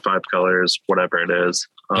 4 or 5 colors, whatever it is.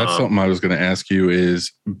 That's something I was going to ask you is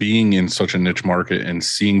being in such a niche market and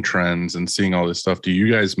seeing trends and seeing all this stuff. Do you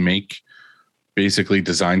guys make basically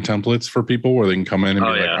design templates for people where they can come in and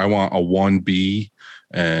be like, I want a 1B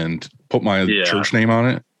and put my church name on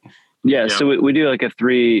it? Yeah. So we do like a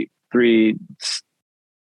three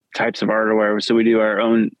types of art. So we do our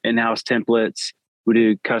own in-house templates. We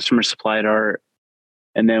do customer supplied art.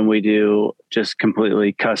 And then we do just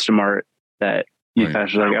completely custom art that you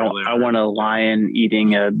guys are like, I want a lion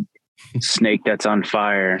eating a snake that's on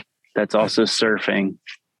fire. That's also surfing.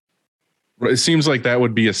 It seems like that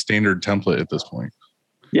would be a standard template at this point.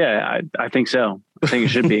 Yeah, I think so. I think it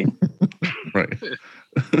should be. Right.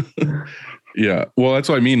 Yeah. Well, that's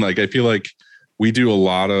what I mean. Like, I feel like we do a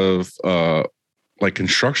lot of like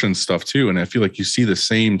construction stuff too. And I feel like you see the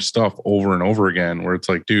same stuff over and over again where it's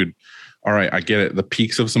like, dude, all right, I get it. The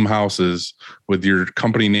peaks of some houses with your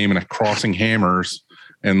company name and a crossing hammers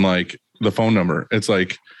and like the phone number. It's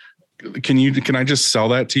like, can I just sell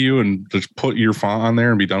that to you and just put your font on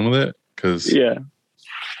there and be done with it? Because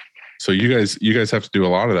so you guys have to do a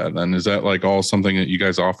lot of that then. Is that like all something that you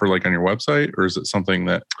guys offer like on your website, or is it something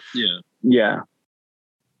that Yeah.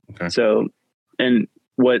 Okay. So, and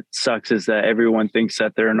what sucks is that everyone thinks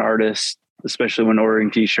that they're an artist, especially when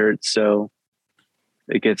ordering t-shirts. So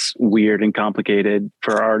it gets weird and complicated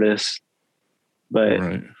for artists, but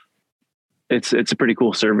it's a pretty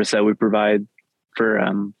cool service that we provide for,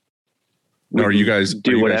 now, are you guys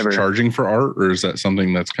charging for art, or is that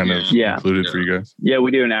something that's kind of included for you guys? Yeah,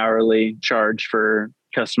 we do an hourly charge for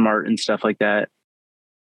custom art and stuff like that.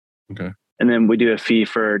 Okay. And then we do a fee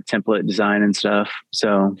for template design and stuff.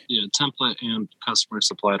 So template and customer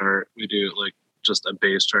supplied art. We do like just a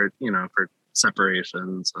base chart, for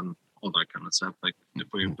separations and all that kind of stuff. Like if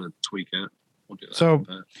we have to tweak it, we'll do that. So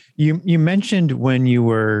you mentioned when you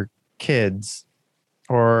were kids,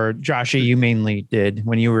 or Joshy, you mainly did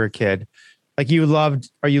when you were a kid, like you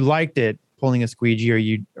liked it pulling a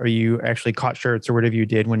squeegee, or you actually caught shirts or whatever you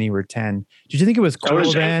did when you were 10. Did you think it was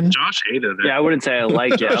cool then? Josh hated it. Yeah, I wouldn't say I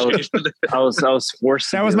liked it. I was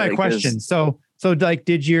forced. That was my question. So like,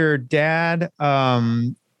 did your dad,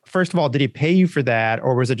 first of all, did he pay you for that,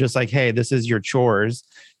 or was it just like, hey, this is your chores?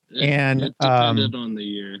 And it depended on the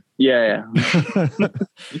year. Yeah.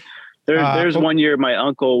 There's one year my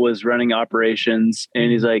uncle was running operations,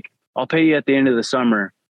 and he's like, "I'll pay you at the end of the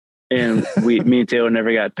summer," and me and Taylor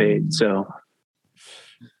never got paid. So,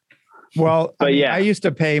 well, I used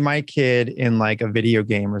to pay my kid in like a video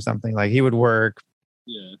game or something. Like he would work,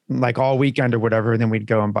 like all weekend or whatever, and then we'd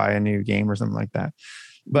go and buy a new game or something like that.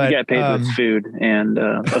 But you got paid with food and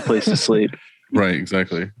a place to sleep. Right,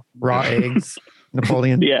 exactly. Raw eggs,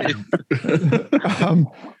 Napoleon. Yeah.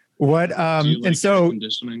 And so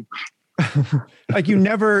like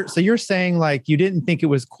so you're saying like you didn't think it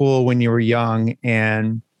was cool when you were young,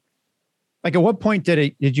 and like at what point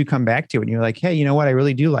did you come back to it and you're like, hey, you know what, I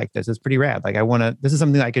really do like this, it's pretty rad, like this is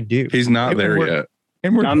something I could do. He's not there yet,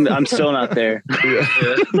 and I'm still not there.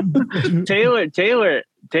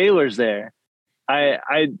 Taylor's there. I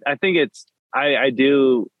think it's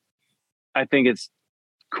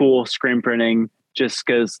cool screen printing, just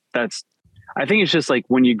because I think it's just like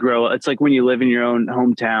when you grow, it's like when you live in your own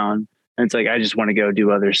hometown, and it's like, I just want to go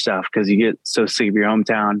do other stuff because you get so sick of your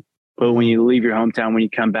hometown. But when you leave your hometown, when you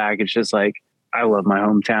come back, it's just like, I love my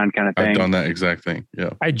hometown kind of thing. I've done that exact thing. Yeah.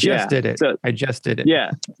 I just did it.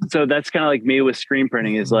 Yeah. So that's kind of like me with screen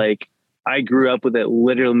printing, is like, I grew up with it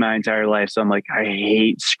literally my entire life. So I'm like, I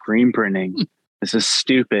hate screen printing. This is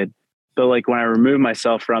stupid. But like when I remove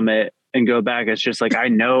myself from it and go back, it's just like, I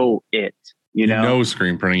know it, you know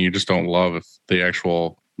screen printing. You just don't love the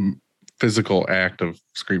actual physical act of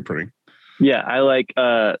screen printing. Yeah, I like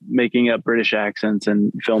making up British accents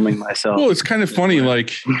and filming myself. Well, it's kind of funny.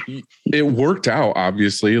 Like it worked out,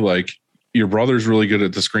 obviously. Like your brother's really good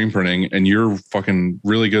at the screen printing and you're fucking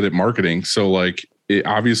really good at marketing. So like it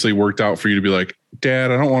obviously worked out for you to be like, Dad,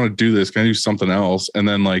 I don't want to do this. Can I do something else? And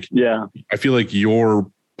then like, I feel like your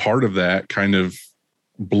part of that kind of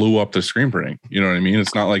blew up the screen printing. You know what I mean?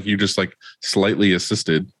 It's not like you just like slightly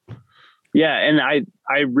assisted. Yeah. And I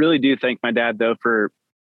really do thank my dad though for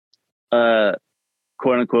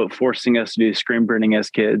quote unquote forcing us to do screen printing as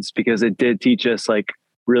kids, because it did teach us like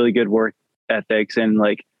really good work ethics, and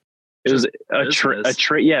like it was a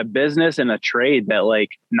trade, business and a trade that like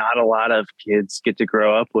not a lot of kids get to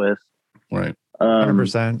grow up with. Right.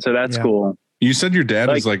 100%. So that's cool. You said your dad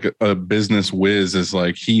is like a business whiz. Is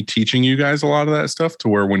like he teaching you guys a lot of that stuff to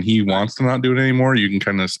where when he wants to not do it anymore, you can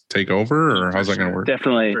kind of take over, or how's that going to work?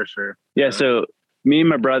 Definitely. For sure. Yeah. So me and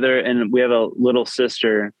my brother, and we have a little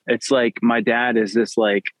sister. It's like my dad is this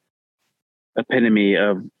like epitome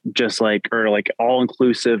of just like, or like all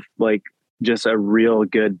inclusive, like just a real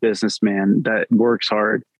good businessman that works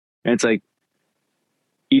hard. And it's like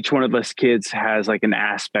each one of us kids has like an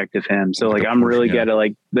aspect of him. So like I'm really good at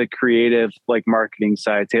like the creative, like marketing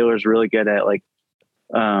side. Taylor's really good at like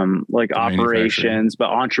operations, but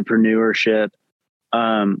entrepreneurship.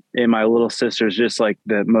 And my little sister's just like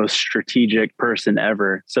the most strategic person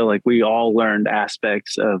ever. So like we all learned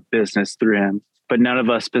aspects of business through him, but none of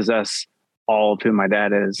us possess all of who my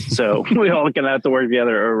dad is. So we all gonna have to work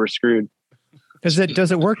together or we're screwed. Does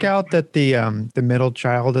it work out that the middle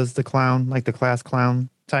child is the clown, like the class clown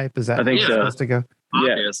type? Is that I think so. supposed to go?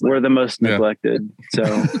 Yeah, we're the most neglected.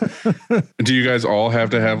 So do you guys all have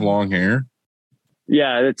to have long hair?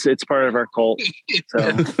 Yeah, it's part of our cult. So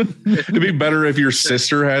it'd be better if your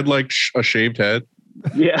sister had like a shaved head.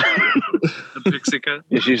 Yeah. The pixie cut.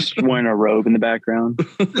 She's just wearing a robe in the background.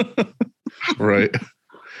 Right.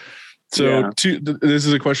 So this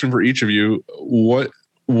is a question for each of you.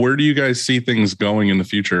 Where do you guys see things going in the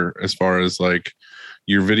future as far as like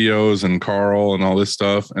your videos and Carl and all this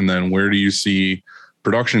stuff? And then where do you see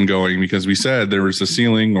production going? Because we said there was a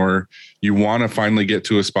ceiling, or you want to finally get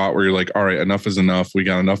to a spot where you're like, all right, enough is enough. We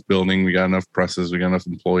got enough building. We got enough presses. We got enough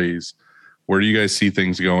employees. Where do you guys see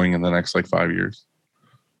things going in the next like 5 years?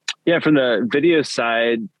 Yeah. From the video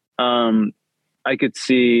side, I could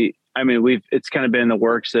see, I mean, it's kind of been in the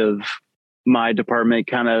works of my department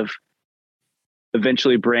kind of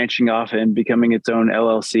eventually branching off and becoming its own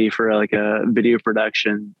LLC for like a video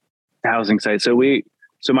production housing site.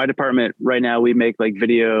 So my department right now, we make like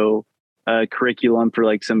video curriculum for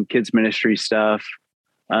like some kids ministry stuff.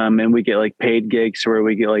 And we get like paid gigs where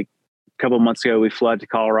we get like a couple of months ago, we flew out to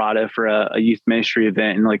Colorado for a youth ministry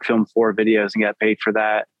event and like filmed 4 videos and got paid for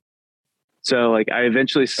that. So like I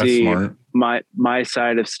eventually see my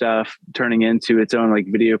side of stuff turning into its own like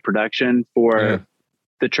video production for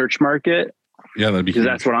the church market. Yeah, that'd be because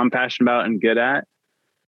that's what I'm passionate about and good at.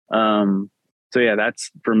 So yeah,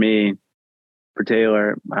 that's for me. For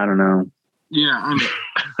Taylor, I don't know. Yeah, I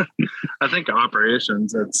mean, I think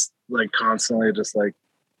operations, it's like constantly just like,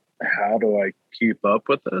 how do I keep up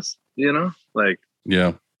with this? You know, like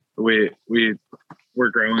we're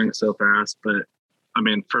growing so fast, but I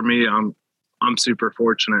mean, for me, I'm super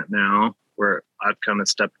fortunate now where I've kind of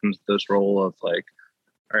stepped into this role of like,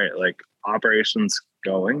 all right, like operations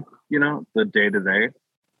going, you know, the day to day,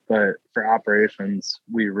 but for operations,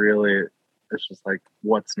 it's just like,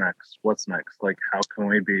 what's next? Like, how can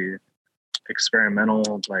we be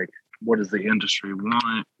experimental? Like, what does the industry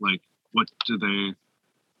want? Like, what do they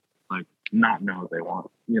like not know they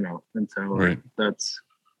want, you know? And so like, that's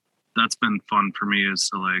been fun for me, is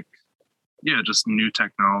to like, just new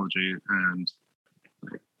technology and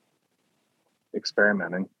like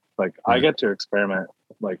experimenting. Like I get to experiment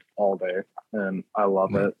like all day and I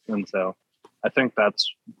love it. And so I think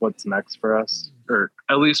that's what's next for us, or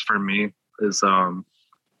at least for me, is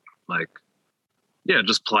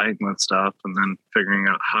just playing with stuff and then figuring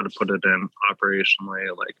out how to put it in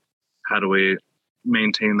operationally. Like, how do we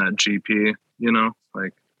maintain that GP, you know,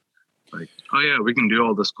 like, oh yeah, we can do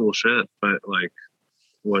all this cool shit, but like,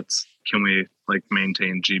 can we like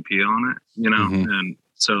maintain GP on it, you know? Mm-hmm. And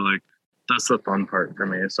so like, that's the fun part for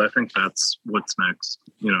me. So I think that's what's next,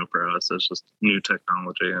 you know, for us, is just new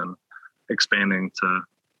technology and expanding to,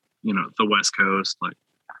 you know, the West Coast, like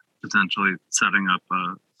potentially setting up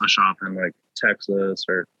a shop in like Texas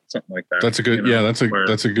or something like that. That's a good,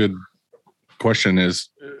 that's a good question. Is,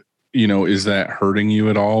 you know, is that hurting you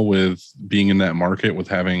at all with being in that market, with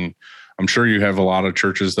having, I'm sure you have a lot of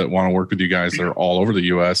churches that want to work with you guys that are all over the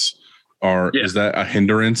US. Is that a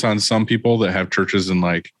hindrance on some people that have churches in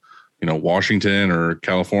like, you know, Washington or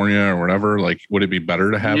California or whatever? Like, would it be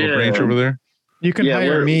better to have a branch over there? You can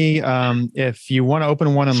hire me. If you want to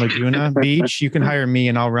open one in Laguna Beach, you can hire me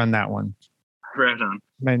and I'll run that one. Right on.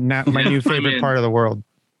 My new favorite part of the world.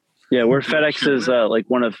 Yeah, we're FedEx's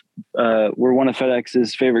we're one of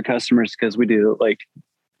FedEx's favorite customers because we do like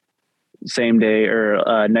same day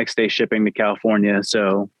or next day shipping to California.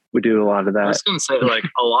 So we do a lot of that. I was gonna say, like,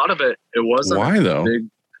 a lot of it wasn't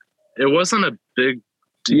it wasn't a big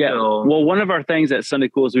deal. Yeah. Well, one of our things at Sunday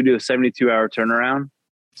Cool is we do a 72-hour turnaround.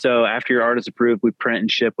 So after your art is approved, we print and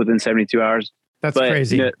ship within 72 hours. That's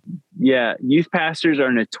crazy. Youth pastors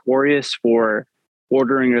are notorious for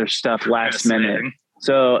ordering their stuff last minute.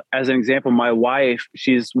 So as an example, my wife,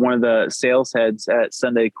 she's one of the sales heads at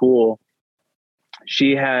Sunday Cool.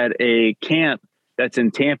 She had a camp that's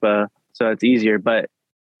in Tampa, so it's easier, but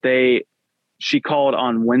she called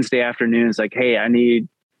on Wednesday afternoons like, hey, I need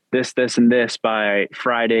this, and this by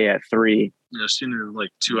Friday at 3. Yeah, she knew like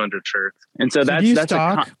 200 shirts. And so do you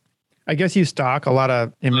stock? I guess you stock a lot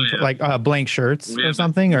of inventory, yeah. like blank shirts We or have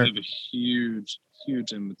something, or we have a huge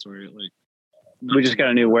inventory. Like We just got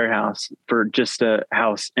a new warehouse for just a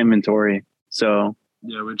house inventory. So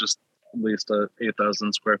yeah, we just leased a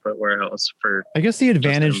 8,000 square foot warehouse for. I guess the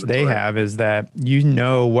advantage they inventory. have is that you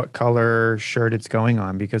know what color shirt it's going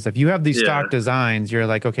on, because if you have these Yeah. stock designs, you're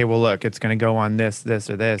like, okay, well, look, it's going to go on this,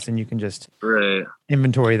 or this, and you can just Right.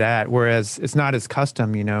 inventory that. Whereas it's not as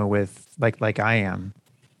custom, with like I am.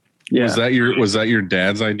 yeah, Was that your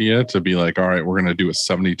dad's idea to be like, all right, we're going to do a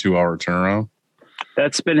 72-hour turnaround?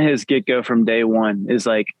 that's been his get go from day one, is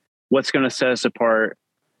like, what's going to set us apart.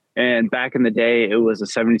 And back in the day, it was a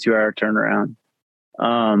 72-hour turnaround.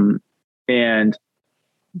 And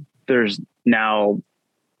there's now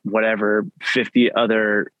 50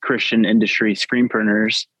 other Christian industry screen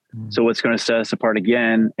printers. So what's going to set us apart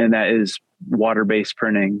again, and that is water-based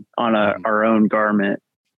printing on our own garment.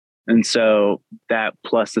 And so that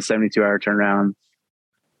plus the 72-hour turnaround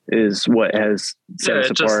is what has set us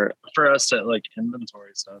apart. For us to like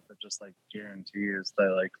inventory stuff, it just like guarantees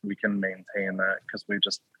that like we can maintain that because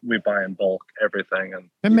we buy in bulk everything, and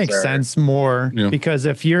It makes sense more because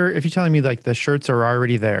if you're telling me like the shirts are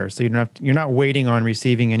already there, so you're not waiting on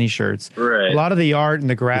receiving any shirts. Right. A lot of the art and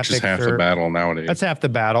the graphics Which is half the battle nowadays. That's half the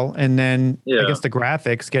battle, and then I guess the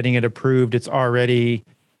graphics, getting it approved, it's already.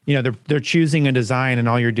 They're choosing a design, and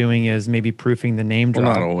all you're doing is maybe proofing the name drop.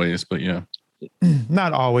 Well, not always, but yeah.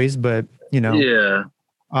 Not always, but Yeah.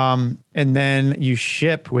 And then you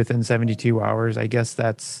ship within 72 hours. I guess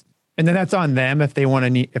that's on them if they want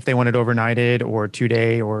it overnighted or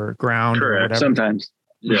 2-day or ground. Correct. Or whatever. Sometimes.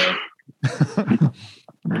 Yeah.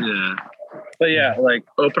 Yeah. But yeah, like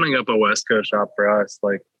opening up a West Coast shop for us,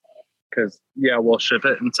 like, because we'll ship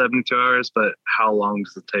it in 72 hours, but how long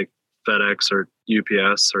does it take FedEx or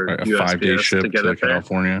UPS or a USPS 5-day ship to get it there?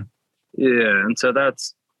 California? Yeah, and so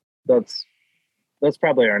that's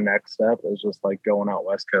probably our next step, is just like going out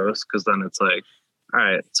West Coast, because then it's like, all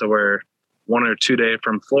right, so we're 1 or 2 day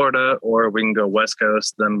from Florida, or we can go West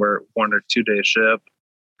Coast, then we're 1 or 2 day ship,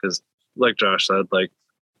 because like Josh said, like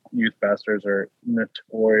youth pastors are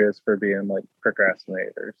notorious for being like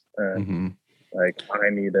procrastinators, and like I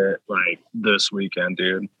need it like this weekend,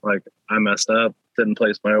 dude. Like I messed up, didn't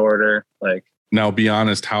place my order. Like now, be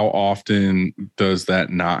honest, how often does that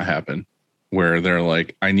not happen? Where they're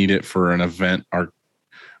like, I need it for an event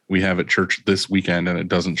we have at church this weekend, and it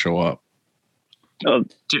doesn't show up.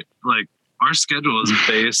 Dude, like our schedule is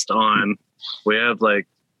based on, we have like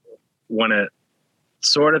when it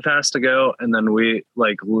sort of has to go, and then we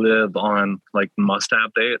like live on like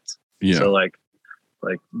must-have dates. Yeah. So like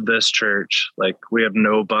this church, like we have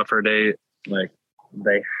no buffer date. Like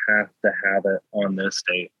they have to have it on this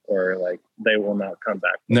date, or like they will not come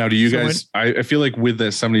back. Now, do you guys, I feel like with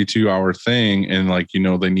that 72-hour thing, and like,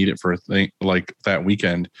 they need it for a thing like that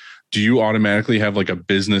weekend, do you automatically have like a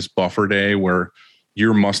business buffer day where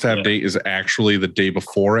your must-have date is actually the day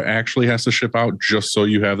before it actually has to ship out, just so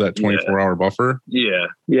you have that 24-hour buffer? Yeah,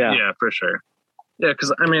 for sure. Yeah,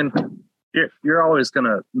 because I mean, you're always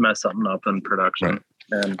gonna mess something up in production. Right.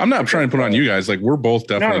 And I'm not trying to put on you guys. Like, we're both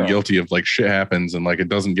definitely guilty of like shit happens and like it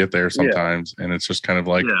doesn't get there sometimes, and it's just kind of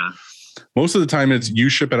like most of the time it's you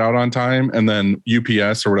ship it out on time, and then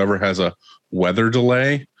UPS or whatever has a weather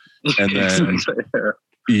delay, and then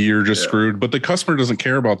you're just screwed. But the customer doesn't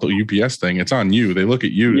care about the UPS thing. It's on you. They look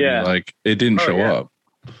at you and like it didn't show up.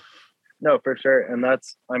 No, for sure. And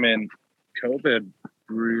that's, I mean, COVID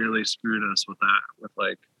really screwed us with that. With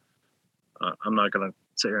like, I'm not gonna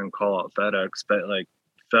sit here and call out FedEx, but like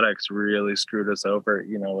FedEx really screwed us over,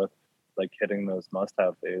 with like hitting those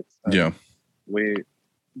must-have dates. And we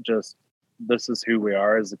just, this is who we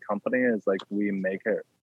are as a company, is like we make it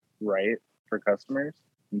right for customers.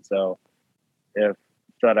 And so if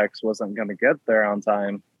FedEx wasn't going to get there on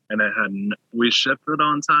time, and we shipped it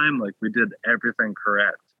on time, like we did everything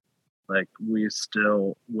correct, like we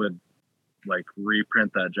still would like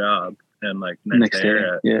reprint that job and like next day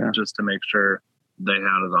just to make sure they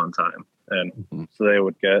had it on time, and so they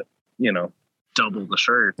would get double the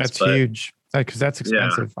shirts. That's huge, because that's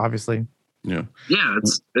expensive, obviously. Yeah,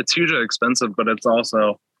 it's hugely expensive, but it's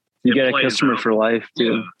also you get a customer for life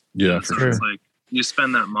too. Yeah, so it's like you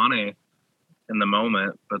spend that money in the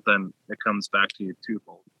moment, but then it comes back to you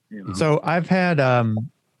twofold. So I've had I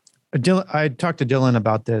talked to Dylan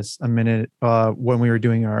about this a minute when we were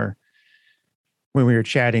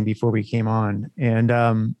chatting before we came on,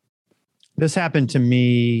 and this happened to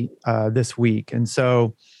me this week, and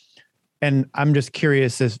I'm just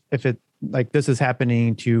curious if it like this is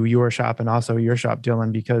happening to your shop and also your shop,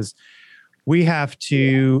 Dylan, because we have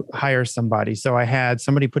to hire somebody. So I had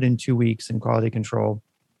somebody put in 2 weeks in quality control,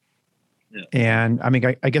 Yeah. And I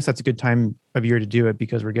mean, I guess that's a good time of year to do it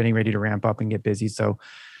because we're getting ready to ramp up and get busy. So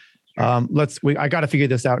I got to figure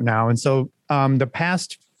this out now. And so the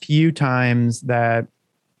past few times that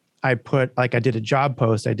I did a job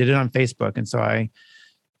post, I did it on Facebook. And so I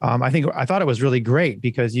thought it was really great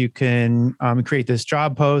because you can create this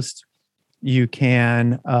job post. You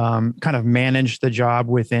can kind of manage the job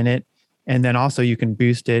within it. And then also you can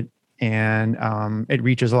boost it and it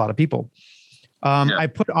reaches a lot of people. I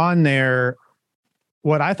put on there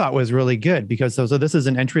what I thought was really good because so this is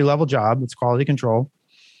an entry-level job. It's quality control.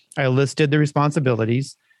 I listed the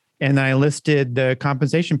responsibilities and then I listed the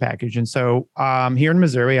compensation package. And so here in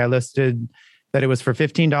Missouri, I listed that it was for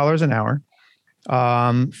 $15 an hour,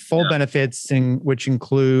 full benefits, which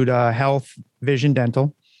include health, vision,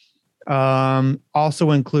 dental. Also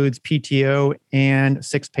includes PTO and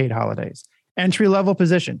 6 paid holidays. Entry-level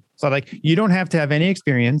position. So like you don't have to have any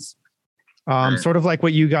experience. Sort of like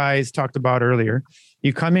what you guys talked about earlier.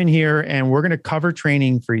 You come in here and we're going to cover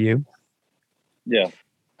training for you. Yeah.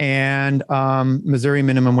 And Missouri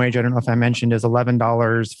minimum wage, I don't know if I mentioned, is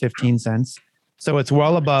 $11.15. So it's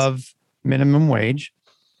well above minimum wage.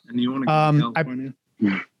 And you want to go to California?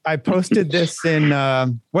 I posted this in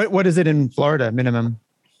what is it in Florida minimum?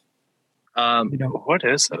 What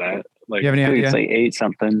is it at? Like, You have any I think idea? it's like 8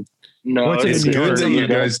 something. no, What's it It's in New good York? that you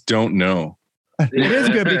guys don't know. It is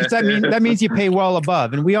good because that means you pay well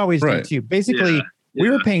above, and we always Right. do too. Basically, we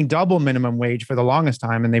were paying double minimum wage for the longest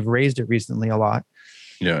time, and they've raised it recently a lot.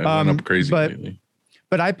 Yeah, it went up crazy but- lately.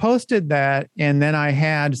 But I posted that, and then I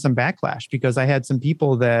had some backlash because I had some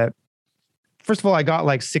people that, first of all, I got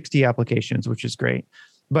like 60 applications, which is great.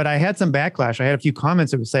 But I had some backlash. I had a few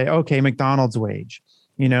comments that would say, "Okay, McDonald's wage,"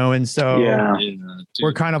 and so Yeah.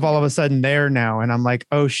 we're kind of all of a sudden there now, and I'm like,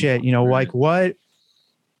 "Oh shit," like what?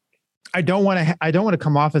 I don't want to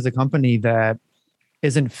come off as a company that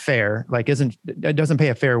isn't fair, it doesn't pay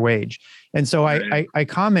a fair wage. And so I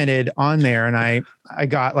commented on there and I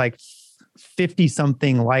got like 50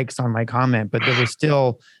 something likes on my comment, but there's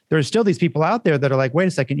still these people out there that are like, wait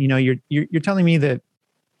a second, you're telling me that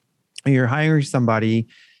you're hiring somebody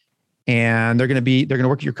and they're going to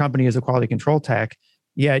work at your company as a quality control tech.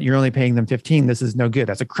 Yet you're only paying them 15. This is no good.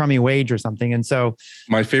 That's a crummy wage or something. And so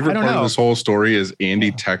My favorite part of this whole story is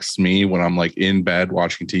Andy texts me when I'm like in bed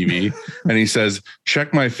watching TV and he says,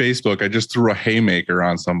 check my Facebook. I just threw a haymaker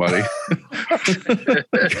on somebody.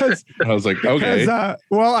 because I was like, okay.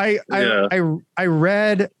 I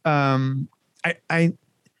read, my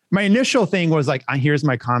initial thing was like, here's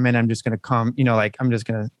my comment. I'm just going to come, I'm just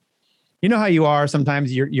going to, how you are.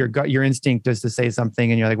 Sometimes your gut, your instinct is to say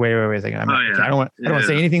something and you're like, wait a second. I don't want to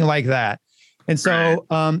say anything like that. And so,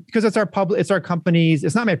 because it's our company's,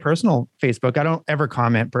 it's not my personal Facebook. I don't ever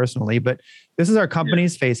comment personally, but this is our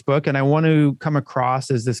company's Facebook. And I want to come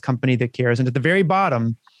across as this company that cares. And at the very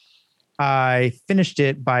bottom, I finished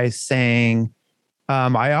it by saying,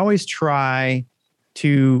 I always try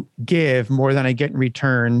to give more than I get in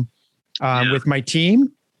return with my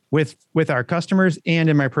team, with our customers, and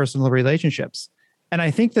in my personal relationships. And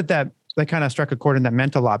I think that kind of struck a chord and that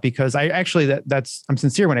meant a lot because I actually, I'm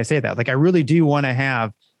sincere when I say that. Like, I really do want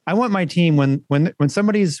to I want my team when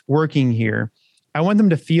somebody's working here, I want them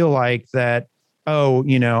to feel like that,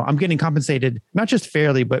 I'm getting compensated, not just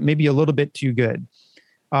fairly, but maybe a little bit too good.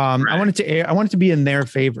 I want it to be in their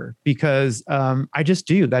favor because I just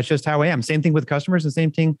do. That's just how I am. Same thing with customers and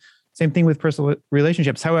same thing with personal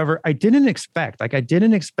relationships. However, I didn't expect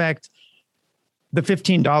the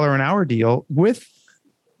 $15 an hour deal with.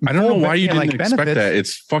 I don't know why you didn't expect that.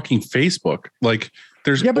 It's fucking Facebook. Like,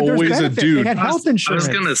 there's always a dude. They had health insurance. I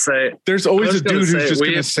was gonna say, there's always a dude who's just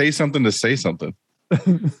going to say something to say something.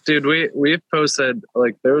 Dude, we've posted,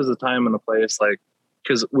 like, there was a time and a place, like,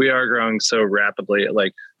 because we are growing so rapidly,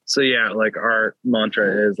 like, so yeah, like our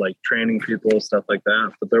mantra is like training people, stuff like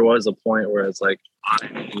that. But there was a point where it's like, I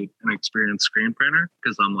need an experienced screen printer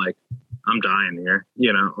because I'm dying here,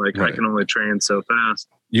 I can only train so fast.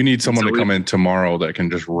 You need someone to come in tomorrow that can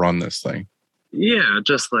just run this thing. Yeah,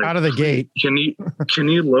 just like out of the gate. Can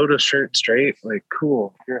you load a shirt straight? Like,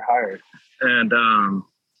 cool, you're hired. And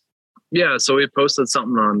so we posted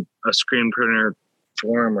something on a screen printer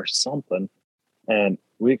forum or something, and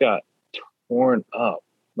we got torn up.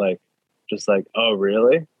 Like, just like, oh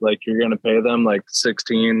really? Like, you're gonna pay them like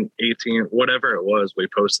 16, 18, whatever it was we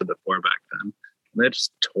posted it for back then. And they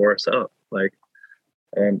just tore us up. Like,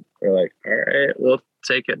 and we're like, all right, we'll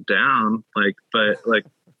take it down. Like, but like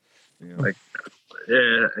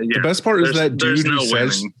The best part is that dude who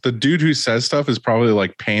says the dude who says stuff is probably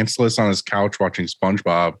like pantsless on his couch watching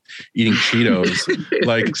SpongeBob, eating Cheetos,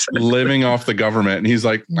 like living off the government. And he's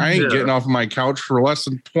like, I ain't getting off of my couch for less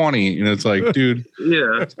than 20. And it's like, dude,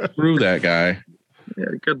 screw that guy. Yeah,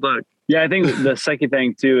 good luck. Yeah, I think the second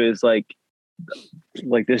thing too is like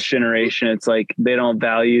this generation, it's like they don't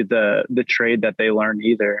value the trade that they learn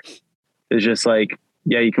either. It's just like,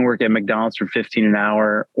 yeah, you can work at McDonald's for $15 an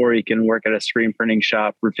hour, or you can work at a screen printing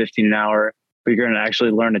shop for $15 an hour, but you're going to actually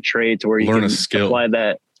learn a trade to where you can apply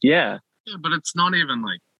that. Yeah. Yeah, but it's not even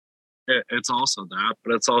like, it's also that,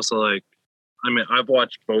 but it's also like, I mean, I've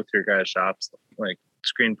watched both your guys' shops, like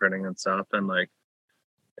screen printing and stuff. And like,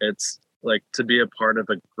 it's like to be a part of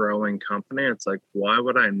a growing company. It's like, why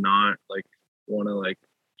would I not like want to like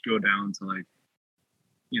go down to like,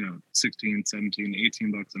 16, 17,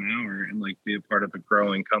 18 bucks an hour and like be a part of a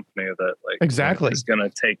growing company that like exactly is going to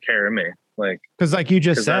take care of me. Like, cause like you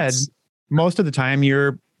just said, most of the time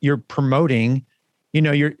you're promoting,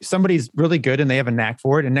 somebody's really good and they have a knack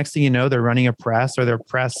for it. And next thing you know, they're running a press or they're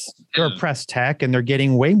a press tech and they're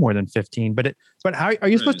getting way more than 15. But how are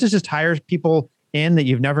you supposed to just hire people in that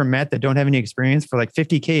you've never met that don't have any experience for like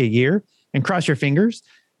 $50K a year and cross your fingers?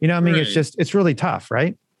 It's really tough,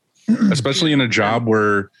 right? Especially in a job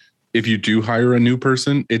where if you do hire a new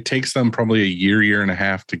person, it takes them probably a year and a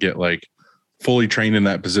half to get like fully trained in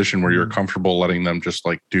that position where you're comfortable letting them just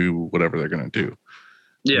like do whatever they're going to do.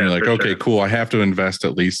 Yeah. And you're like, okay, cool. I have to invest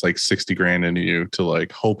at least like 60 grand into you to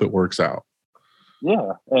like hope it works out.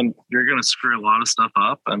 Yeah. And you're going to screw a lot of stuff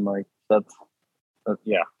up. And like, that's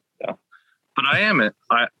yeah. But I'm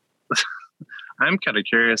kind of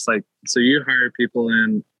curious. Like, so you hire people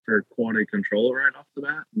in for quality control right off the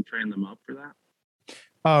bat and train them up for that?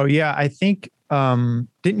 Oh yeah. I think,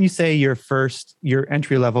 didn't you say your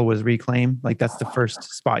entry level was Reclaim? Like that's the first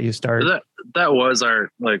spot you started. That was our,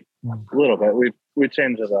 like a little bit. We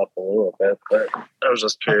changed it up a little bit, but I was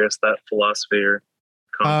just curious that philosophy or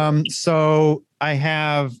concept. So I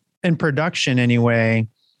have in production anyway,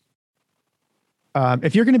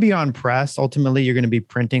 if you're going to be on press, ultimately you're going to be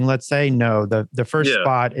printing, let's say. No, the first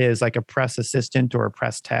spot is like a press assistant or a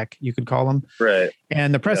press tech, you could call them. Right.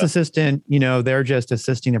 And the press assistant, they're just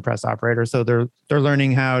assisting the press operator. So they're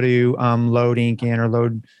learning how to load ink in or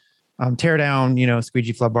load, tear down,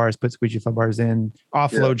 squeegee flood bars, put squeegee flood bars in,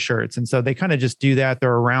 offload shirts. And so they kind of just do that.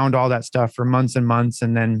 They're around all that stuff for months and months.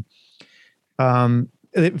 And then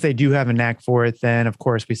if they do have a knack for it, then of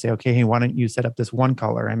course we say, okay, hey, why don't you set up this one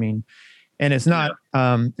color? I mean, and it's not,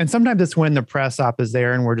 and sometimes it's when the press op is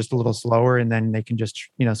there and we're just a little slower and then they can just,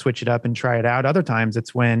 switch it up and try it out. Other times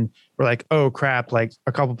it's when we're like, oh crap, like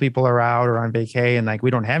a couple people are out or on vacay and like, we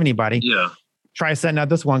don't have anybody. Yeah. Try setting out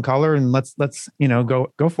this one color and let's,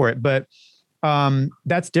 go for it. But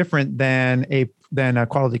that's different than a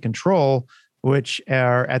quality control, which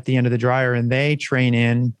are at the end of the dryer and they train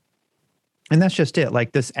in, and that's just it.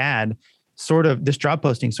 Like this this job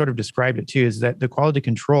posting sort of described it too, is that the quality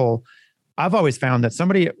control, I've always found that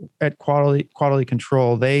somebody at quality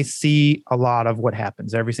control, they see a lot of what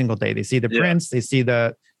happens every single day. They see the prints, they see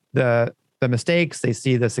the mistakes, they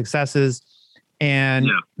see the successes, and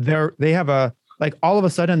they have all of a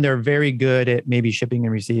sudden they're very good at maybe shipping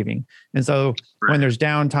and receiving. And so when there's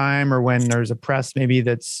downtime or when there's a press, maybe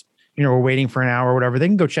that's, we're waiting for an hour or whatever, they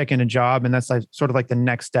can go check in a job. And that's like sort of like the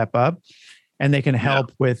next step up, and they can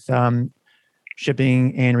help with,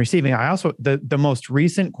 shipping and receiving. I also, the most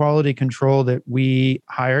recent quality control that we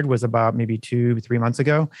hired was about maybe 2-3 months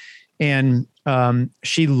ago. And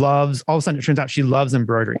she loves, all of a sudden it turns out she loves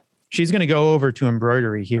embroidery. She's going to go over to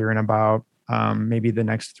embroidery here in about maybe the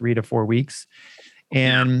next 3 to 4 weeks.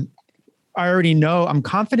 And I already know, I'm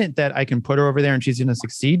confident that I can put her over there and she's going to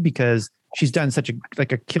succeed because she's done such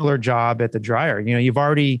a killer job at the dryer.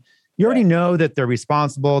 You already know that they're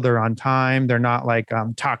responsible, they're on time, they're not like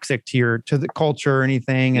toxic to the culture or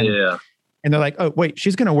anything. And, and they're like, oh, wait,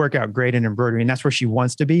 she's going to work out great in embroidery and that's where she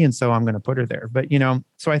wants to be. And so I'm going to put her there. But,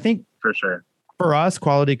 so I think for sure, for us,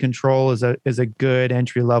 quality control is a good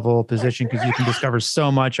entry level position because you can discover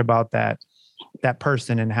so much about that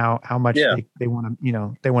person and how much they want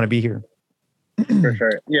to, they want to be here. For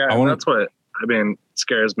sure. Yeah. That's what,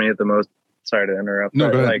 scares me the most. Sorry to interrupt. No,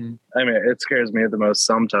 but it scares me the most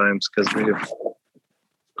sometimes because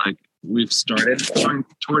we've started going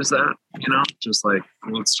towards that, just like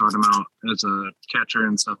let's start them out as a catcher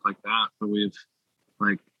and stuff like that. But we've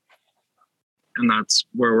and that's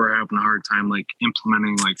where we're having a hard time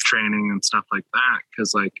implementing training and stuff like that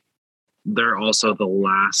because they're also the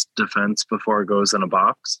last defense before it goes in a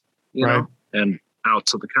box, you know, and out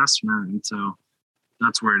to the customer. And so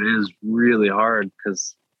that's where it is really hard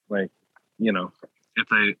because if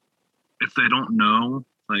they don't know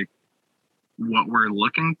like what we're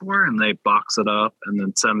looking for and they box it up and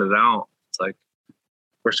then send it out, it's like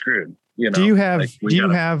we're screwed. You know, do you have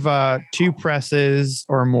like, two presses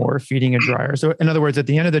or more feeding a dryer? So in other words, at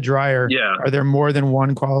the end of the dryer, are there more than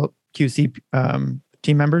one QC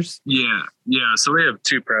team members? Yeah. So we have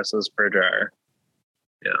 2 presses per dryer.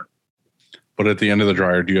 Yeah. But at the end of the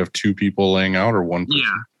dryer, do you have 2 people laying out or one person?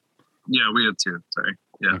 Yeah, we have 2. Sorry.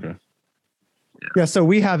 Yeah. Okay. Yeah. So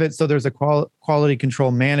we have it. So there's a quality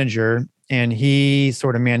control manager, and he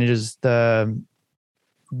sort of manages the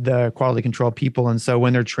quality control people. And so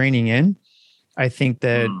when they're training in, I think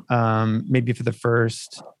that maybe for the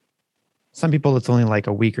first, some people it's only like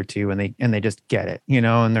a week or 2, and they just get it, you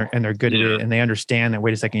know, and they're good at it, and they understand that,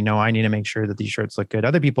 wait a second, you know, I need to make sure that these shirts look good.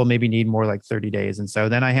 Other people maybe need more, like 30 days. And so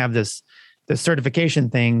then I have this certification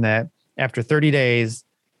thing that after 30 days,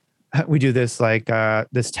 we do this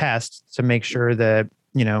this test to make sure that,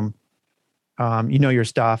 you know your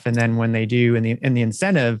stuff. And then when they do, and the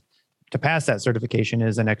incentive to pass that certification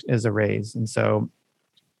is a raise. And so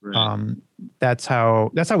that's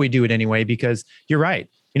how we do it anyway, because you're right.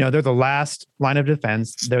 You know, they're the last line of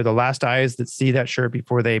defense. They're the last eyes that see that shirt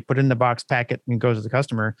before they put it in the box, pack it, and goes to the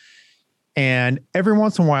customer. And every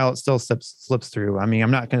once in a while, it still slips through. I mean,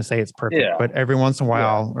 I'm not going to say it's perfect, but every once in a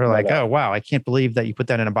while, we're like, oh, wow, I can't believe that you put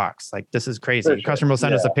that in a box. Like, this is crazy. The customer will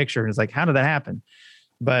send us a picture, and it's like, how did that happen?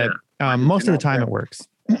 But most of the time, it works.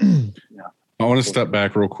 I want to step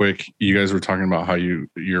back real quick. You guys were talking about how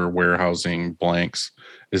you're warehousing blanks.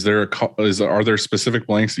 Are there specific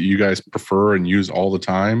blanks that you guys prefer and use all the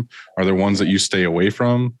time? Are there ones that you stay away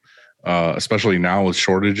from, especially now with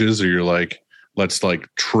shortages? Or you're like, let's like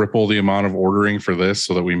triple the amount of ordering for this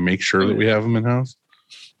so that we make sure that we have them in house?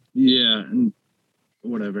 Yeah, and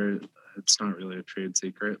whatever. It's not really a trade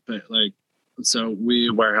secret, but like, so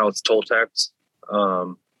we warehouse Toltecs.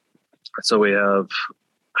 So we have,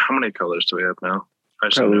 how many colors do we have now? I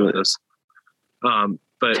should know this.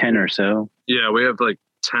 But 10 or so. Yeah, we have like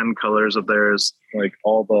 10 colors of theirs, like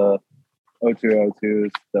all the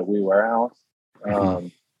O202s that we warehouse.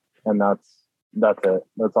 And that's it.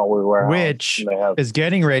 That's all we warehouse. Which is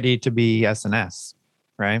getting ready to be SNS,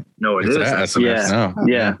 right? No, it is SNS now.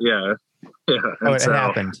 Yeah. Oh, it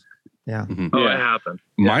happened. Yeah. Mm-hmm. Oh, it happened.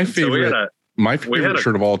 My favorite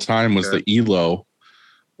shirt of all time was the ELO,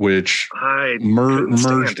 which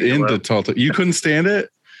merged into Telltale. You couldn't stand it?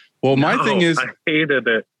 Well, my thing is, I hated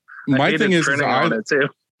it. My thing is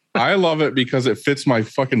I love it because it fits my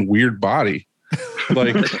fucking weird body.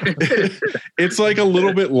 Like it's like a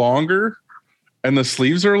little bit longer, and the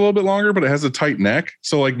sleeves are a little bit longer, but it has a tight neck.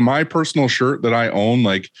 So like my personal shirt that I own,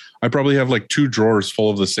 like I probably have like 2 drawers full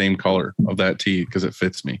of the same color of that tee because it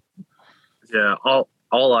fits me. Yeah.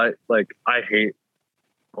 I hate,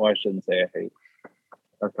 well, I shouldn't say I hate.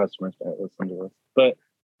 Our customers don't listen to us, but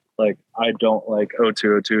like, I don't like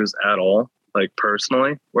O202s at all, like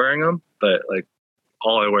personally wearing them, but like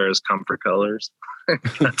all I wear is comfort colors.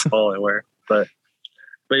 That's all I wear. But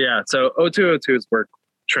yeah, so O202s work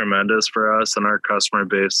tremendous for us, and our customer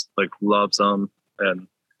base like loves them, and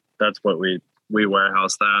that's what we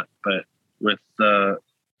warehouse that. But with the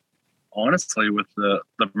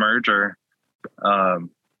merger,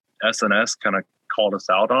 SNS kind of called us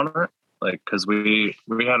out on it, like because we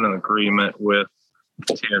had an agreement with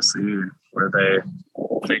TSC where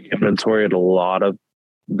they inventoried a lot of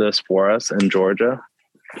this for us in Georgia.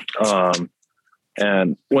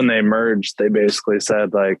 And when they merged, they basically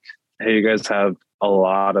said like, hey, you guys have a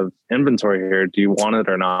lot of inventory here. Do you want it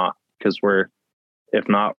or not? Because if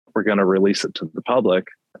not, we're going to release it to the public.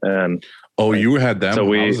 And you had them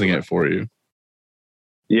housing it for you.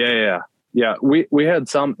 Yeah. We had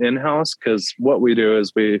some in-house because what we do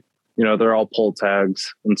is they're all pull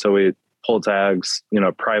tags. And so we pull tags,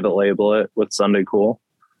 private label it with Sunday Cool.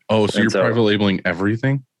 Oh, so you're private labeling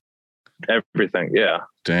everything? Everything. Yeah.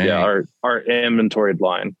 Dang. Yeah. Our inventoried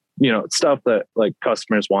line, stuff that like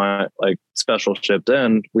customers want, like special shipped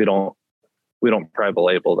in. We don't private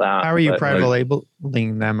label that. How are you private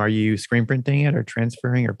labeling them? Are you screen printing it or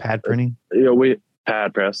transferring or pad printing? We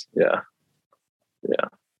pad press. Yeah.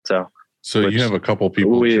 So you have a couple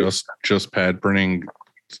people just pad printing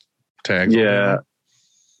tags. Yeah.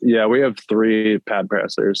 Yeah. We have 3 pad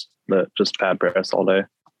pressers that just pad press all day.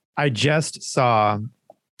 I just saw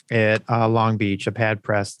at Long Beach a pad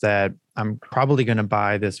press that I'm probably going to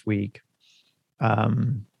buy this week.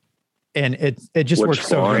 And it just works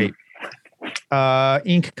so great.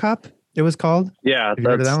 Ink Cup, it was called. Yeah,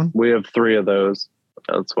 we have 3 of those.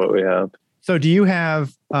 That's what we have. So do you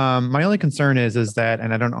have, my only concern is that,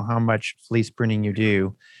 and I don't know how much fleece printing you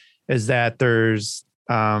do, is that there's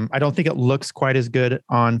I don't think it looks quite as good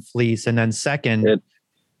on fleece. And then second, It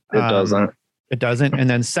doesn't. It doesn't. And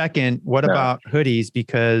then second, what about hoodies?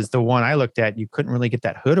 Because the one I looked at, you couldn't really get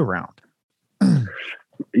that hood around.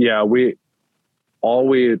 Yeah, we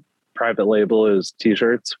private label is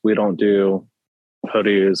t-shirts. We don't do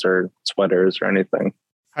hoodies or sweaters or anything.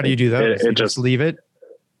 How do you do those? You just leave it?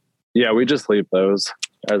 Yeah, we just leave those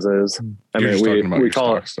as is. I You're mean, just talking about we your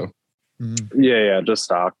call stock it stuff. Yeah, just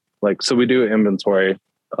stock. Like, so we do inventory,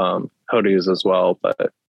 hoodies as well,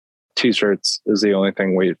 but t-shirts is the only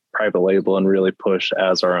thing we private label and really push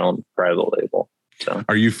as our own private label. So,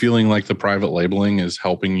 are you feeling like the private labeling is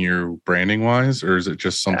helping you branding wise, or is it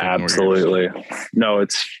just something? Absolutely. No,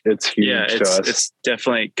 it's huge. Yeah, it's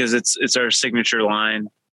definitely, because it's our signature line,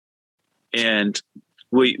 and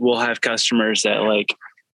we'll have customers that like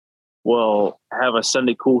will have a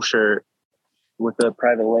Sunday Cool shirt with a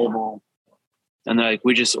private label, and they're like,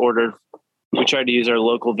 we tried to use our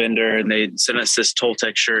local vendor and they sent us this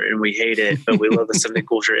Toltec shirt and we hate it, but we love the Sunday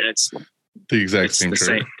Cool shirt, and it's the exact same shirt.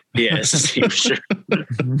 Same. Yeah, it's the same shirt.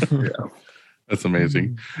 Yeah. That's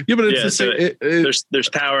amazing. Yeah, but it's the same. There's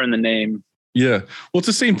power in the name. Yeah. Well, it's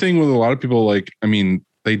the same thing with a lot of people. Like, I mean,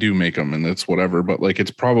 they do make them and it's whatever, but like,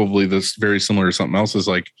 it's probably this very similar to something else. Is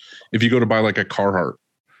like, if you go to buy like a Carhartt,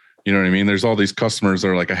 you know what I mean? There's all these customers that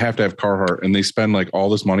are like, I have to have Carhartt, and they spend like all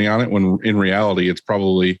this money on it when in reality, it's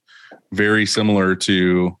probably very similar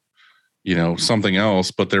to, you know, something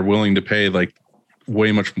else, but they're willing to pay like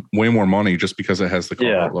way more money just because it has the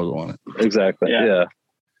Carhartt logo on it. Exactly.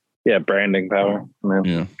 Yeah. Branding power. Man.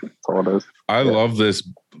 Yeah. That's all it is. I love this.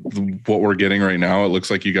 What we're getting right now. It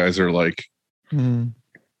looks like you guys are like, you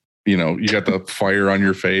know, you got the fire on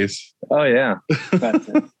your face. Oh yeah. That's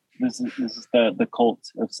it. This is the cult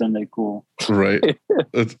of Sunday Cool. Right.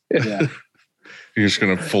 Yeah. You're just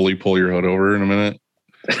going to fully pull your hood over in a minute.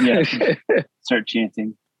 Yeah. Start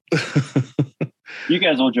chanting. You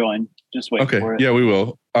guys will join. Just wait for it. Yeah, we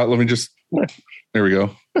will. Let me just, there we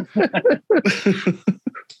go.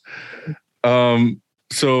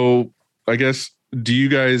 So I guess, do you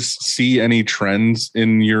guys see any trends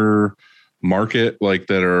in your market like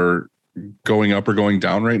that are going up or going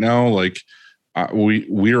down right now? Like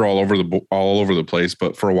we're all over the place,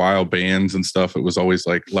 but for a while, bands and stuff, it was always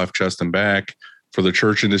like left, chest, and back. For the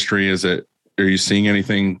church industry, are you seeing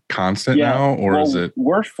anything constant now, or is it?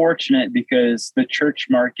 We're fortunate because the church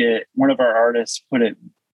market, one of our artists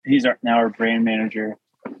he's now our brand manager,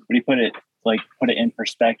 but he put it in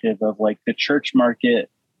perspective of like the church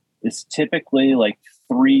market is typically like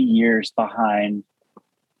 3 years behind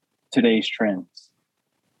today's trends.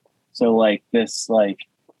 So like this,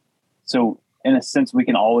 so in a sense, we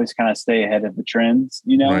can always kind of stay ahead of the trends,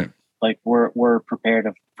 you know, right. Like we're prepared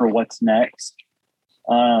for what's next.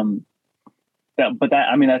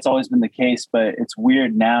 That's always been the case, but it's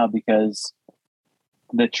weird now because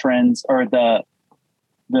the trends or the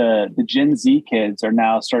Gen Z kids are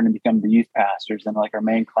now starting to become the youth pastors and like our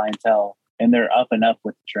main clientele, and they're up and up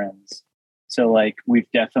with the trends. So like we've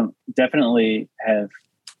definitely have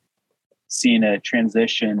seen a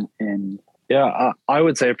transition in. Yeah. I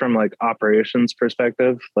would say from like operations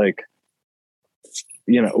perspective, like,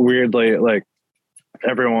 you know, weirdly, like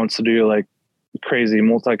everyone wants to do like crazy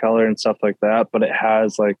multicolor and stuff like that, but it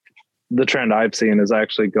has like the trend I've seen is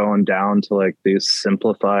actually going down to like these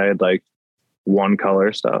simplified like one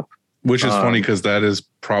color stuff, which is funny because that is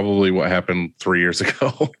probably what happened 3 years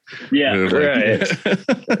ago. Yeah. Right.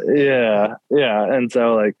 Yeah. And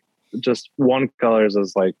so like just one colors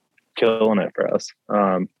is like killing it for us,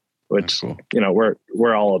 which cool. You know,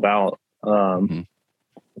 we're all about. You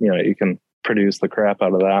know, you can produce the crap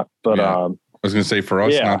out of that, but I was going to say, for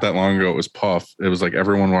us, not that long ago, it was puff. It was like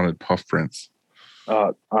everyone wanted puff prints.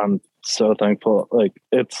 I'm so thankful. Like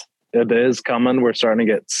it is coming. We're starting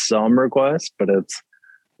to get some requests, but it's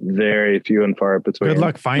very few and far between. Good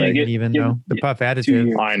luck finding it, even though the puff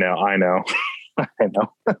attitude. I know.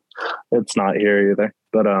 It's not here either,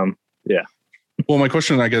 but yeah. Well, my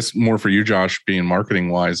question, I guess, more for you, Josh, being marketing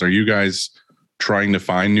wise, are you guys trying to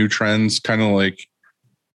find new trends, kind of like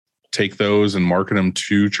take those and market them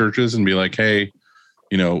to churches and be like, hey,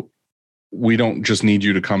 you know, we don't just need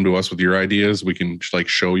you to come to us with your ideas. We can like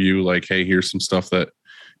show you like, hey, here's some stuff that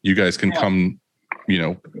you guys can come, you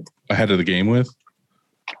know, ahead of the game with.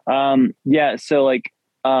 So like,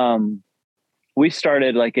 we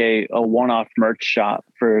started like a one-off merch shop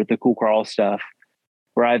for the Cool Carl stuff,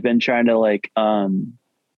 where I've been trying to like,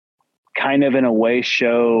 kind of in a way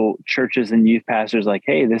show churches and youth pastors like,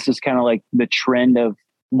 hey, this is kind of like the trend of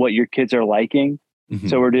what your kids are liking. Mm-hmm.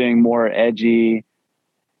 So we're doing more edgy.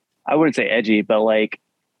 I wouldn't say edgy, but like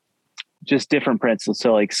just different prints.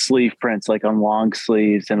 So like sleeve prints, like on long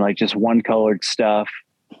sleeves, and like just one colored stuff,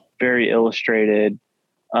 very illustrated.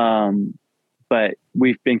 But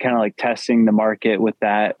we've been kind of like testing the market with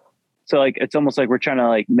that. So like, it's almost like we're trying to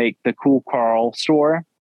like make the Cool Carl store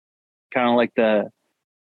kind of like the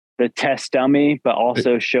test dummy, but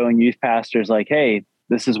also showing youth pastors like, hey,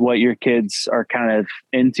 this is what your kids are kind of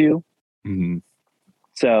into. Mm-hmm.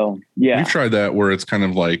 So yeah, we've tried that where it's kind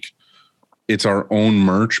of like it's our own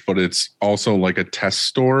merch, but it's also like a test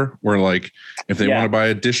store where like if they want to buy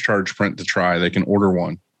a discharge print to try, they can order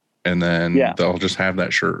one, and then they'll just have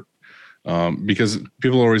that shirt. Because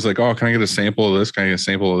people are always like, oh, can I get a sample of this? Can I get a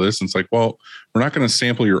sample of this? And it's like, well, we're not going to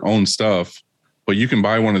sample your own stuff, but you can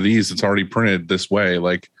buy one of these that's already printed this way,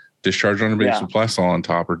 like discharge under base with Plastisol on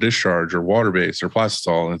top, or discharge or water base or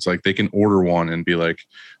Plastisol. And it's like they can order one and be like,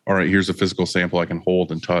 all right, here's a physical sample I can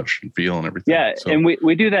hold and touch and feel and everything. Yeah. So, and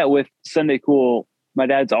we do that with Sunday Cool. My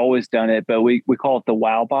dad's always done it, but we call it the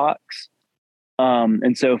wow box.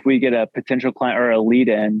 And so if we get a potential client or a lead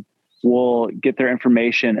in, we'll get their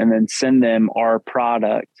information and then send them our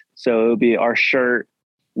product. So it'll be our shirt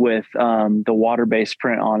with the water-based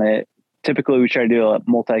print on it. Typically we try to do a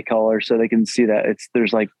multicolor so they can see that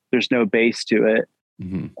there's no base to it.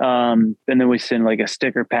 Mm-hmm. And then we send like a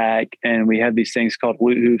sticker pack, and we have these things called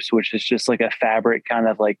Woot Hoops, which is just like a fabric kind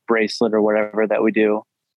of like bracelet or whatever that we do.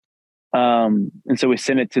 And so we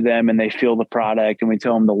send it to them and they feel the product, and we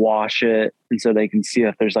tell them to wash it. And so they can see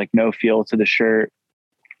if there's like no feel to the shirt.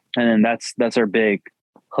 And then that's our big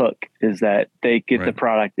hook, is that they get the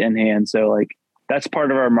product in hand. So like that's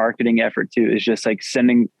part of our marketing effort too, is just like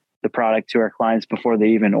sending the product to our clients before they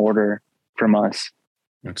even order from us.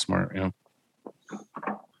 That's smart. Yeah.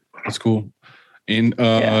 That's cool. And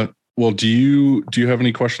well, do you have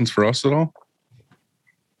any questions for us at all?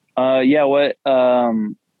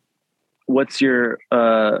 What's your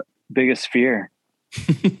biggest fear?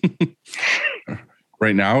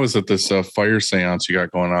 Right now is that this fire seance you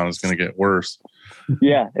got going on is going to get worse.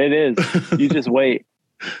 Yeah, it is. You just wait.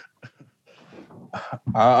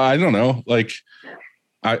 I don't know. Like,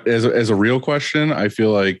 as a real question, I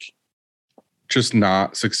feel like just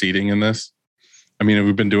not succeeding in this. I mean,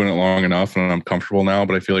 we've been doing it long enough and I'm comfortable now,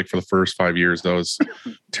 but I feel like for the first 5 years, I was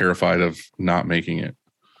terrified of not making it.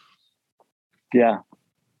 Yeah.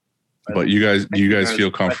 But do you guys feel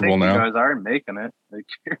comfortable now? You guys are making it. Like,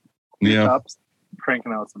 yeah.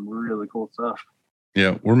 Cranking out some really cool stuff.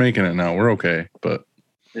 Yeah, we're making it now. We're okay. But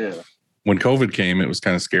yeah, when COVID came, it was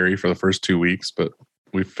kind of scary for the first 2 weeks, but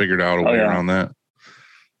we figured out a way around that.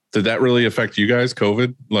 Did that really affect you guys,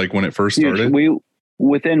 COVID? Like when it first started?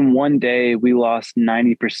 Within 1 day, we lost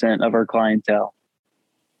 90% of our clientele.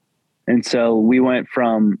 And so we went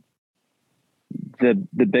from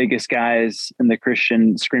the biggest guys in the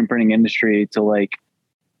Christian screen printing industry to like,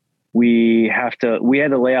 we had to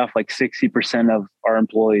lay off like 60% of our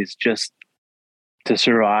employees just to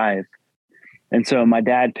survive. And so my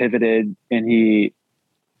dad pivoted and he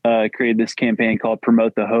created this campaign called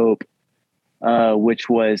Promote the Hope, which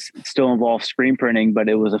was still involved screen printing, but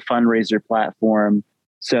it was a fundraiser platform.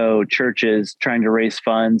 So churches trying to raise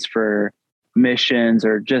funds for missions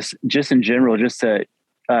or just in general, just to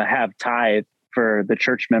have tithe for the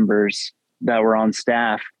church members that were on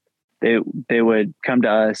staff, they would come to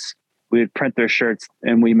us. We would print their shirts,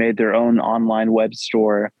 and we made their own online web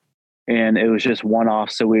store, and it was just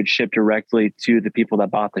one-off. So we would ship directly to the people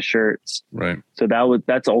that bought the shirts. Right. So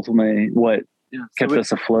that's ultimately what kept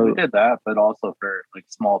us afloat. We did that, but also for like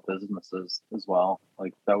small businesses as well.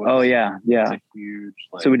 Like that was. Oh yeah. A huge.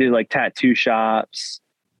 Like, so we did like tattoo shops.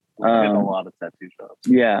 We did a lot of tattoo shops.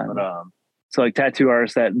 Yeah. But so like tattoo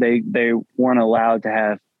artists that they weren't allowed to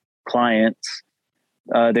have clients.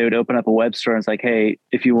 They would open up a web store and it's like, hey,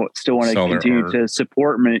 if you still want to continue to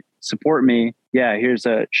support me, yeah, here's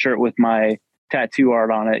a shirt with my tattoo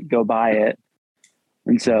art on it. Go buy it.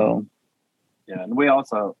 And so, yeah, and we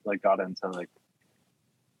also like got into like,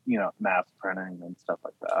 mass printing and stuff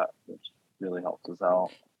like that, which really helps us out.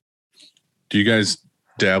 Do you guys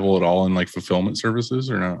dabble at all in like fulfillment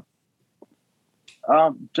services or not?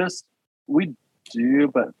 We do,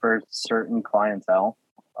 but for certain clientele,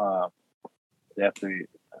 they have to be,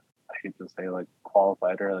 I hate to say like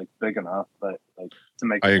qualified or like big enough, but like to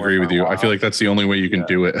make. I agree with you. I feel like that's the only way you can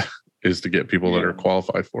do it is to get people that are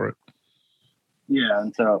qualified for it. Yeah,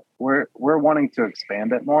 and so we're wanting to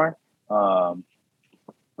expand it more,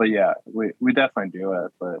 but yeah, we definitely do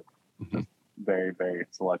it, but just very very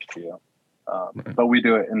select few. But we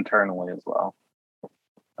do it internally as well.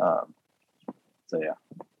 So yeah.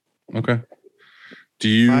 Okay. Do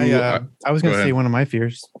you? I was going to say one of my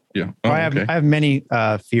fears. Yeah. I have many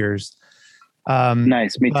fears.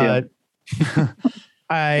 Nice. Me too.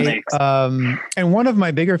 And one of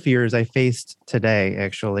my bigger fears I faced today,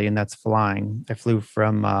 actually, and that's flying. I flew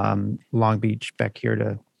from Long Beach back here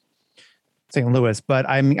to St. Louis, but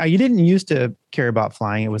you didn't used to care about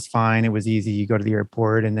flying. It was fine. It was easy. You go to the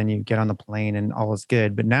airport and then you get on the plane and all is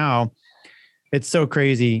good. But now it's so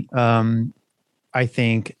crazy. I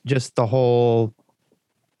think just the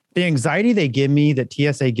anxiety they give me, that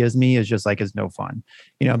TSA gives me, is no fun,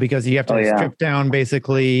 because you have to strip down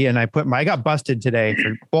basically. And I got busted today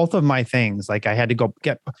for both of my things. Like I had to go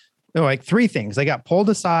get three things. I got pulled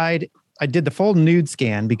aside. I did the full nude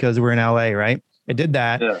scan because we're in LA, right? I did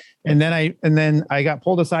that. Yeah. And then I got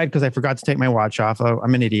pulled aside because I forgot to take my watch off. Oh,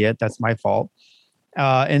 I'm an idiot. That's my fault.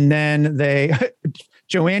 And then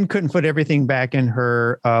Joanne couldn't put everything back in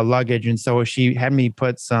her luggage. And so she had me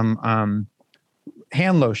put some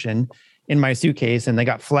hand lotion in my suitcase, and they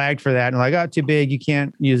got flagged for that. And I got too big. You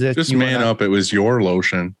can't use it. Just man up. It was your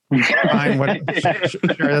lotion. Fine.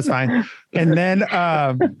 Sure, that's fine. And then,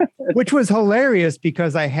 which was hilarious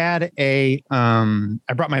because I had I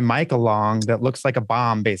brought my mic along that looks like a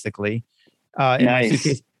bomb basically in my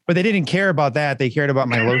suitcase, but they didn't care about that. They cared about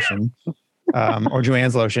my lotion. Or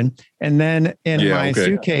Joanne's lotion. And then in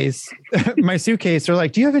suitcase, they're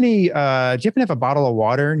like, do you happen to have a bottle of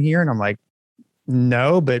water in here? And I'm like,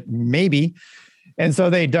 no, but maybe. And so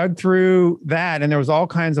they dug through that, and there was all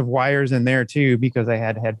kinds of wires in there too, because I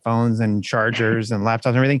had headphones and chargers and laptops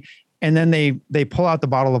and everything. And then they pull out the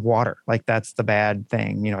bottle of water. Like that's the bad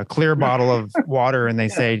thing, a clear bottle of water. And they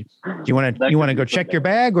say, do you want to go check your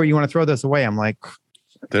bag, or you want to throw this away? I'm like,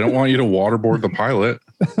 they don't want you to waterboard the pilot.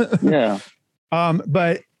 Yeah.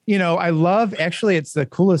 But I love, actually, it's the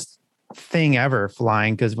coolest thing ever,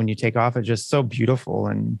 flying, because when you take off, it's just so beautiful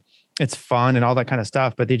and it's fun and all that kind of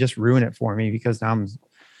stuff. But they just ruin it for me because now I'm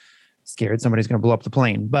scared somebody's going to blow up the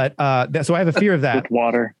plane. But so I have a fear of that. With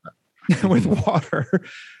water. With water.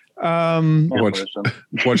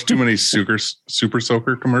 Watch too many super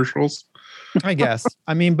soaker commercials. I guess.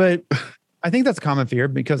 But I think that's a common fear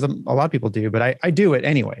because a lot of people do. But I do it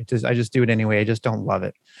anyway. I just do it anyway. I just don't love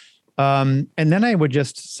it. And then I would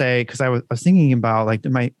just say, because I was thinking about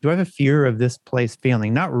do I have a fear of this place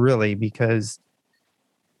failing? Not really, because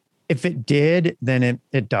if it did, then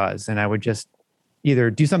it does. And I would just either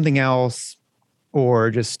do something else or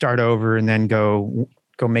just start over and then go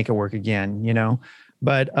make it work again,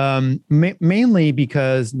 But mainly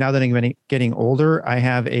because now that I'm getting older, I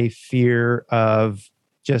have a fear of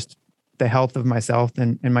just the health of myself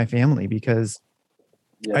and my family, because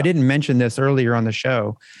I didn't mention this earlier on the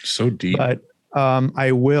show. So deep. But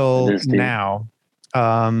I will now,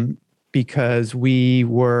 because I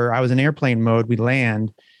was in airplane mode. We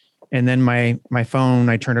land, and then my phone,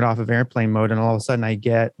 I turned it off of airplane mode, and all of a sudden I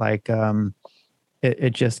get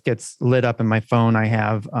it just gets lit up in my phone. I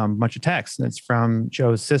have a bunch of texts, and it's from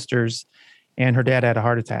Joe's sisters, and her dad had a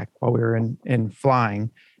heart attack while we were in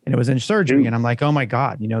flying, and it was in surgery. And I'm like, oh my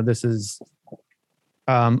God, this is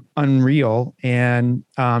unreal. And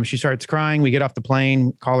she starts crying. We get off the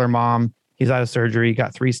plane, call her mom. He's out of surgery,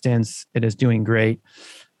 got 3 stents. It is doing great.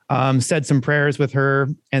 Said some prayers with her.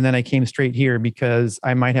 And then I came straight here because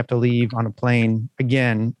I might have to leave on a plane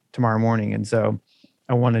again tomorrow morning. And so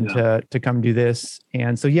I wanted to come do this.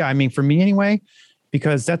 And so, for me anyway,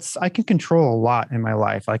 because I can control a lot in my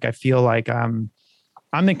life. Like I feel like I'm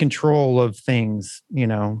in control of things,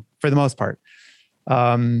 for the most part.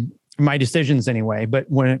 My decisions anyway. But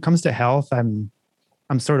when it comes to health, I'm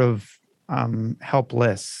sort of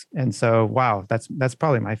helpless. And so, wow, that's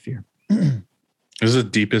probably my fear. This is the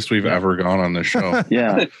deepest we've ever gone on this show.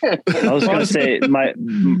 Yeah. I was going to say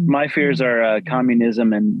my fears are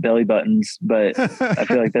communism and belly buttons, but I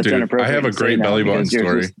feel like that's inappropriate. I have a great belly button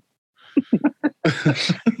story.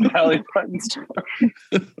 Belly button story.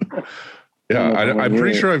 Yeah, I'm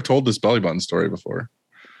pretty sure I've told this belly button story before.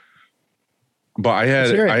 But I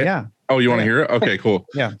had, oh, you want to hear it? Okay, cool.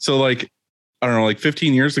 Yeah. So I don't know,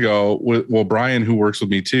 15 years ago, Brian, who works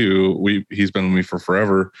with me too, he's been with me for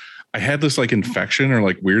forever. I had this infection or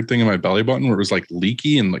weird thing in my belly button where it was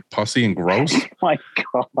leaky and pussy and gross. Oh my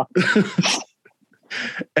God.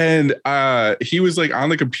 And he was on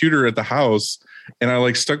the computer at the house, and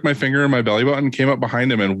I stuck my finger in my belly button, came up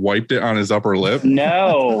behind him and wiped it on his upper lip.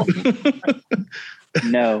 No.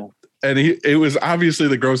 No. And it was obviously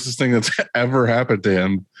the grossest thing that's ever happened to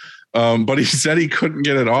him. But he said he couldn't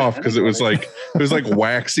get it off because it was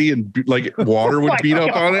waxy and water would beat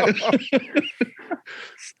up on it.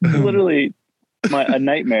 Literally a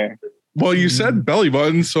nightmare. Well, you said belly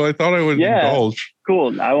button, so I thought I would indulge.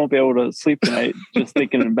 Cool. I won't be able to sleep tonight just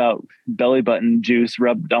thinking about belly button juice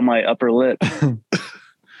rubbed on my upper lip.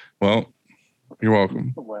 Well, You're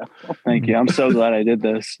welcome. Well, Thank you. I'm so glad I did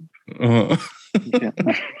this. Uh, Yeah.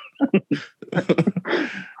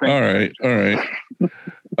 all right.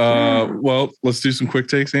 Well, let's do some quick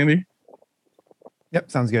takes, Andy. Yep,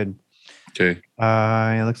 sounds good. Okay.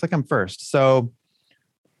 It looks like I'm first. So,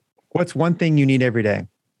 what's one thing you need every day?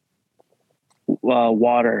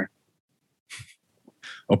 Water.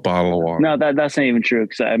 A bottle of water. No, that's not even true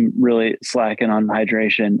because I'm really slacking on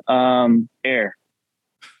hydration. Air.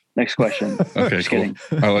 Next question. Okay, Just cool. kidding.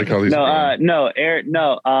 I like how these. No, air.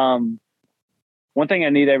 No. One thing I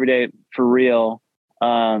need every day for real.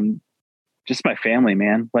 Just my family,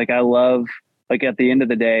 man. Like I love. Like at the end of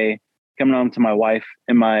the day, coming home to my wife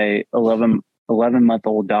and my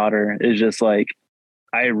 11-month-old daughter is just like,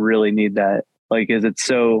 I really need that. Like, is it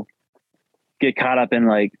so get caught up in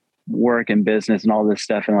like work and business and all this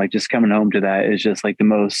stuff, and like just coming home to that is just like the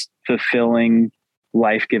most fulfilling,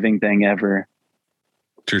 life-giving thing ever.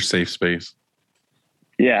 It's your safe space.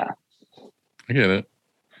 Yeah. I get it.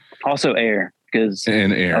 Also air, because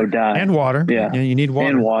And air. I would die. And water. Yeah. You need water.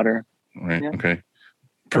 And water. Right. Yeah. Okay.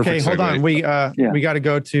 Okay, hold segue. on. We got to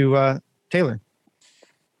go to Taylor.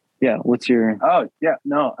 Yeah. What's your? oh yeah,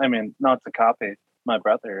 no, I mean not to copy my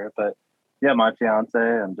brother, but yeah, my fiance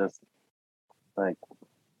and just like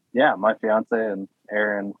my fiance and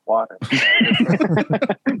air and water.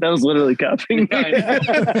 That was literally copying.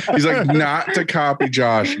 He's like, not to copy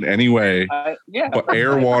Josh in any way, but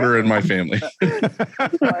air, water, and my family.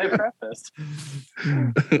 That's why I prefaced.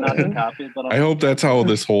 Not to copy, but I hope that's how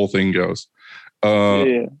this whole thing goes.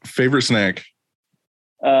 Yeah. Favorite snack?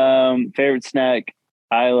 Favorite snack.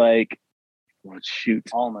 I like. Oh, shoot.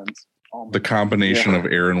 almonds. The combination of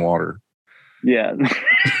air and water. Yeah.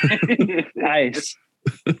 Ice.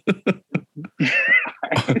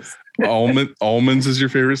 Almonds is your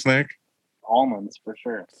favorite snack? Almonds for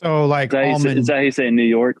sure. So like Is that how you say in New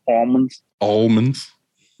York? Almonds. Almonds.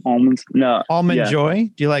 No. almond yeah. joy.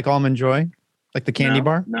 Do you like almond joy? Like the candy No,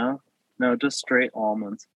 bar? No, just straight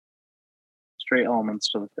almonds. Straight almonds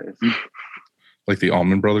to the face. Like the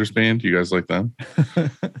Almond Brothers band? You guys like them?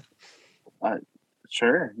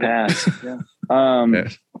 Sure. Pass. Yeah. Yeah.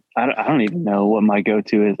 I don't even know what my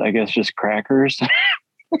go-to is. I guess just crackers.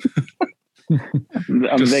 I'm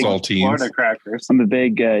Just a big, saltines. Florida crackers. I'm a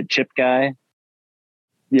big chip guy.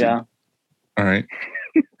 Yeah. All right.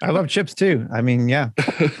 I love chips too. I mean, yeah.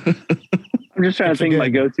 I'm just trying Chips to are think of my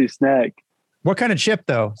good. go-to snack. What kind of chip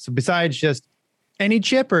though? So besides just any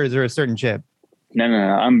chip, or is there a certain chip? No.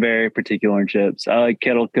 I'm very particular in chips. I like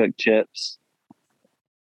kettle cooked chips.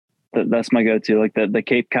 That's my go-to. Like the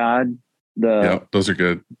Cape Cod, the Yeah, those are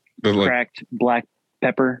good. They're like cracked black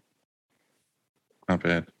pepper. not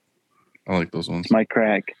bad. I like those ones. It's my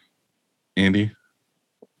crack. Andy?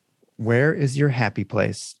 Where is your happy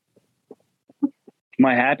place?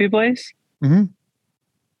 My happy place? Mm-hmm.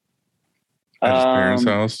 At his parents'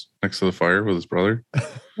 house next to the fire with his brother.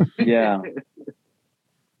 Yeah.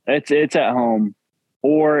 It's at home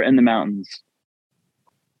or in the mountains.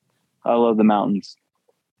 I love the mountains.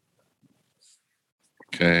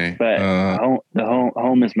 Okay. But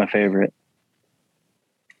home is my favorite.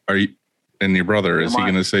 Are you and your brother? Is he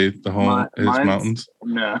Mine- going to say the home is mine's- mountains?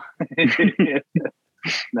 No.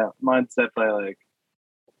 No, mine's definitely like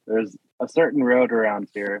there's a certain road around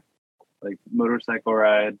here, like motorcycle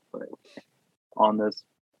ride, like on this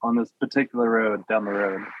particular road down the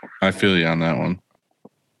road. I feel you on that one.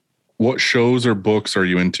 What shows or books are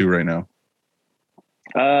you into right now?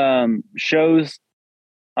 Shows.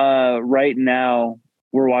 Right now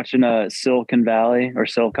we're watching Silicon Valley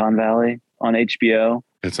on HBO.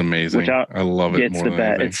 It's amazing. Which I love it Gets more the than bet.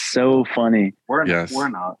 anything. It's so funny. We're Yes.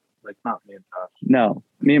 not like not me and Josh. No,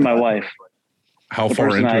 me and my wife. How The far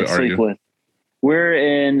person into I it are sleep you? with. We're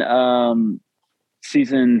in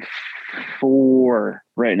season 4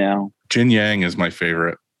 right now. Jin Yang is my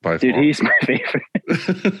favorite by Dude, far. he's my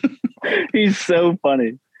favorite. He's so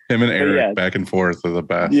funny. Him and Eric yeah. back and forth are the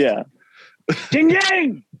best. Yeah. Jing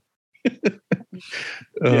Yang!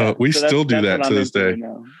 Yeah, We so still do that's that what to I'm this into day. right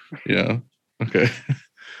now. Yeah. Okay.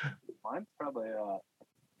 Mine's probably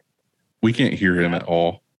We can't hear him at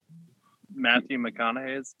all. Matthew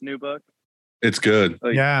McConaughey's new book. It's good. Oh,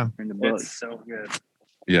 Yeah. in the book. It's so good.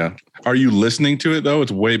 Yeah. Are you listening to it though?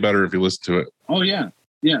 It's way better if you listen to it. Oh yeah.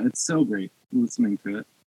 Yeah, it's so great listening to it.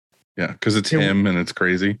 Yeah. Because it's Yeah. him and it's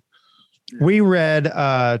crazy. We read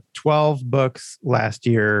 12 books last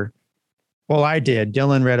year. Well, I did.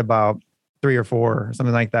 Dylan read about 3 or 4 or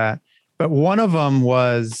something like that. But one of them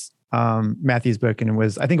was Matthew's book, and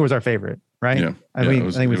I think it was our favorite, right? Yeah. I think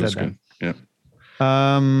we said that. good. Yeah.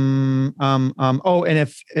 Oh, and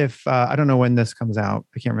if I don't know when this comes out,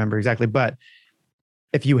 I can't remember exactly, but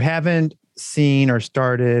if you haven't seen or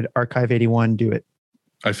started Archive 81, do it.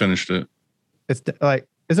 I finished it. It's like,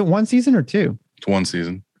 is it 1 season or 2? It's 1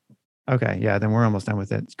 season. Okay, yeah, then we're almost done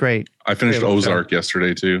with it. It's great. I finished Great little show. Ozark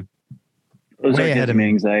yesterday too. Those Way are ahead giving of me me.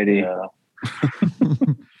 anxiety. Yeah.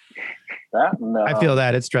 That and I feel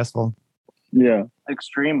that it's stressful. Yeah.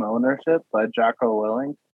 Extreme Ownership by Jocko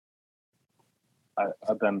Willing.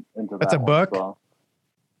 I've been into that. That's a one book? as well.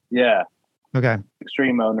 Yeah, Okay.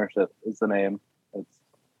 Extreme Ownership is the name. It's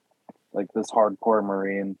like this hardcore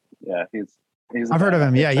Marine. Yeah, he's. I've heard of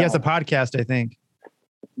him. Yeah, he has a talent. podcast, I think.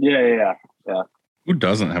 Yeah. Who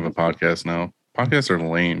doesn't have a podcast now? Podcasts are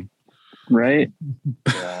lame. Right.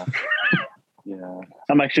 Yeah. Yeah.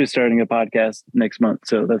 I'm actually starting a podcast next month.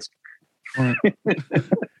 So that's,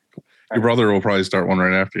 Your brother will probably start one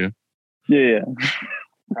right after you. yeah.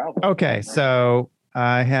 Probably. Okay, so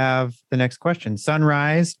I have the next question.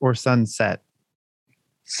 Sunrise or sunset?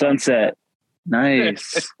 Sunset.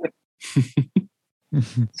 Nice.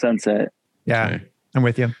 Sunset. Yeah, Okay. I'm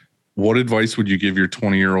with you. What advice would you give your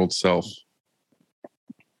 20-year-old self?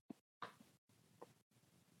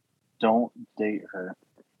 Don't date her.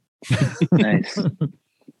 Nice.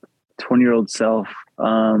 20-year-old self.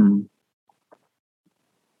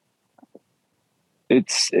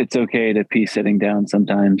 It's okay to pee sitting down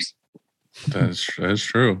sometimes. That's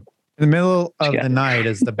true. The middle of Yeah. the night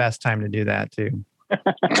is the best time to do that too.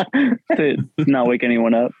 To not wake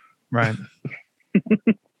anyone up. Right.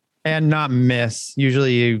 And not miss.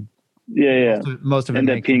 Usually you Yeah. most of it End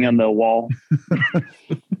up makes peeing on the wall.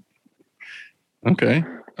 Okay.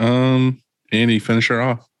 Andy, finish her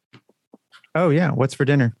off. Oh yeah. What's for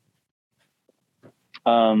dinner?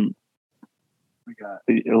 We got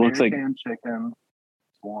It looks like American chicken.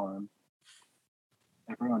 One.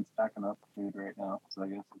 Everyone's packing up food right now, so I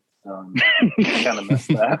guess it's kind of missed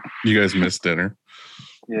that. You guys missed dinner.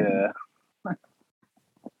 Yeah.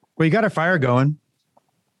 Well, you got a fire going.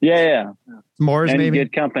 yeah. S'mores And maybe.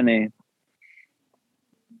 good company.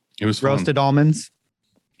 It was fun. Roasted almonds.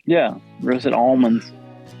 Yeah. Roasted almonds.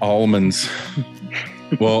 Almonds.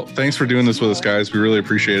 Well, thanks for doing this with us, guys. We really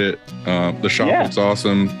appreciate it. The shop Yeah. looks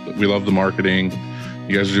awesome. We love the marketing.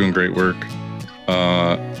 You guys are doing great work.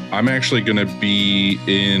 I'm actually going to be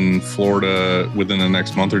in Florida within the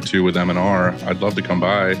next month or two with M&R. I'd love to come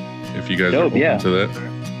by if you guys are Dope, open yeah. to that.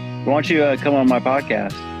 Why don't you come on my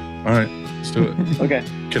podcast? All right, let's do it. Okay.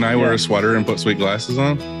 Can I wear Yeah. a sweater and put sweet glasses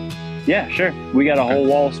on? Yeah, sure. We got a whole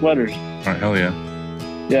wall of sweaters. All right, hell yeah.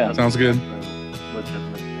 Yeah. Sounds good.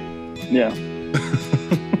 Yeah.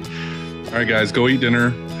 All right, guys, go eat dinner.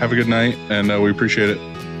 Have a good night, and we appreciate it.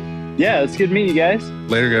 Yeah. It's good to meet you guys.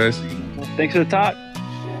 Later, guys. Thanks for the talk.